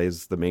Halloran, who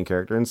plays the main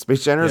character in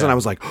Space Janitors, and I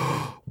was like,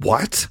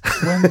 "What?"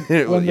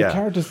 When the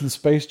characters in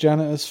Space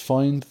Janitors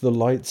find the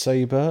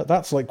lightsaber,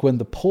 that's like when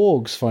the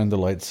Porgs find the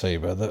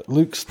lightsaber that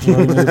Luke's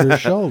thrown over his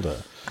shoulder.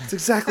 It's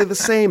exactly the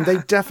same. They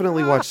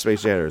definitely watch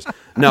Space Janitors.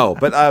 No,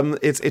 but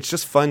it's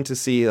just fun to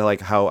see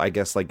like how I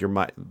guess like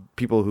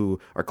people who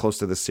are close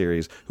to this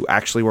series who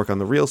actually work on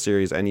the real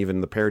series and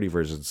even the parody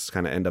versions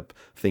kind of end up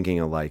thinking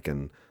alike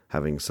and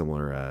having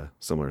similar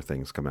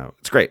things come out.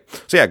 It's great.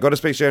 So yeah, go to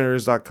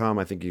spacejanitors.com.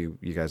 I think you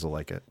guys will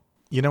like it.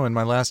 In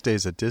my last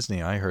days at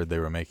Disney, I heard they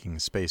were making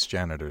Space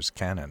Janitors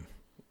canon.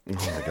 Oh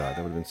my god,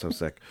 that would have been so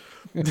sick.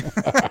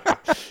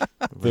 That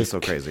would be so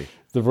crazy.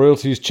 The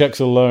royalties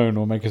checks alone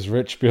will make us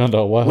rich beyond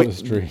our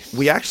wildest dreams.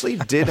 We actually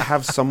did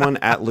have someone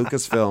at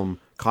Lucasfilm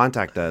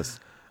contact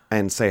us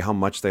and say how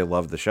much they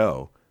loved the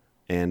show,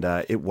 and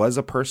it was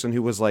a person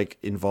who was like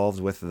involved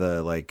with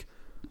the like.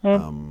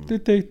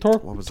 Did they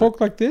talk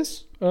like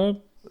this? I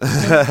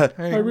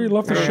really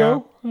love the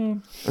show.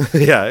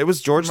 Yeah, it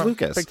was George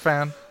Lucas. Big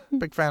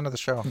fan of the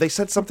show. They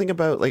said something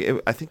about like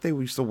I think they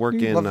used to work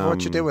in Love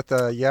what you did with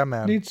Yeah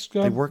Man.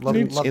 they worked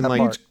in love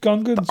like that the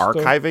Gungan stuff.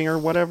 archiving or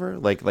whatever,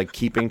 like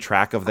keeping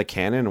track of the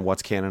canon and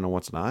what's canon and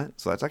what's not.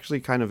 So that's actually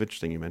kind of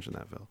interesting. You mentioned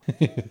that, Phil.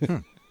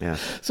 Yeah.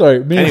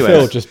 Sorry, me Anyways. and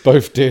Phil just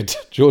both did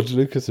George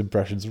Lucas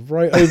impressions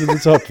right over the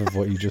top of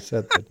what you just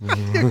said.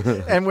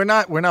 And we're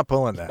not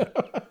pulling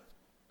that.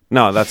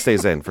 No, that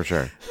stays in for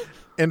sure.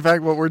 In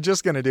fact, what we're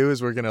just gonna do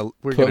is we're gonna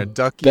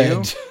duck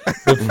Bend.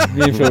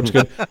 Me and Phil just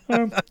go,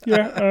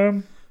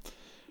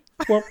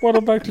 what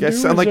I'd like to You do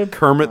guys sound is like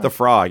Kermit the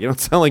Frog. You don't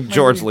sound like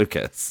George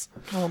Lucas.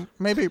 Well,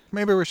 maybe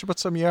we should put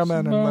some Yeah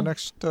Man in the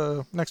next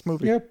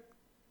movie.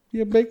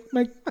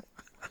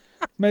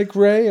 make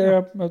Ray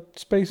a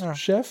space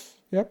chef.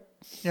 Yep.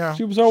 Yeah,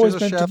 She was always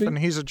she's a meant to chef be. and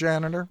he's a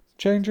janitor.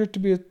 Change her to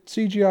be a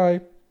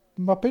CGI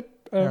Muppet.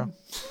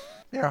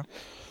 Yeah.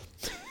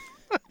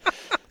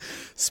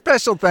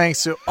 Special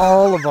thanks to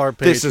all of our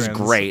patrons. This is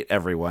great,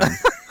 everyone.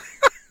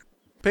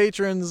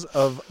 Patrons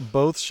of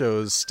both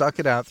shows stuck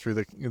it out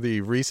through the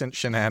recent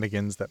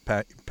shenanigans that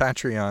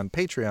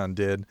Patreon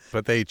did,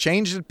 but they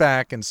changed it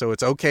back, and so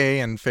it's okay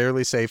and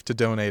fairly safe to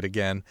donate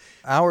again.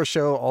 Our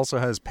show also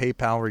has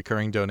PayPal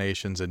recurring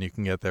donations, and you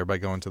can get there by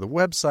going to the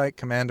website,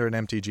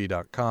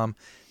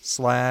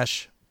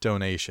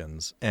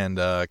 commanderandmtg.com/donations, and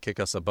kick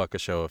us $1 a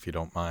show if you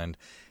don't mind.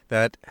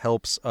 That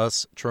helps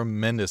us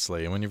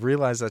tremendously. And when you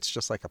realize that's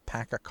just like a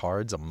pack of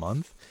cards a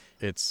month,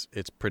 it's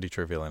pretty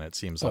trivial, and it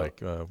seems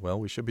like,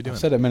 we should be doing it.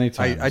 I've said it many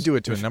times. I do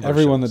it to a number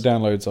everyone of shows. that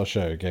downloads our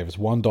show gave us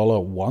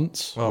 $1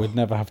 once, we'd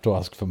never have to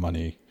ask for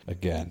money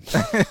again.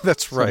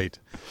 That's right.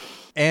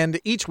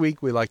 And each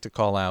week we like to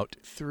call out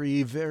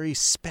 3 very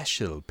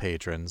special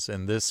patrons.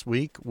 And this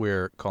week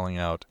we're calling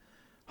out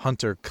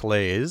Hunter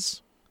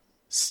Clays,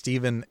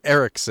 Steven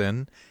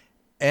Erickson,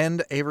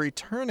 and a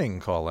returning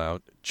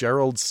call-out,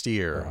 Gerald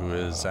Steer, who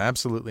is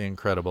absolutely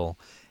incredible.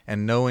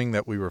 And knowing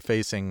that we were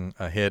facing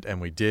a hit, and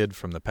we did,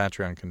 from the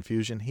Patreon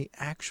confusion, he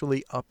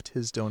actually upped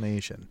his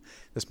donation.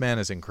 This man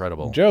is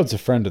incredible. Gerald's a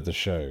friend of the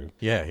show.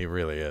 Yeah, he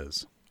really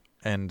is.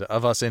 And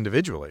of us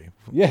individually.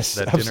 Yes,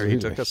 that absolutely. dinner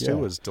he took us to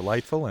was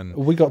delightful. And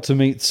we got to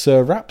meet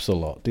Sir Raps a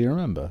lot. Do you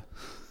remember?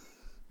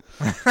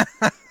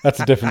 That's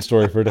a different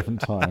story for a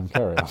different time.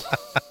 Carry on.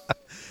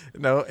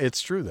 No,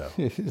 it's true, though.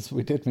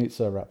 We did meet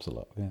Sir Raps a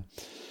lot, yeah.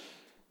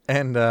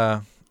 And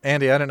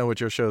Andy, I don't know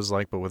what your show's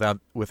like, but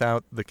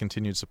without the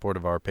continued support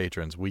of our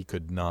patrons, we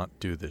could not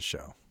do this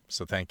show.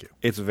 So thank you.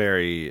 It's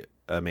very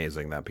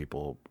amazing that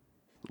people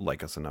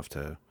like us enough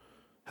to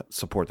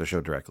support the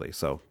show directly.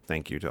 So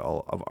thank you to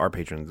all of our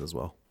patrons as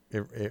well.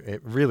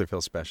 It really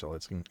feels special.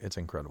 It's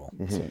incredible.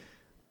 Mm-hmm.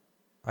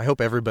 I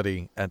hope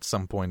everybody at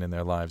some point in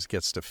their lives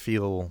gets to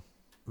feel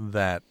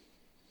that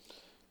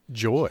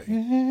joy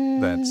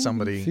that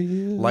somebody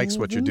likes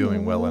what you're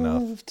doing well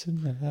enough.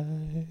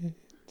 Tonight.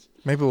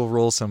 Maybe we'll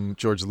roll some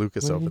George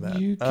Lucas over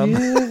that. You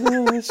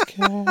give us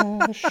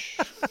cash.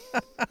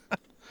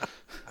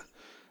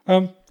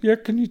 Yeah,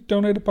 can you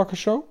donate $1 a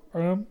show?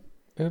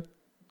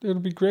 It'll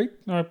be great.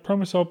 I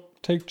promise I'll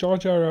take Jar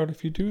Jar out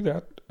if you do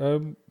that.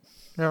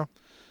 Yeah.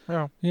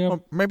 Yeah.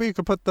 Well, maybe you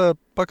could put the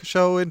 $1 a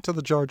show into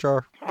the Jar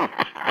Jar.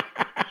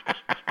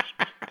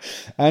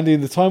 Andy,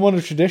 in the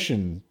time-honored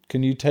tradition,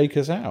 can you take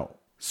us out?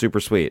 Super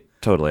sweet.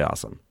 Totally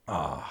awesome.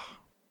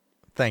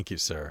 Thank you,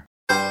 sir.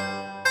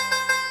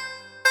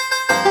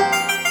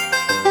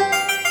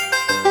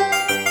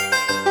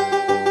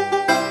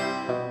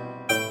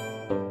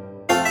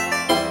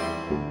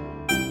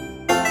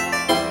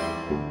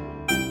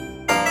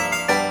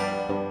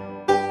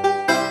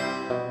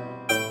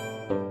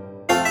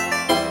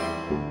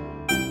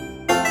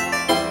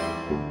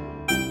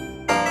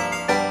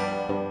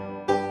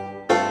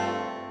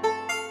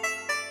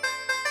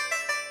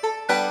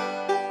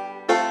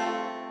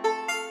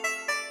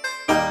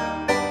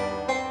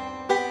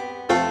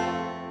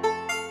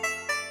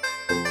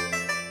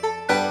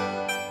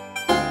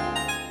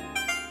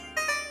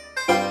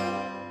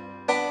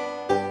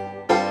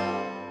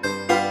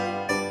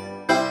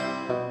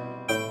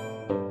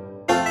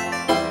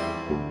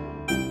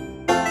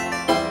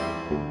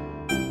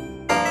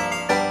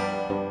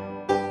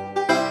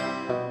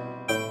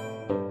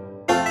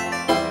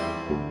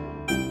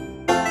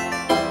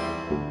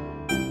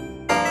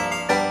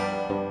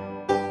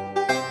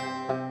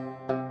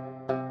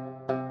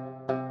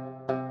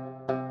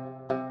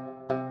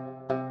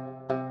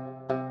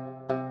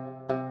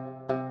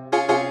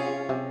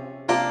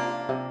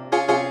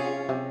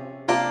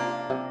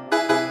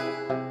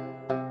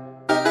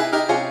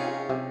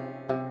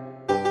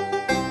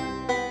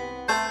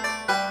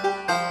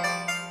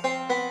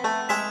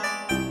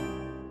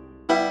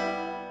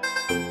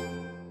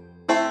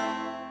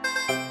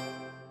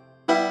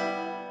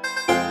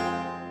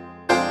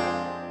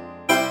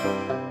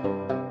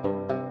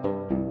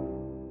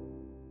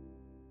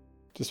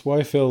 Just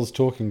while Phil's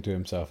talking to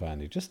himself,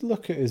 Andy, just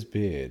look at his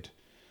beard.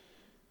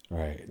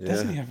 Right. Yeah.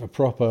 Doesn't he have a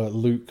proper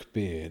Luke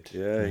beard?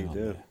 Yeah, he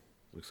did.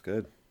 Looks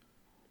good.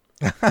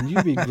 Can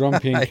you be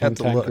grumpy and I had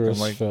to look. I'm cantankerous,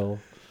 like, Phil?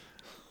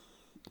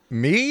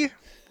 Me?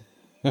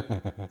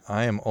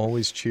 I am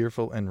always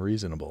cheerful and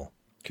reasonable.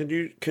 Can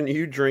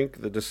you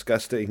drink the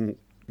disgusting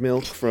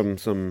milk from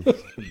some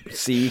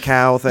sea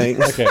cow things?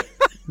 Okay.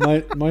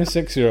 My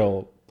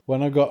 6-year-old,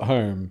 when I got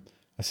home,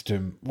 I said to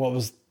him, what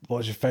was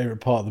your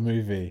favourite part of the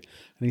movie?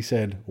 And he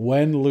said,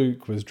 when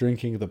Luke was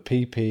drinking the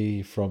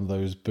pee-pee from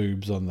those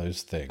boobs on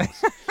those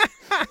things.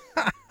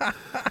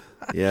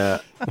 Yeah.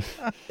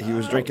 He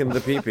was drinking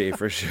the pee-pee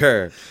for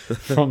sure.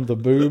 From the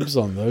boobs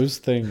on those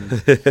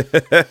things.